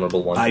really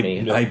memorable one to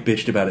me. I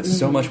bitched about it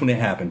so much when it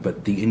happened,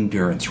 but the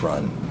endurance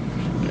run.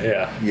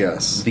 Yeah.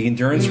 Yes. The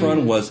endurance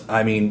run was,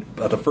 I mean,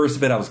 at the first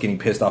of it, I was getting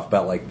pissed off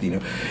about, like, you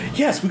know,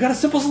 yes, we got a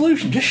simple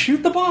solution. Just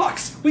shoot the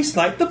box. We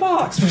sniped the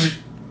box.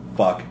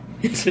 Fuck.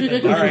 All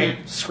right,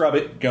 scrub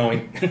it,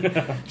 going.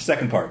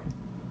 Second part.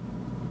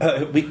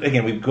 We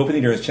go for the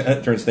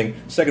endurance thing.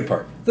 Second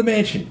part, the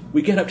mansion.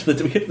 We get to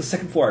the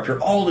second floor after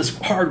all this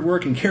hard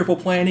work and careful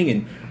planning,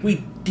 and we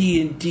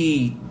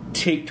D&D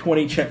take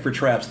 20 check for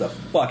traps the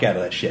fuck out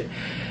of that shit.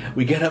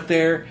 We get up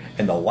there,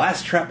 and the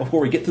last trap before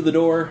we get to the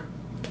door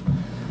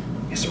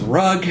is a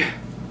rug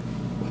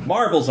with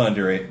marbles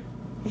under it.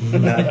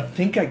 And I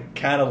think I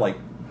kind of like,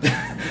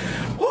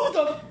 who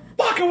the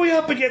fuck are we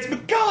up against?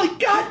 Macaulay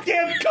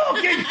goddamn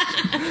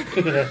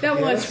Culkin! That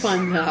was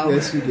fun, though.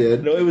 Yes, you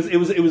did. No, it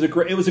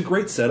was a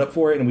great setup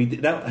for it, and we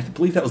did that. I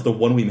believe that was the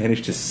one we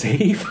managed to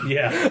save.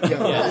 Yeah. Yeah,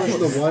 that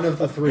was the one of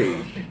the three.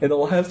 And the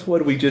last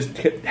one, we just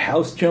kept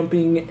house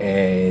jumping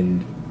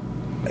and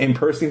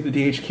impersonating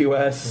the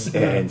DHQS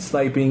and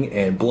sniping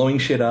and blowing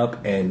shit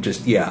up and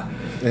just, yeah.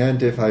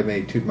 And if I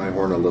may toot my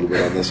horn a little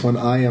bit on this one,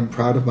 I am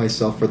proud of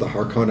myself for the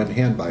Harkonnen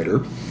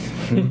Handbiter.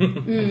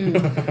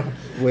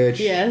 Which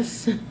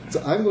Yes.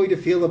 so I'm going to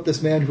feel up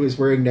this man who is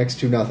wearing next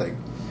to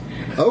nothing.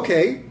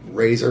 Okay,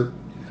 razor.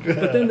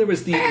 But then there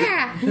was the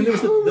then there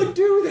was Who the would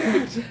do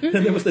that?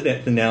 then there was the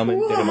denouement,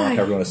 Why?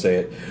 however you want to say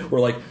it. We're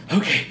like,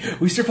 okay,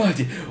 we survived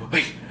it.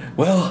 Wait,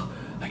 well,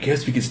 I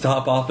guess we could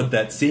stop off at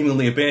that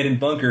seemingly abandoned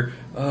bunker.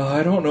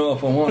 I don't know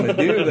if I want to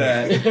do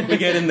that. We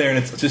get in there and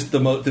it's just the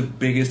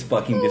biggest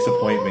fucking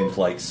disappointment,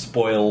 like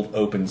spoiled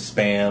open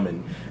spam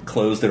and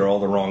clothes that are all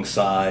the wrong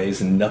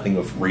size and nothing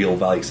of real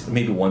value.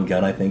 Maybe one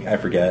gun, I think. I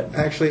forget.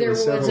 Actually, There it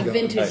was was several a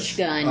guns. vintage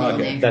gun Okay.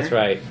 in there. That's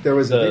right. There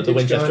was a the vintage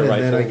Winchester gun, and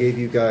rifle. then I gave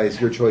you guys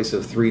your choice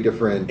of 3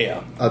 different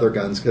Yeah. other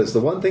guns, because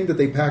the one thing that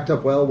they packed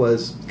up well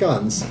was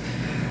guns.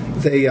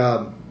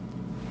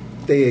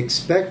 They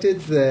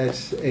expected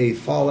that a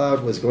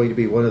Fallout was going to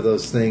be one of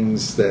those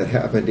things that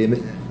happened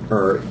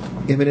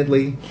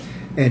imminently,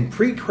 and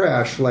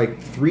pre-crash, like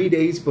 3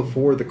 days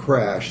before the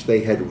crash, they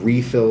had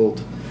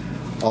refilled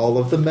all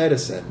of the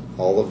medicine,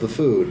 all of the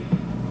food.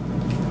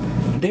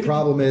 The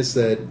problem is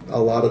that a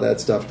lot of that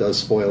stuff does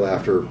spoil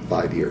after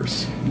 5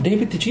 years.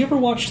 David, did you ever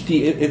watch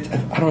I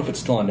don't know if it's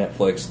still on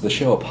Netflix, the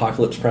show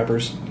Apocalypse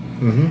Preppers?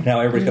 Mm-hmm. Now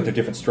everybody's got their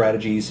different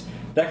strategies.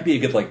 That could be a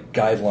good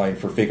guideline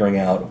for figuring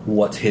out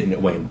what's hidden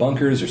away in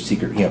bunkers or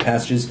secret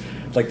passages.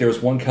 Like there was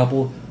one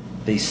couple,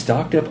 they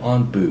stocked up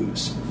on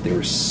booze. They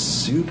were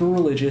super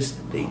religious.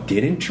 They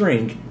didn't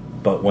drink,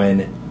 but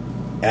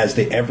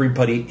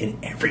everybody in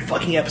every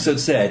fucking episode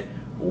said,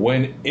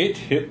 when it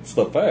hits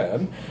the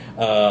fan,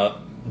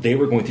 they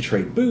were going to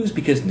trade booze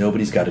because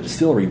nobody's got a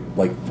distillery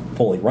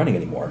fully running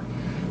anymore.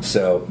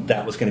 So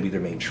that was going to be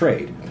their main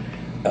trade.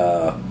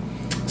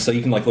 So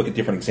you can look at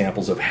different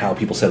examples of how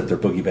people set up their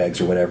boogie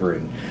bags or whatever,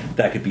 and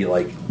that could be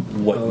what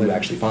you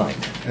actually find.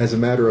 As a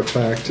matter of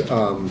fact,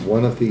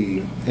 one of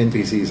the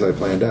NPCs I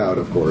planned out,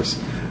 of course,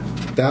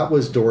 that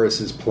was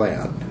Doris's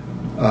plan.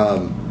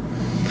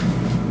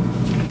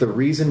 The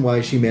reason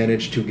why she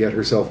managed to get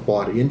herself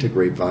bought into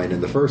Grapevine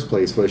in the first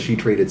place was she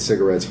traded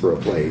cigarettes for a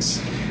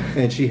place.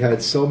 And she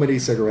had so many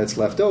cigarettes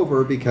left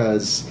over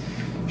because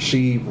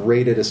she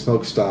raided a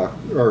smoke shop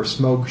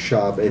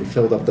and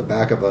filled up the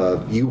back of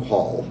a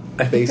U-Haul,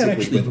 I think that basically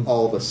actually- with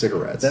all the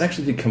cigarettes. That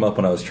actually did come up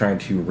when I was trying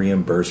to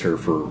reimburse her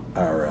for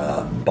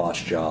our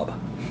botched job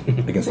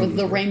against Or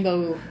the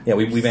rainbow. Yeah,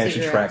 we managed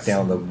to track cigarettes.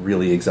 down the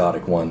really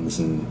exotic ones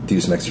and do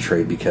some extra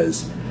trade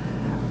because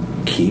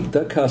keep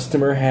the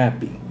customer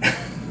happy.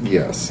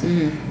 Yes.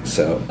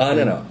 So, I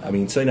don't know. I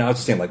was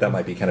just saying, that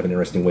might be kind of an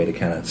interesting way to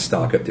kind of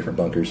stock up different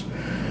bunkers.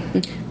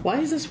 Why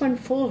is this one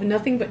full of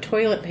nothing but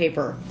toilet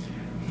paper?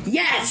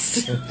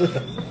 Yes!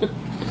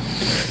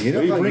 You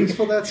know We how bring-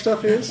 useful that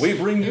stuff is? We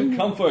bring you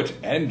comfort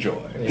and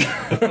joy.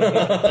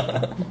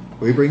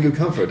 We bring you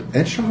comfort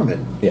and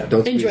Charmin. Yeah.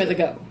 Don't Enjoy squeeze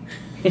the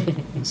it.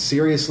 go.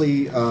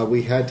 Seriously,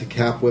 we had to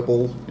cap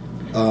Whipple.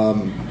 That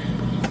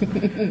would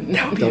be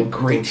a Don't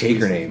great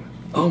taker squeeze it. name.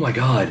 Oh my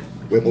god.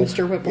 Whipple.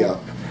 Mr. Whipple. Yeah.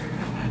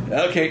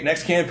 Okay,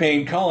 next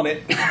campaign, calling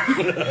it.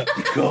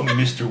 Become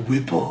Mr.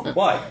 Whipple.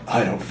 Why?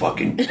 I don't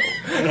fucking know.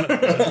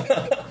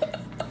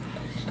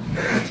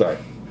 Sorry.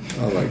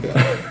 I like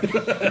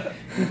that.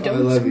 I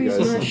Don't love you squeeze guys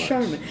my so much.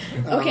 Charmin.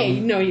 Okay,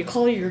 no, you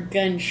call your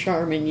gun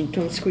Charmin. You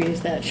don't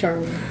squeeze that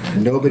Charmin.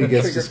 Nobody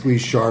gets Trigger. to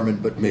squeeze Charmin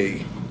but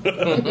me.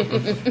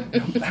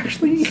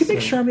 Actually, you can make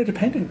Charmin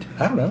independent.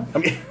 I don't know.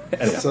 Anyway.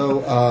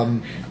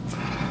 So,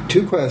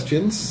 2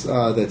 questions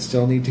that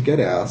still need to get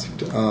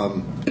asked.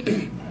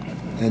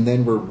 And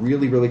then we're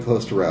really, really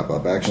close to wrap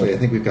up. Actually, I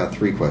think we've got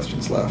 3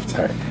 questions left.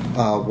 All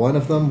right. One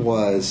of them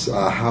was,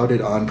 how did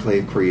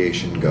Enclave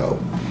creation go?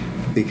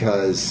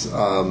 Because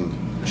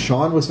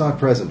Sean was not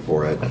present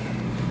for it,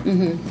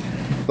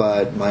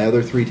 but my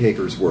other 3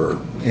 takers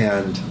were.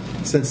 And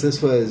since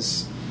this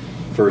was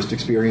first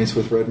experience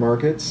with Red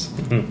Markets,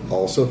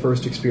 also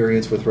first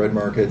experience with Red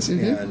Markets,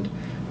 and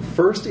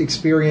first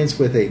experience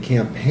with a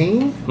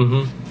campaign,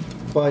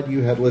 but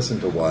you had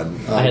listened to one.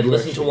 I had You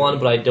listened to actually- one,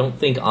 but I don't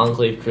think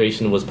Enclave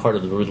Creation was part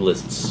of the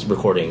Ruthless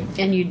recording.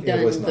 And you'd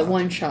It was done the not.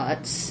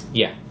 one-shots.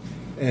 Yeah.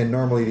 And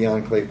normally the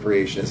Enclave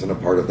creation isn't a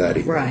part of that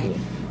either. Right.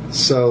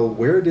 So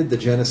where did the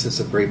genesis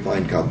of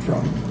Grapevine come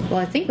from? Well,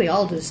 I think we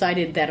all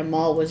decided that a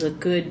mall was a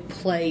good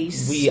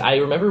place. I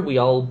remember we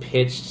all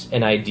pitched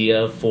an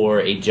idea for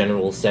a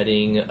general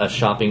setting, a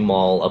shopping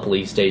mall, a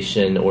police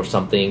station, or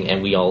something,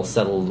 and we all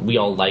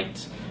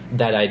liked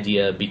that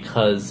idea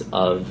because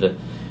of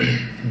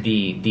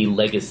the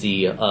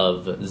legacy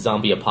of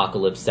zombie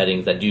apocalypse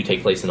settings that do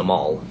take place in a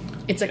mall.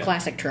 It's a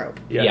classic trope.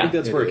 Yeah, I Yeah. think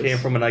that's It where it came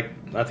is. from, and I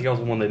think I was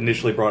the one that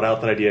initially brought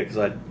out that idea because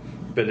I'd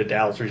been to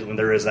Dallas recently.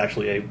 There is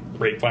actually a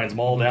Grapevines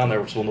Mall down there,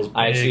 which is one of those big,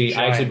 I actually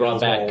giant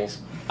brought back. malls.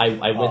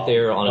 I went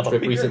there on I a thought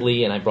trip it'd be great.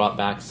 recently, and I brought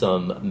back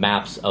some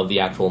maps of the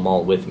actual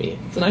mall with me.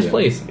 It's a nice Yeah.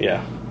 place.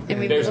 Yeah, And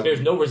we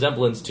There's no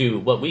resemblance to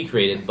what we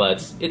created,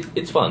 but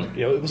it's fun.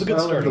 yeah, it was a good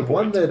Well, starting the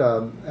one point.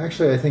 that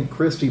actually I think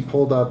Christy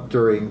pulled up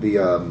during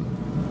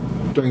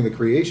the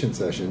creation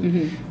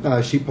session,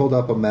 she pulled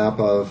up a map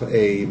of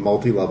a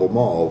multi-level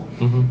mall,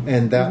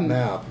 and that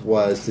map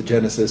was the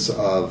genesis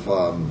of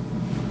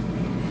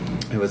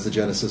It was the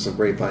genesis of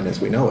Grapevine as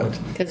we know it.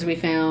 Because we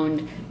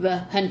found the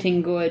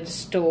hunting goods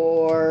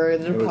store, the It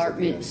was at the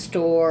department end.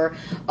 store,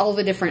 all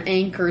the different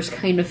anchors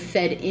kind of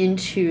fed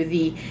into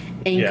the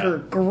anchor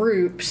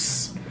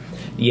groups.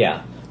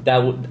 Yeah,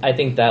 I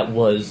think that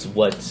was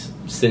what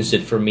cinched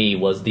it for me,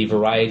 was the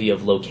variety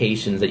of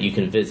locations that you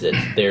can visit.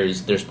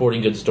 There's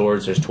sporting goods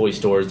stores, there's toy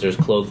stores, there's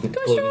clothing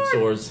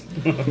stores.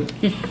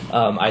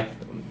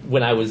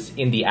 When I was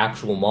in the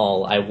actual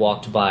mall, I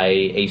walked by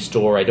a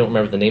store, I don't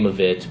remember the name of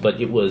it, but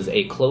it was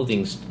a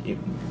clothing,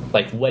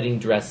 like wedding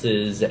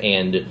dresses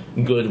and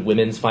good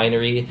women's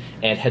finery,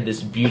 and had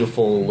this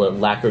beautiful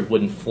lacquered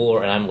wooden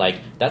floor, and I'm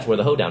like, that's where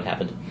the hoedown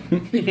happened.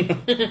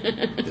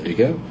 There you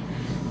go.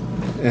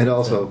 And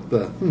also,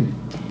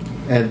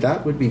 and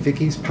that would be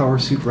Vicky's power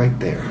suit right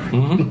there.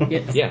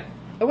 Yes. Yeah.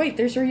 Oh wait,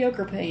 there's her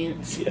yoga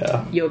pants.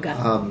 Yeah.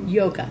 Yoga.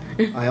 Yoga.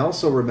 I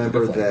also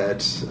remember that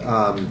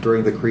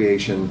during the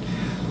creation,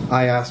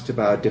 I asked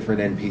about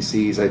different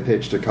NPCs. I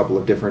pitched a couple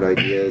of different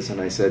ideas,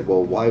 and I said,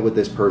 well, why would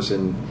this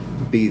person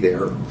be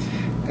there?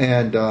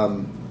 And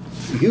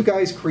you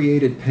guys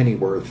created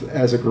Pennyworth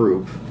as a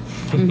group,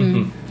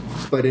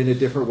 but in a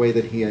different way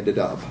that he ended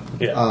up.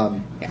 Yeah.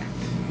 Yeah.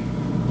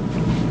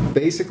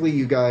 Basically,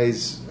 you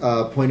guys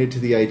pointed to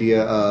the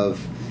idea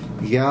of,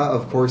 yeah,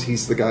 of course,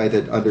 he's the guy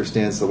that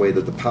understands the way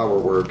that the power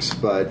works,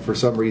 but for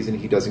some reason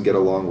he doesn't get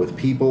along with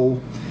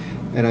people.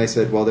 And I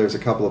said, well, there's a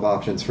couple of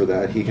options for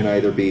that. He can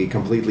either be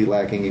completely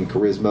lacking in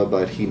charisma,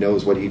 but he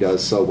knows what he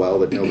does so well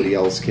that nobody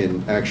else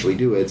can actually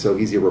do it, so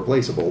he's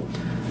irreplaceable.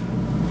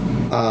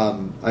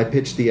 I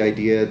pitched the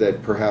idea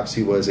that perhaps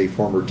he was a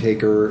former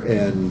taker,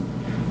 and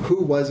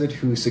who was it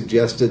who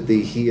suggested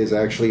he is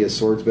actually a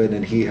swordsman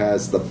and he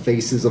has the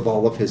faces of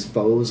all of his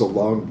foes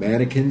along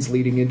mannequins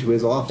leading into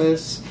his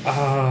office?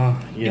 Yeah,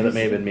 that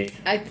may have been me.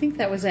 I think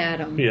that was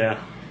Adam.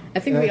 Yeah. I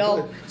think we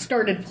all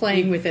started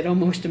playing with it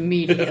almost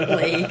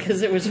immediately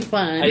because it was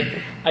fun.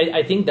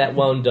 I think that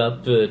wound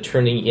up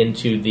turning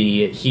into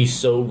he's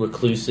so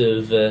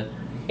reclusive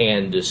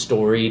and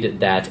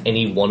storied that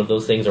any one of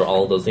those things or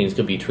all of those things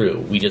could be true.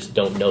 We just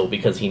don't know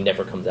because he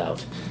never comes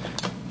out.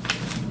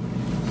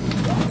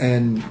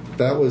 And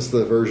that was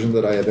the version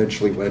that I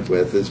eventually went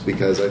with, is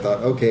because I thought,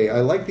 okay,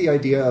 I like the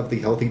idea of the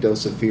healthy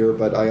dose of fear,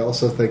 but I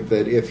also think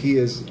that if he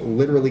is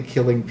literally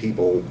killing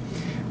people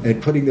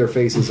and putting their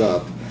faces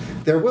up,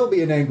 there will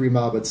be an angry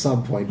mob at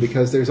some point,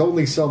 because there's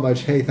only so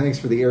much, hey, thanks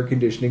for the air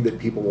conditioning, that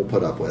people will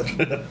put up with.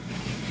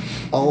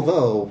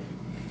 Although,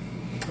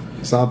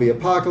 zombie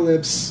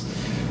apocalypse,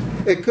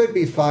 it could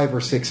be 5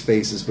 or 6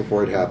 faces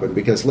before it happened,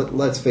 because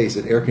let's face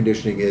it, air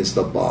conditioning is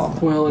the bomb.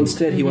 Well,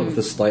 instead he went with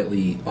a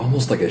slightly,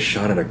 almost like a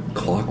shot at a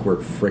Clockwork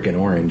frickin'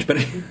 Orange, but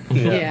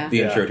Yeah.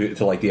 the intro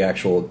to like the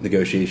actual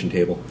negotiation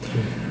table.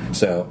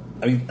 So,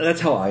 I mean, that's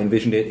how I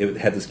envisioned it. It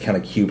had this kind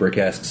of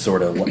Kubrick-esque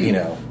sort of, you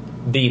know.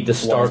 The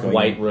stark going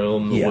white in.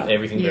 room Yeah. with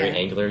everything very Yeah.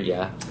 angular.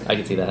 Yeah, I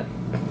can see that.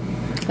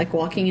 Like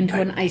walking into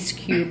an ice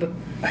cube.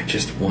 I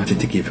just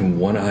wanted to give him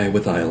one eye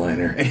with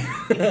eyeliner.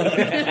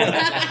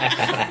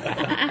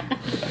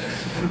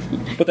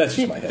 But that's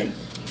just my head.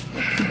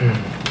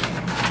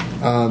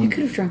 You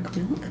could have drunk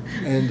milk.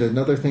 And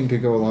another thing to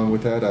go along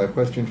with that, a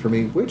question for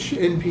me: which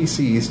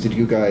NPCs did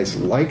you guys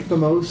like the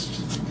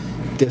most,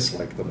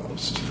 dislike the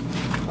most?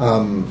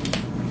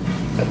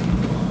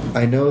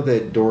 I know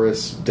that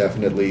Doris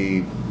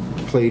definitely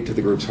played to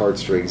the group's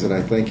heartstrings, and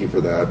I thank you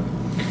for that.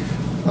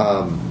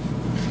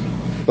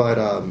 But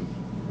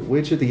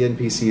which of the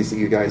NPCs that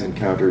you guys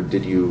encountered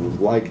did you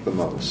like the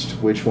most?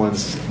 Which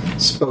ones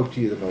spoke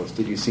to you the most?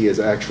 Did you see as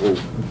actual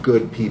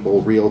good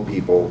people, real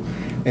people?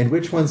 And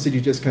which ones did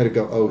you just kind of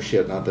go, oh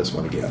shit, not this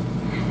one again?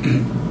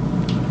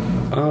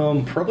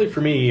 Probably for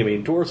me, I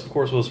mean, Doris, of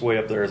course, was way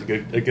up there as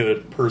a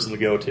good person to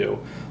go to.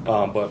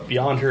 But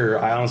beyond her,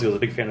 I honestly was a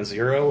big fan of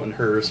Zero and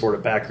her sort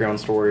of background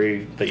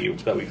story that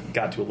we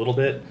got to a little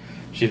bit.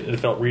 It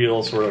felt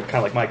real, sort of kind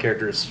of like my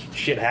character's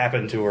shit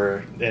happened to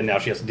her, and now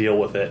she has to deal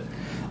with it.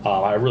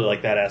 I really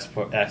like that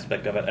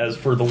aspect of it. As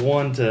for the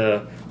one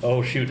to,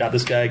 oh shoot, not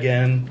this guy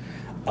again,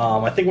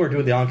 I think when we were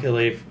doing the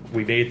Enclave,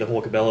 we made the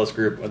whole Cabela's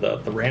group.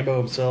 The Rambo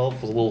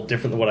himself was a little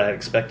different than what I had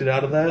expected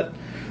out of that.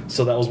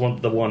 So that was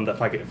the one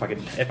that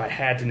if I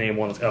had to name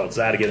one, it's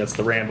that again. It's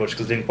the Rambo,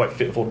 because it didn't quite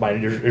fit what my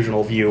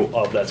original view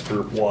of that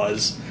group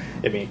was.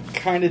 I mean,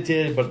 kind of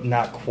did, but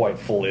not quite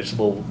fully. It's a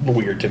little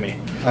weird to me.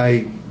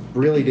 I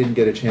really didn't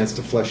get a chance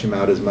to flesh him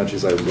out as much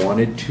as I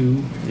wanted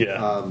to.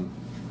 Yeah.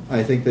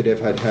 I think that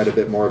if I'd had a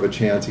bit more of a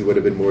chance, he would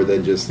have been more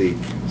than just the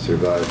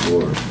survive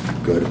war,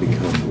 gotta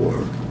become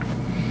war.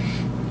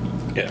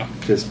 Yeah.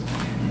 Just,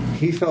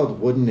 he felt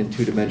wooden and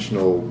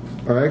two-dimensional,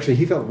 or actually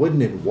he felt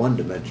wooden and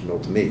one-dimensional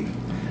to me.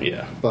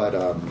 Yeah. But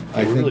I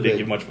I think really that, didn't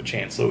give much of a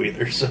chance though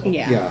either. So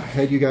Yeah.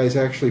 had you guys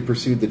actually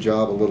pursued the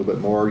job a little bit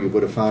more, you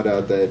would have found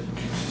out that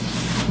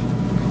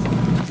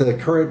the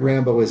current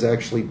Rambo is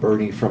actually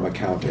Bernie from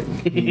accounting.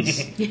 He's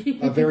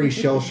a very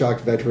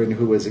shell-shocked veteran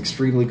who was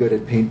extremely good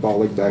at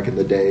paintballing back in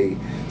the day,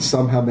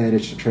 somehow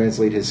managed to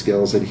translate his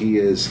skills, and he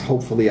is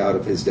hopefully out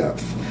of his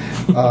depth.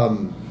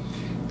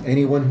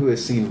 anyone who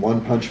has seen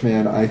One Punch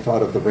Man, I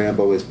thought of the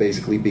Rambo as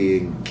basically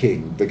being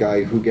King, the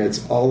guy who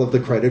gets all of the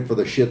credit for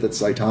the shit that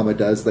Saitama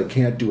does that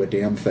can't do a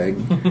damn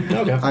thing.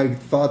 Okay. I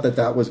thought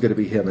that was going to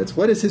be him. It's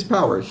what is his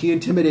power? He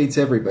intimidates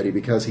everybody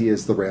because he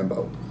is the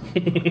Rambo.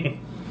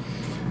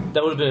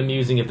 That would have been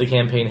amusing if the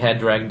campaign had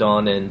dragged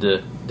on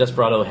and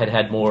Desperado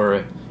had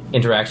more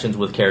interactions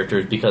with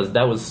characters, because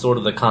that was sort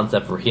of the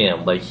concept for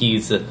him. Like, he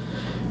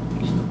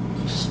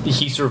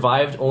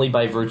survived only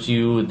by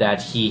virtue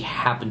that he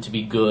happened to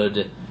be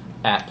good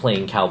at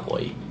playing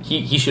cowboy.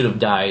 He should have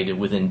died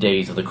within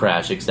days of the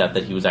crash, except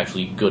that he was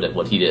actually good at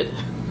what he did.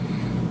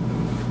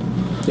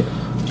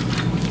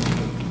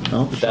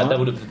 Oh, That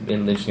would have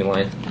been an interesting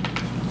line.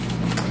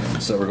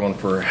 So we're going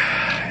for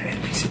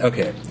NPC.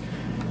 Okay.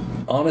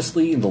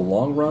 Honestly, in the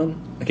long run,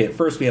 okay, at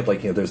first we have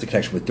there's the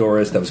connection with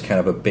Doris. That was kind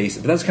of a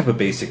basic, but that was kind of a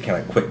basic kind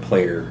of quick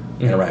player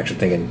interaction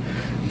thing, and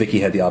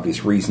Vicky had the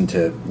obvious reason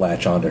to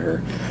latch onto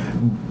her.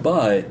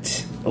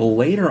 But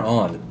later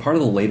on, part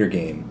of the later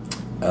game,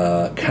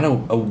 kind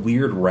of a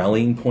weird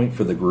rallying point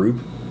for the group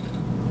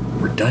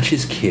were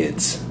Dutch's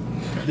kids.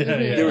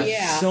 There was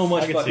so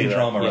much fucking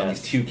drama around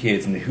these two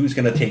kids and who's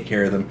going to take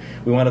care of them.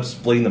 We wound up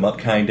splitting them up,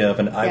 kind of,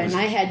 and I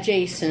had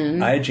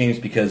Jason. I had James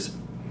because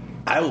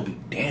I will be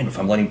damned if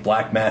I'm letting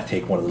Black Math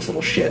take one of those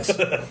little shits.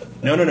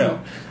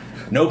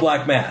 No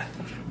Black Math.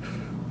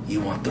 You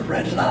want the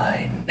red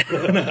line.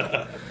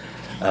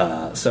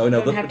 So no,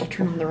 you don't have to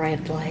turn on the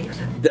red light.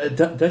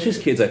 Dutch's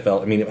kids, I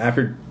felt. I mean,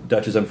 after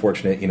Dutch's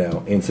unfortunate,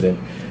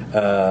 incident,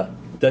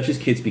 Dutch's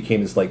kids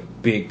became this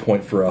big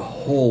point for a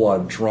whole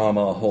lot of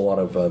drama, a whole lot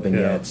of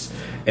vignettes,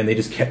 and they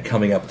just kept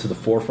coming up to the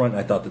forefront.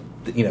 And I thought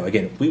that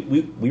again,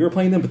 we were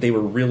playing them, but they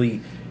were really.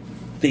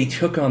 They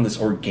took on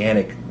this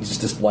organic,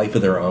 just this life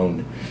of their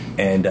own,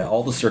 and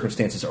all the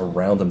circumstances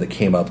around them that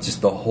came up,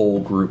 just the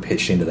whole group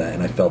pitched into that,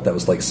 and I felt that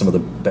was some of the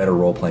better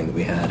role playing that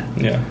we had.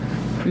 Yeah.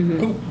 Mm-hmm.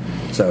 Cool.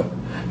 So,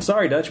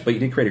 sorry, Dutch, but you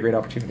did create a great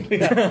opportunity.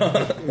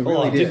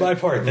 I did my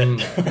part then.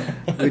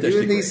 We're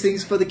doing these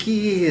things for the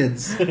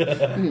kids.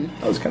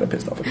 I was kind of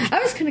pissed off at it.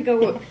 I was going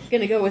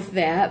to go with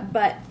that,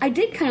 but I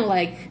did kind of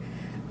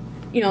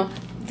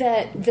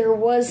that there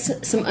was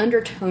some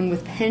undertone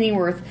with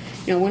Pennyworth.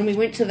 When we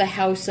went to the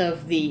house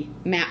of the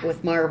Matt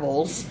with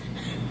marbles.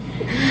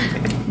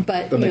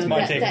 But That's my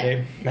take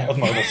today. Matt with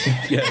marbles.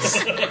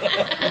 Yes.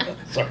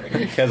 Sorry.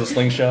 Has a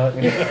slingshot.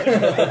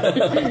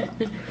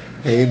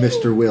 Hey,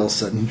 Mr.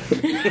 Wilson.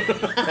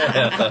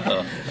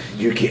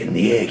 You're getting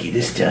the eggy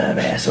this time,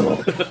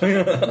 asshole.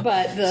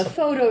 But the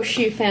photo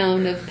she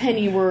found of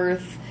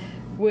Pennyworth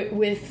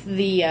with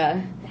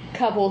the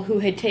couple who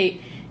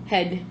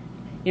had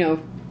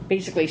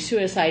basically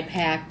suicide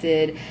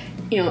pacted,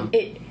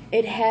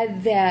 it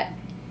had that.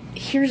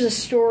 Here's a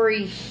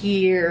story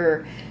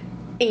here,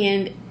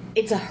 and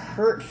it's a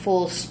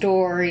hurtful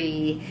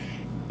story,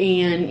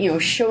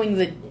 and showing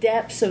the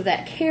depths of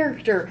that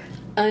character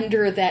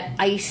under that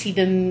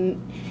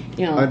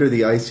under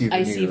the icy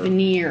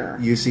veneer.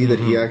 You see that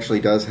he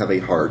actually does have a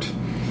heart,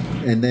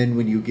 and then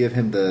when you give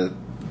him the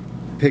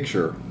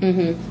picture,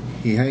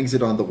 he hangs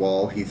it on the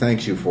wall. He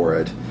thanks you for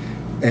it,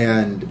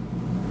 and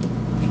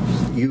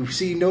you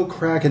see no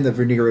crack in the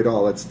veneer at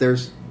all.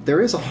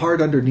 There is a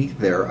heart underneath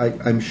there.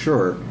 I'm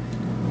sure.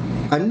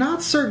 I'm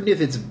not certain if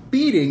it's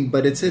beating,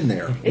 but it's in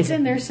there. It's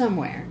in there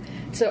somewhere.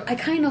 So I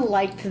kind of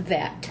liked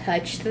that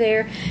touch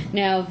there.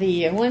 Now,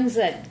 the ones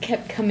that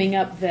kept coming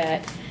up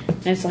that,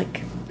 and it's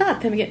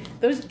not them again,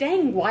 those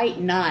dang white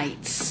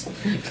knights.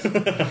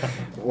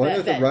 One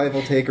of the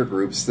rival taker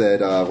groups that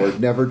were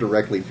never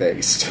directly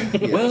faced.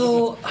 Yes.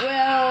 Well,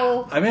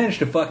 Well, I managed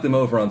to fuck them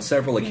over on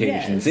several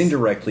occasions, Yes.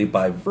 indirectly,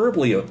 by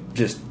verbally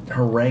just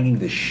haranguing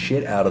the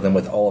shit out of them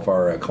with all of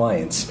our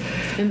clients.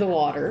 in the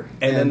water.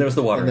 And then there was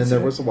the water And then there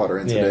incident. was the water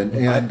incident.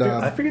 Yeah. And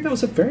I figured that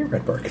was a very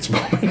Red Barkets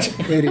moment.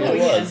 it Oh,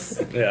 is.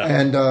 yes. Yeah.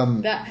 And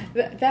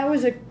That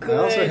was a good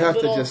also have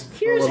to little, just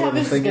throw here's a how little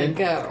this is thing going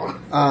to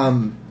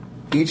in.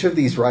 go. each of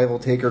these rival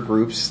taker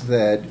groups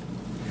that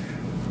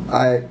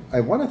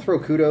I want to throw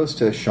kudos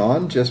to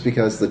Sean just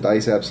because the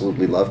dice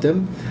absolutely loved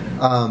him.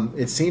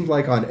 It seemed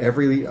like on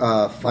every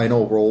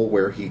final roll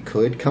where he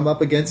could come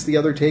up against the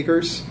other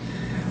takers,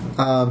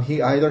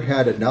 he either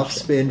had enough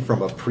spin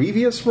from a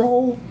previous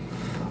roll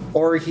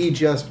or he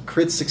just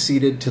crit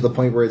succeeded to the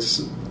point where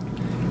it's,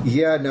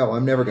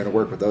 I'm never going to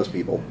work with those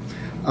people.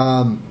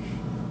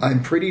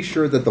 I'm pretty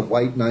sure that the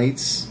White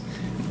Knights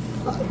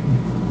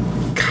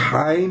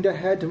kind of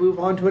had to move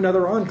on to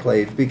another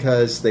enclave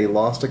because they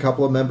lost a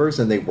couple of members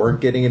and they weren't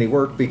getting any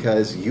work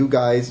because you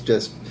guys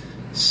just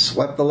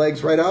swept the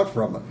legs right out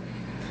from them.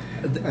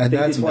 And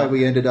that's why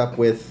we ended up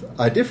with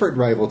a different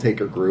rival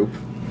taker group.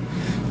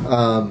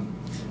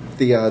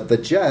 The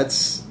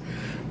Jets.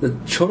 The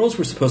Choros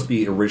were supposed to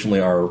be originally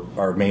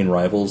our main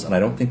rivals, and I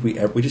don't think we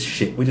just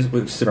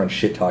sit around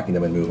shit talking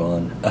them and move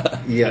on.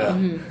 Yeah.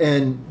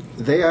 And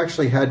they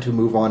actually had to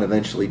move on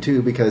eventually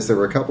too because there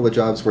were a couple of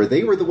jobs where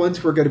they were the ones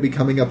who were going to be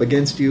coming up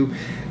against you,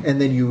 and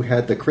then you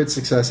had the crit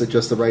success at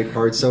just the right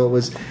part. So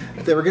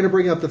they were going to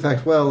bring up the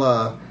fact,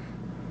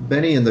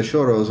 Benny and the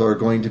Choros are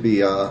going to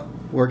be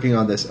working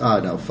on this.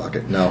 No, fuck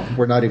it. No,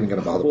 we're not even going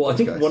to bother Well, I with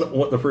these think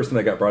guys. the first thing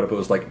that got brought up, it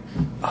was like,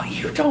 oh,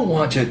 you don't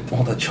want to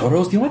all the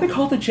churros. Do you know why they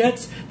call it the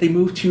Jets? They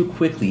move too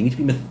quickly. You need to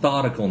be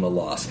methodical in the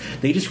loss.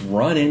 They just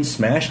run in,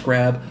 smash,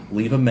 grab,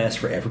 leave a mess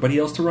for everybody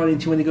else to run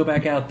into when they go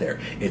back out there.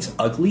 It's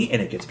ugly,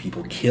 and it gets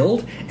people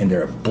killed, and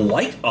they're a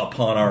blight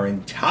upon our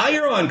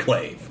entire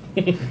enclave.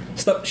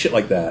 Stuff, shit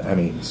like that. I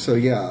mean, So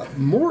yeah,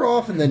 more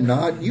often than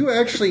not, you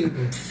actually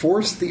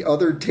force the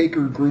other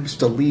taker groups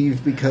to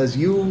leave because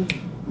you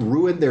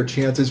ruined their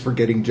chances for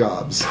getting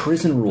jobs.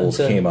 prison rules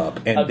That's, came up,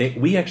 and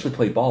we actually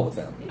played ball with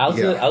them. I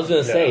was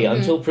gonna say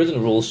until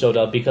prison rules showed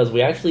up, because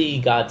we actually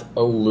got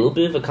a little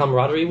bit of a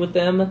camaraderie with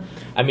them.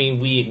 I mean,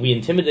 we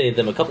intimidated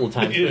them a couple of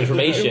times for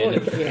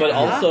information, but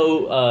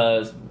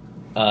also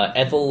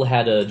Ethel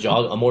had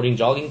a morning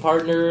jogging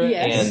partner,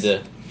 Yes.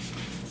 and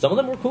some of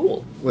them were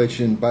cool. Which,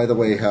 and by the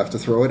way, have to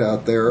throw it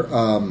out there,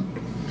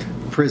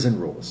 prison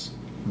rules.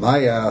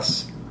 My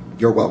ass,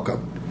 you're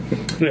welcome.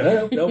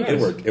 Yeah. No, it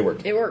worked. It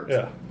worked. It worked.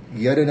 Yeah.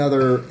 Yet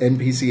another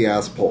NPC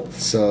ass pull.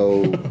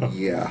 So,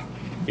 yeah.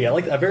 Yeah,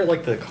 I very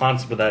like the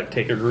concept of that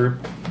taker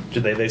group.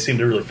 They seem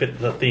to really fit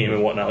the theme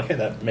and whatnot. Like, hey,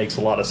 that makes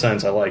a lot of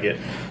sense. I like it.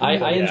 I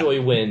But,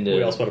 enjoy when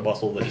we also had a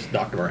bustle that just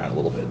knocked them around a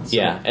little bit. So.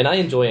 yeah, and I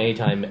enjoy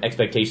anytime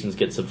expectations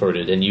get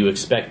subverted and you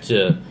expect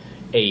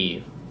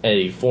a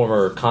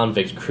former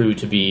convict crew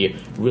to be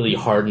really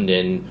hardened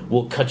and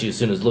will cut you as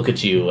soon as look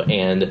at you,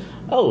 and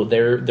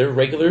they're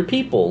regular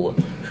people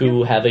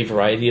who have a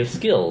variety of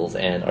skills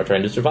and are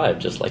trying to survive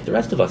just like the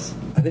rest of us.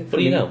 I think What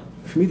do you know?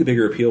 For me, the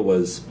bigger appeal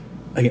was,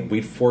 again,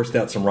 we forced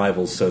out some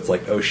rivals, so it's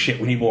like, oh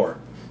shit, we need more.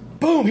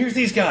 Boom, here's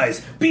these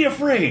guys. Be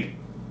afraid.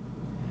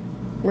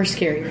 We're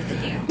scarier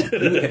than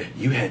you.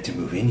 You had to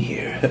move in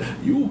here.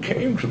 You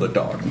came to the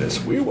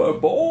darkness. We were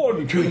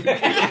born to.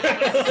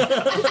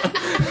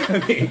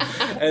 I mean,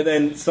 and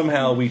then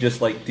somehow we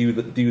just like do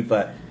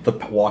the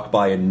walk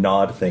by and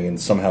nod thing, and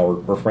somehow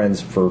we're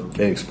friends for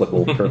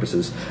inexplicable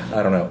purposes.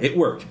 I don't know. It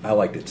worked. I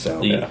liked it.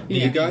 So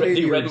You got in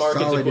the your red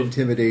market's solid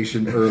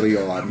intimidation early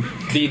on.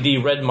 the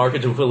red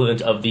market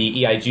equivalent of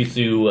the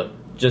Iaijutsu,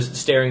 just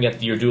staring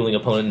at your dueling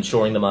opponent and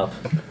shoring them up.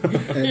 And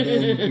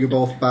then you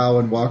both bow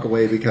and walk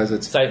away because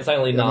it's...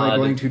 Silently Am nod. I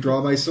going to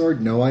draw my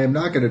sword? No, I am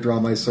not going to draw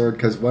my sword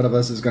because one of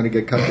us is going to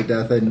get cut to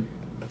death, and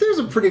there's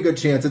a pretty good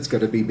chance it's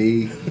going to be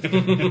me.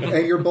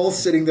 And you're both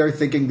sitting there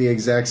thinking the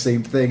exact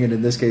same thing, and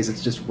in this case,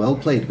 it's just, well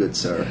played, good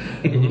sir.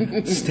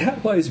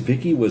 stat-wise,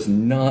 Vicky was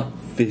not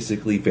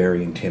physically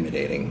very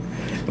intimidating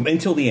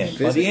until the end.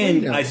 By the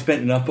end, no. I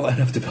spent enough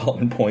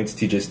development points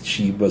to just,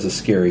 she was a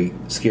scary,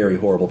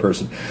 horrible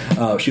person.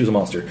 She was a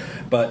monster.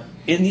 But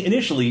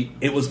initially,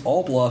 it was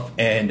all bluff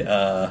and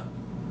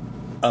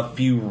a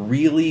few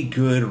really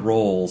good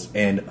rolls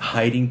and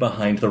hiding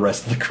behind the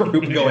rest of the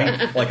group, going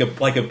like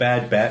a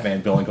bad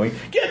Batman villain, going,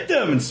 get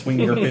them, and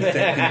swinging her fist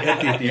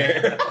at the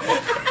air.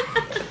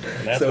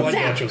 And that's why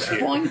Dutch was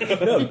here.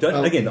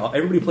 No, again,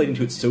 everybody played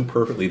into it so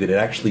perfectly that it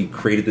actually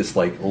created this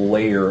like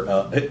layer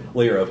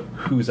of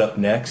who's up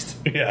next,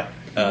 Yeah.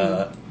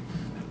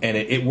 and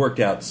it worked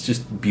out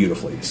just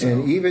beautifully. So.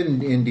 And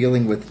even in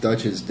dealing with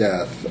Dutch's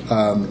death,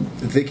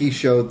 Vicky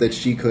showed that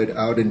she could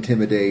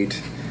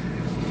out-intimidate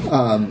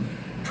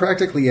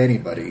practically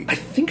anybody. I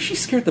think she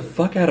scared the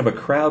fuck out of a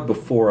crowd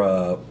before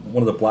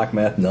one of the Black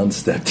Math nuns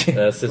stepped in.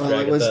 Sister Well,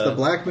 it was Agatha. the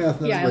Black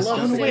Math. Yeah, I was love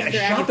definitely- Wait,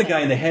 I shot the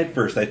guy in the head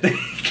first, I think.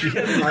 You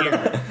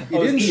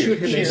didn't shoot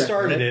him. She in the-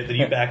 started it, then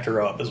you backed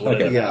her up, is what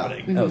Okay. ended up Yeah,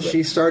 happening. That was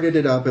she started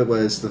it up. It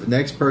was the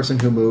next person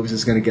who moves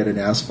is going to get an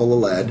ass full of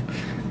lead,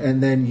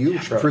 and then you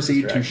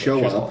proceed to show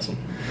She was up.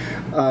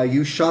 awesome.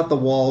 You shot the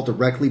wall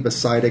directly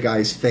beside a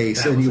guy's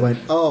face, and you went,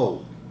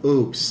 "Oh,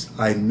 oops,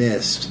 I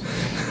missed.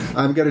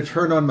 I'm going to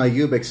turn on my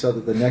Ubix so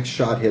that the next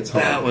shot hits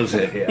home." That was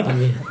it,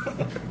 yeah.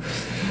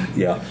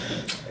 Yeah.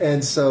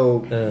 And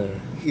so,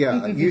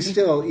 yeah, you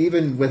still,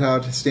 even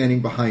without standing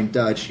behind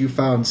Dutch, you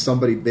found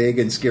somebody big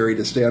and scary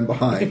to stand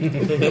behind,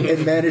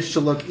 and managed to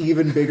look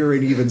even bigger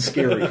and even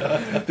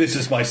scarier. This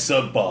is my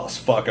sub-boss.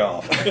 Fuck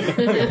off.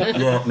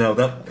 Yeah, no,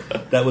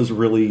 that was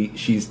really...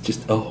 She's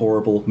just a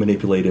horrible,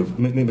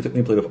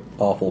 manipulative,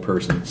 awful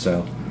person,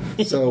 so...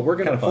 So we're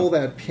going to Kinda pull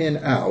fun. that pin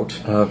out.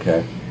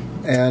 Okay.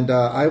 And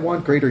I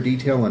want greater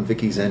detail on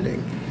Vicky's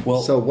ending.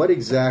 Well- so what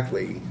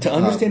exactly? To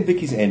understand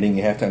Vicky's ending,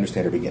 you have to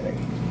understand her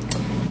beginning.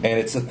 And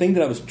it's a thing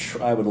that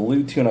I would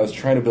allude to and I was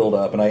trying to build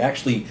up, and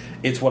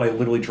it's what I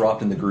literally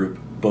dropped in the group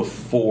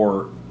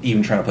before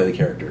even trying to play the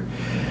character.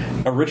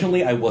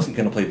 Originally, I wasn't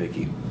going to play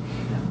Vicky.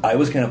 I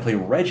was going to play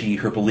Reggie,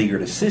 her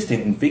beleaguered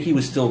assistant, and Vicky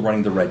was still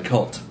running the Red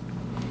Cult.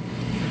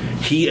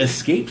 He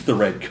escaped the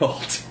Red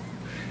Cult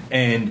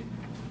and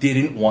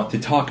didn't want to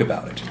talk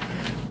about it.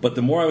 But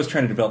the more I was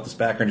trying to develop this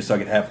background just so I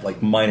could have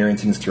like minor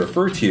incidents to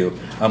refer to,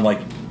 I'm like,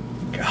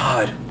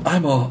 God,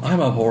 I'm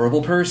a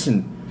horrible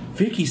person.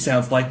 Vicky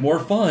sounds like more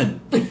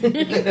fun.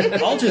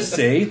 I'll just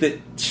say that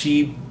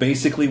she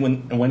basically,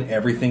 when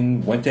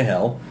everything went to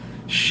hell,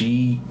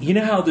 you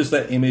know how there's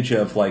that image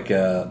of like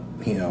Lord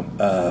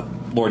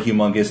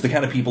Humongous, the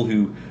kind of people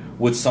who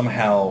would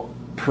somehow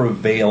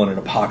prevail in an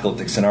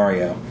apocalyptic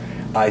scenario.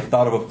 I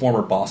thought of a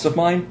former boss of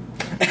mine,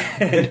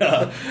 and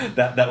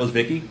that was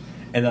Vicky.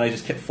 And then I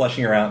just kept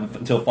fleshing her out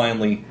until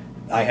finally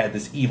I had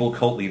this evil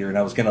cult leader, and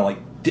I was gonna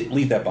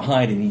leave that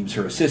behind and use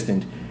her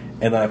assistant.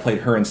 And then I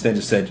played her instead.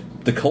 Just said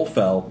the cult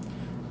fell,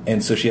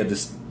 and so she had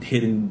this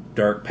hidden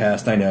dark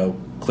past. I know,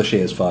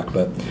 cliche as fuck,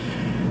 but.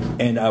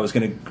 And I was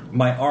going to,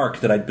 my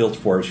arc that I'd built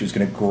for her, she was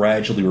going to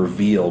gradually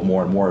reveal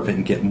more and more of it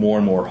and get more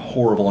and more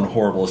horrible and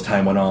horrible as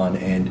time went on.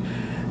 And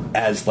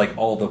as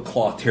all the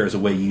cloth tears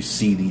away, you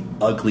see the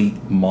ugly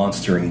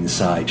monster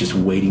inside just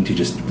waiting to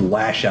just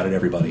lash out at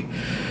everybody.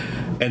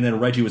 And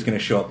then Reggie was going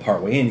to show up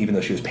partway in, even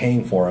though she was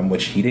paying for him,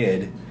 which he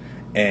did,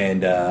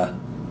 and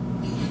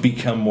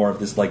become more of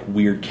this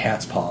weird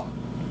cat's paw,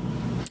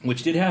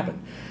 which did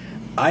happen.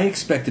 I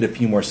expected a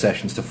few more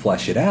sessions to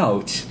flesh it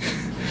out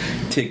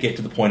to get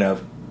to the point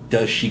of,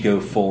 does she go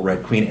full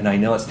Red Queen? And I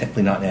know it's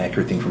technically not an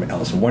accurate thing from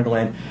Alice in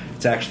Wonderland.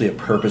 It's actually a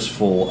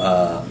purposeful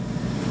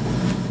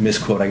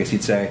misquote, I guess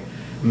you'd say.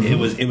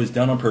 Mm-hmm. It was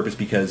done on purpose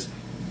because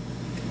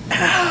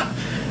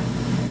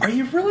are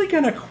you really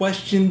going to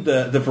question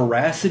the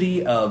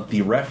veracity of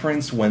the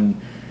reference when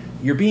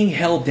you're being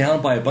held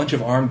down by a bunch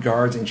of armed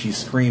guards and she's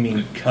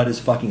screaming, cut his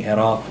fucking head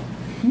off?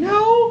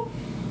 No,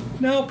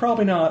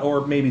 probably not.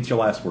 Or maybe it's your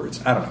last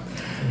words. I don't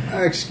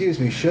know. Excuse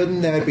me,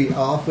 shouldn't that be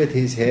off with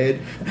his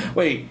head?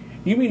 Wait.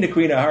 You mean the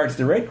Queen of Hearts?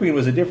 The Red Queen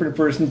was a different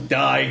person.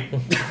 Die.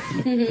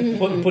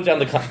 put down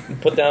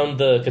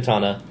the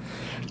katana.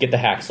 Get the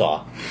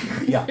hacksaw.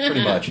 Yeah,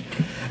 pretty much.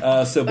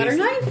 So butter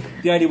knife?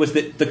 The idea was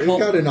that the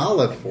cult. Got an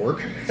olive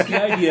fork. The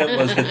idea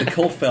was that the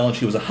cult fell, and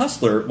she was a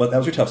hustler. Well, that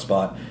was her tough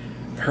spot.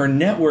 Her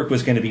network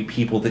was going to be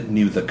people that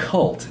knew the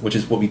cult, which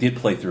is what we did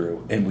play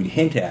through, and we'd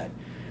hint at.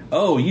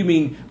 Oh, you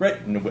mean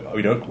right? No,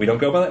 we don't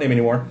go by that name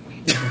anymore.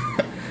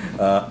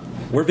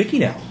 We're Vicky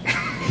now.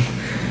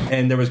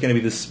 And there was going to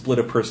be this split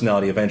of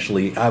personality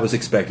eventually. I was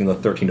expecting the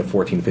 13 to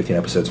 14, 15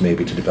 episodes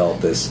maybe to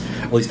develop this.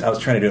 At least I was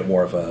trying to do it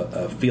more of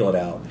a feel it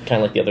out.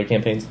 Kind of like the other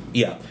campaigns?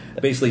 Yeah.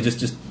 Basically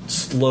just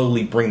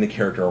slowly bring the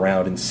character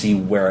around and see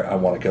where I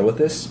want to go with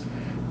this.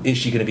 Is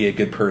she going to be a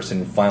good person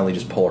and finally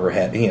just pull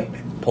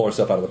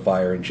herself out of the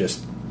fire and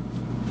just,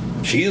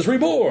 she is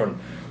reborn?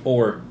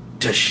 Or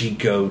does she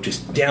go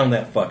just down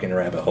that fucking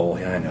rabbit hole?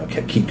 Yeah, I know,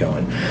 keep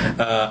going.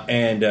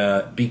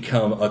 And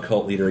become a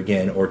cult leader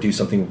again or do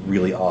something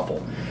really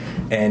awful.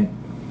 And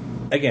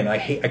again, I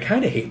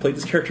kind of hate played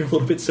this character a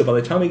little bit, so by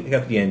the time we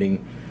got to the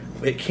ending,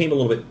 it came a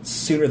little bit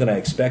sooner than I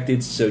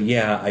expected. So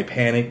yeah, I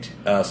panicked,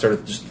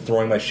 started just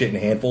throwing my shit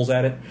in handfuls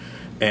at it.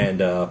 And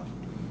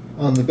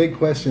the big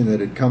question that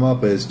had come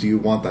up is, do you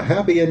want the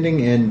happy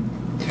ending? And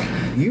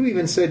you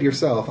even said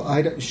yourself,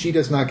 she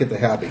does not get the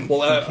happy.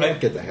 Well, she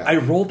can't get the happy. I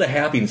rolled the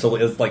happy, and so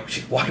it was like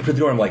she's walking through the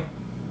door. I'm like,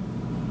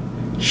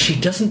 she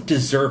doesn't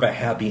deserve a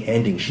happy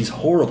ending. She's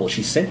horrible.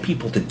 She sent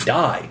people to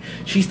die.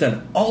 She's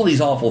done all these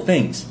awful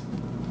things.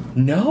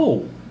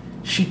 No,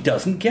 she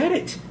doesn't get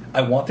it. I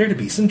want there to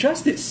be some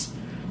justice.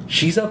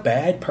 She's a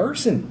bad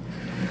person.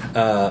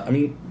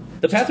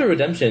 The Path to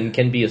Redemption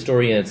can be a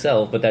story in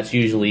itself, but that's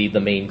usually the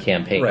main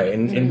campaign. Right,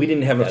 and we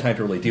didn't have enough time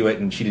to really do it,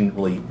 and she didn't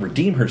really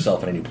redeem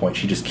herself at any point.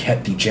 She just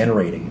kept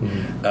degenerating.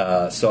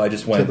 Mm-hmm. So I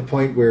just went... To the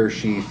point where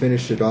she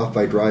finished it off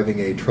by driving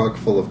a truck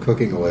full of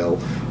cooking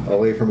oil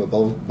away from a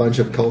bunch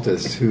of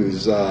cultists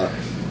whose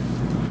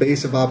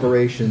base of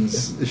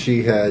operations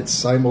she had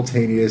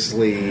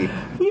simultaneously...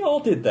 We all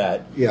did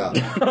that. Yeah.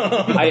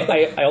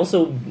 I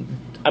also...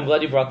 I'm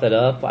glad you brought that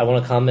up. I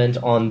want to comment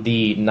on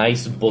the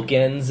nice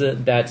bookends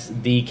that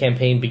the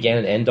campaign began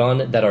and ended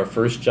on. That our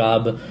first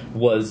job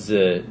was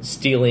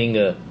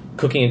stealing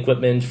cooking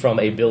equipment from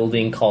a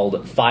building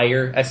called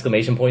Fire! ! And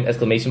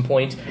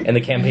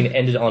the campaign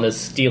ended on us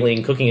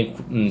stealing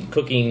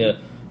cooking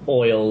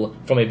oil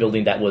from a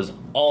building that was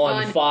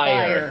on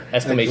fire! ! I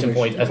think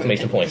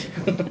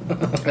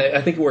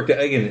it worked out.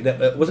 Again,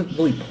 that wasn't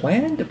really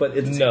planned, but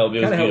it's no, it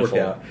was kind of how it beautiful.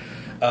 worked out.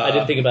 I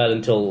didn't think about it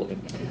until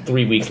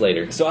 3 weeks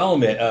later. So I'll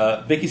admit,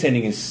 Vicky's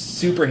ending is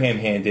super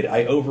ham-handed.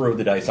 I overrode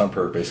the dice on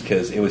purpose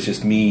because it was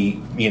just me,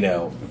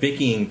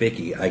 Vickying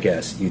Vicky, I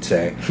guess you'd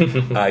say.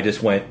 I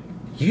just went,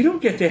 you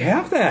don't get to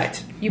have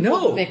that. You no,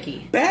 pulled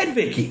Vicky. Bad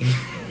Vicky.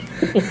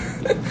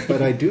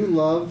 But I do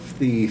love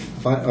the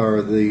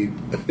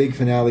big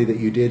finale that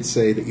you did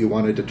say that you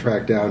wanted to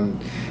track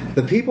down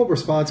the people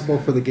responsible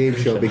for the game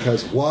show,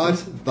 because what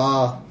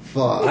the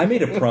fuck? I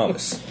made a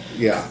promise.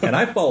 Yeah. And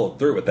I followed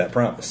through with that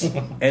promise.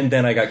 And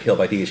then I got killed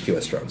by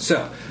DHQS drone.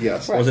 So,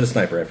 yes. Or was it a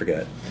sniper? I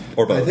forget.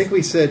 Or both. I think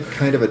we said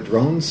kind of a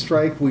drone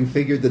strike. We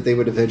figured that they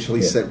would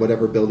eventually set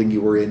whatever building you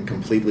were in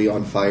completely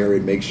on fire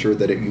and make sure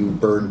that you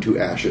burned to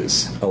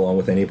ashes. Along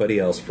with anybody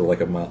else for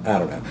like a mile. I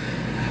don't know.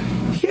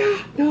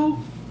 Yeah,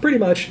 no, pretty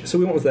much. So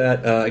we went with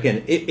that.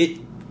 Again,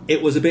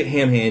 it was a bit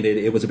ham-handed.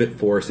 It was a bit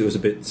forced. It was a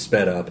bit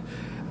sped up.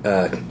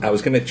 I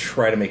was going to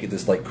try to make it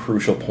this like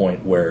crucial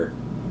point where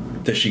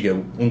does she go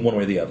one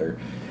way or the other.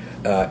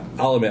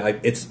 I'll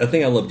admit, it's a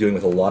thing I love doing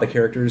with a lot of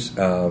characters.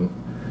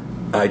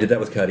 I did that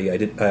with Cuddy.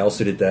 I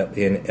also did that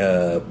in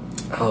a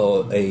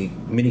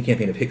mini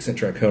campaign of Hicks and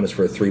Draconis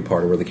for a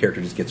 3-parter where the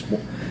character just gets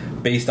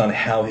based on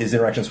how his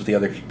interactions with the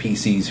other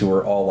PCs who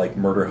are all like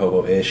murder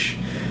hobo-ish.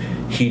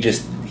 He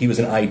he was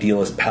an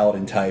idealist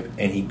paladin type,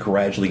 and he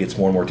gradually gets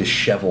more and more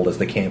disheveled as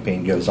the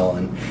campaign goes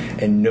on,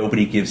 and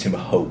nobody gives him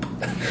hope.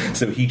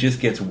 So he just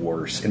gets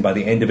worse, and by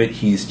the end of it,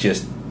 he's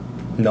just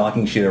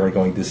knocking shit over and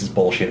going, "This is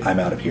bullshit. I'm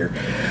out of here."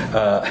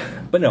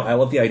 But no, I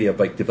love the idea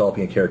of like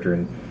developing a character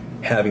and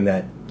having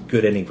that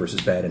good ending versus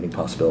bad ending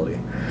possibility.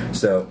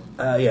 So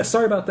yeah,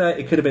 sorry about that.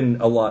 It could have been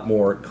a lot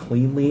more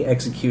cleanly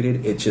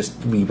executed. It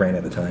just we ran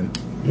out of time.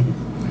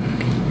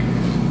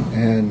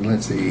 And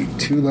let's see,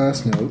 2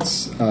 last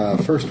notes.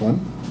 First one,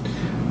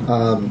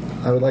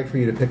 I would like for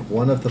you to pick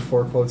one of the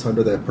 4 quotes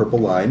under that purple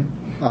line.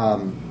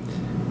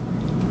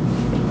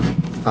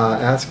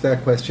 Ask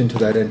that question to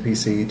that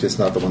NPC, just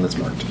not the one that's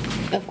marked.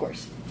 Of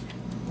course.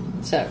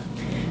 So,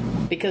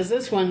 because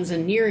this one's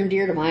near and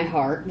dear to my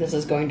heart, this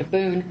is going to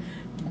Boone.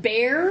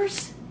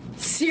 Bears?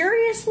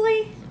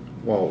 Seriously?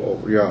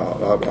 Well,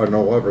 yeah, I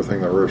know everything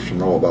there is to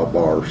know about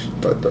bars.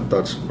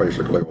 That's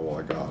basically all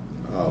I got.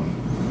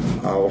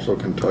 I also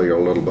can tell you a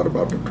little bit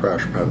about the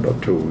trash panda,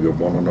 too. You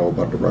want to know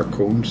about the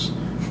raccoons?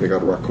 You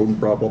got a raccoon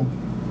problem?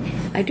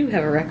 I do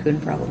have a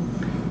raccoon problem.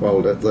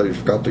 Well,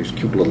 they've got these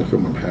cute little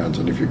human hands,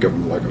 and if you give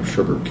them like a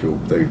sugar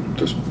cube, they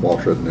just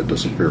wash it and it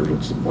disappears.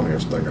 It's the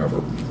funniest thing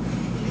ever.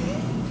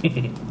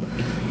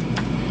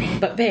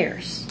 But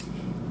bears?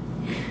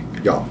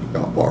 Yeah,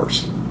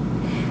 bars.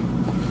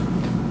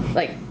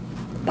 Like,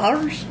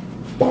 bars?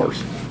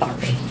 Bars.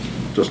 Bars.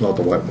 Just not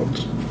the white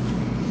ones.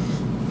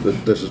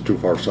 This is too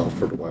far south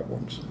for the white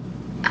ones.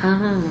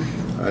 Ah.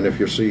 And if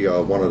you see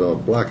one of the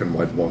black and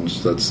white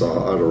ones, that's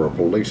either a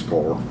police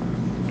car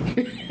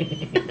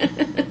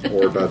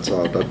or that's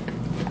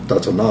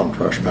a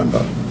non-trash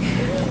panda.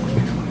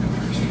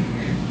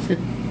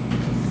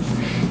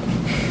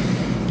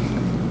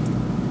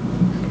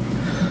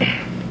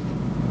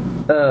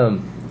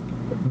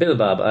 Billy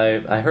Bob,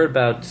 I heard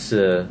about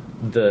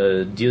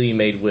the deal you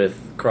made with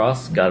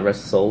Cross, God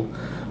rest his soul.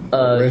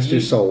 Rest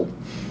his soul.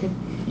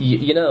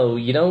 You know,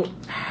 you don't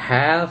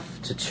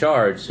have to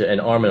charge an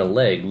arm and a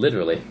leg,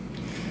 literally.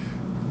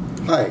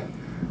 Hey,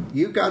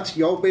 you got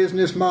your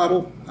business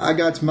model, I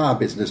got my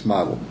business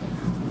model.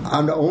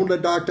 I'm the only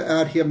doctor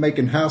out here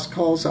making house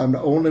calls. I'm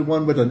the only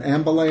one with an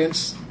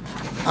ambulance.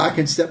 I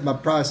can set my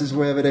prices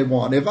wherever they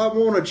want. If I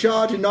want to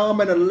charge an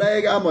arm and a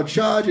leg, I'm going to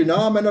charge an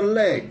arm and a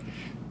leg.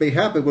 Be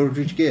happy with what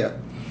you get.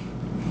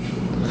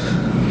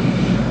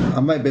 I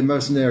might be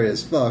mercenary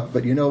as fuck,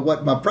 but you know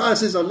what? My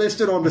prices are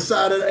listed on the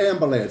side of the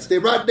ambulance. They're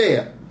right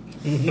there.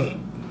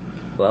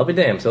 Well, I'll be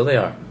damned, so they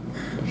are.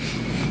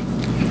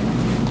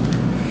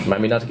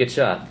 Remind me not to get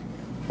shot.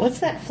 What's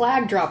that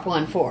flag drop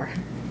one for?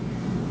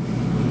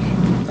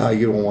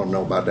 You don't want to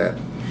know about that.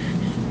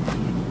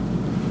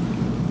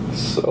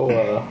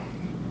 So,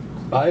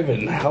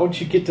 Ivan, how'd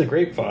you get to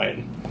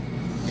Grapevine?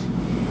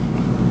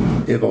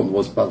 Ivan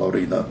was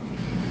ballerina.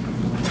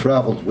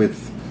 Traveled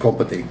with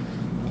company.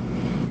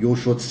 You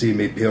should see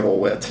me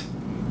pirouette.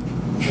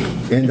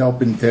 End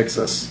up in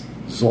Texas.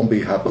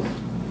 Zombie happened.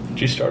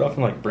 Did you start off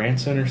in like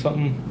Branson or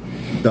something?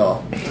 Duh.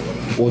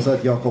 Was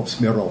at Yakov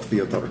Smirnoff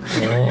Theater.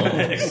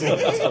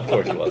 Of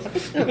course it was.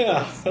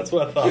 Yeah, that's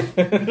what I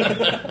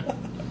thought.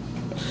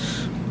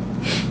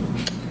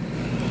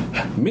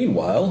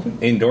 Meanwhile,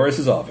 in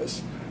Doris's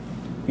office.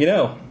 You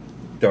know,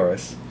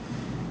 Doris,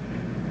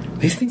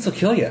 these things will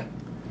kill you.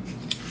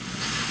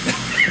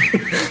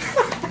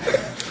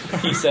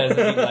 He says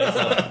and he lights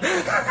up.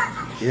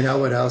 You know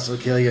what else will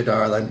kill you,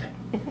 darling?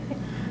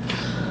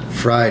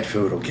 Fried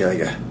food will kill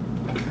you.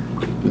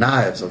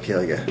 Knives will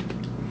kill you.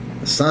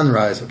 The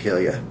sunrise will kill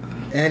you.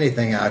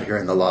 Anything out here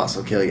in the lost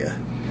will kill you.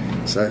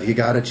 So if you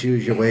gotta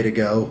choose your way to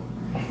go,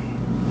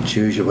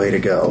 choose your way to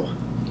go.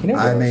 You know,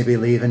 I Doris, may be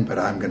leaving, but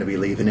I'm gonna be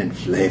leaving in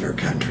flavor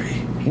country.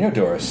 You know,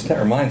 Doris, that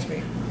reminds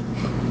me.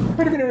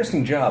 Pretty of an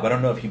interesting job. I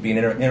don't know if you'd be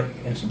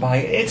interested by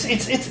it.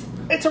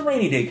 It's a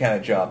rainy day kind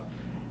of job.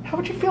 How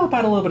would you feel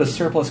about a little bit of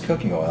surplus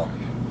cooking oil?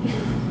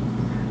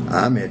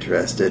 I'm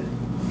interested.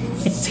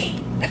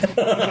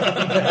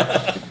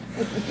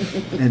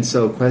 And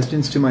so,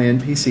 questions to my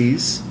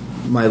NPCs,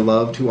 my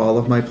love to all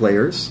of my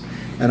players,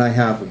 and I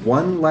have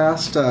one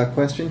last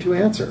question to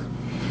answer.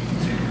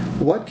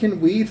 What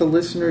can we, the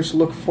listeners,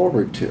 look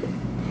forward to?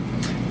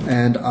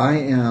 And I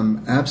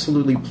am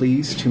absolutely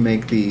pleased to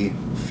make the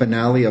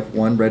finale of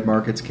one Red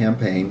Markets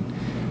campaign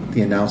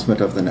the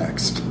announcement of the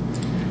next.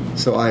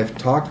 So I've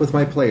talked with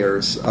my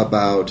players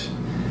about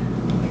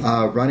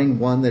running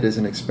one that is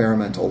an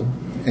experimental,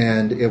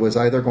 and it was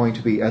either going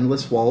to be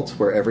Endless Waltz,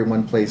 where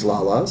everyone plays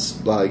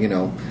Lalas,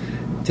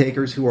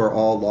 takers who are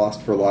all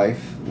lost for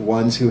life,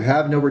 ones who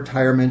have no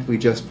retirement, we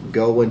just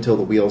go until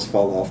the wheels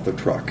fall off the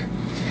truck.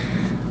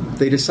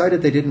 They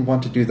decided they didn't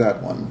want to do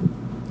that one.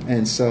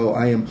 And so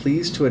I am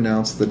pleased to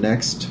announce the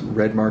next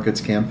Red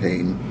Markets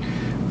campaign,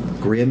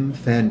 Grim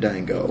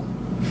Fandango,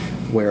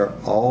 where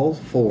all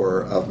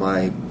 4 of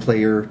my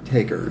player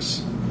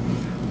takers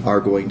are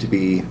going to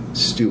be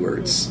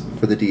stewards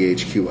for the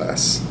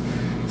DHQS.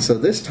 So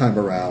this time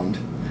around,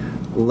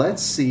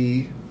 let's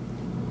see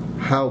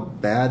how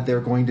bad they're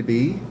going to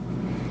be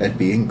at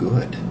being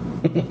good.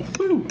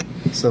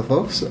 So,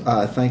 folks,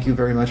 thank you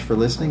very much for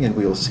listening, and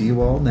we will see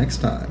you all next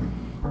time.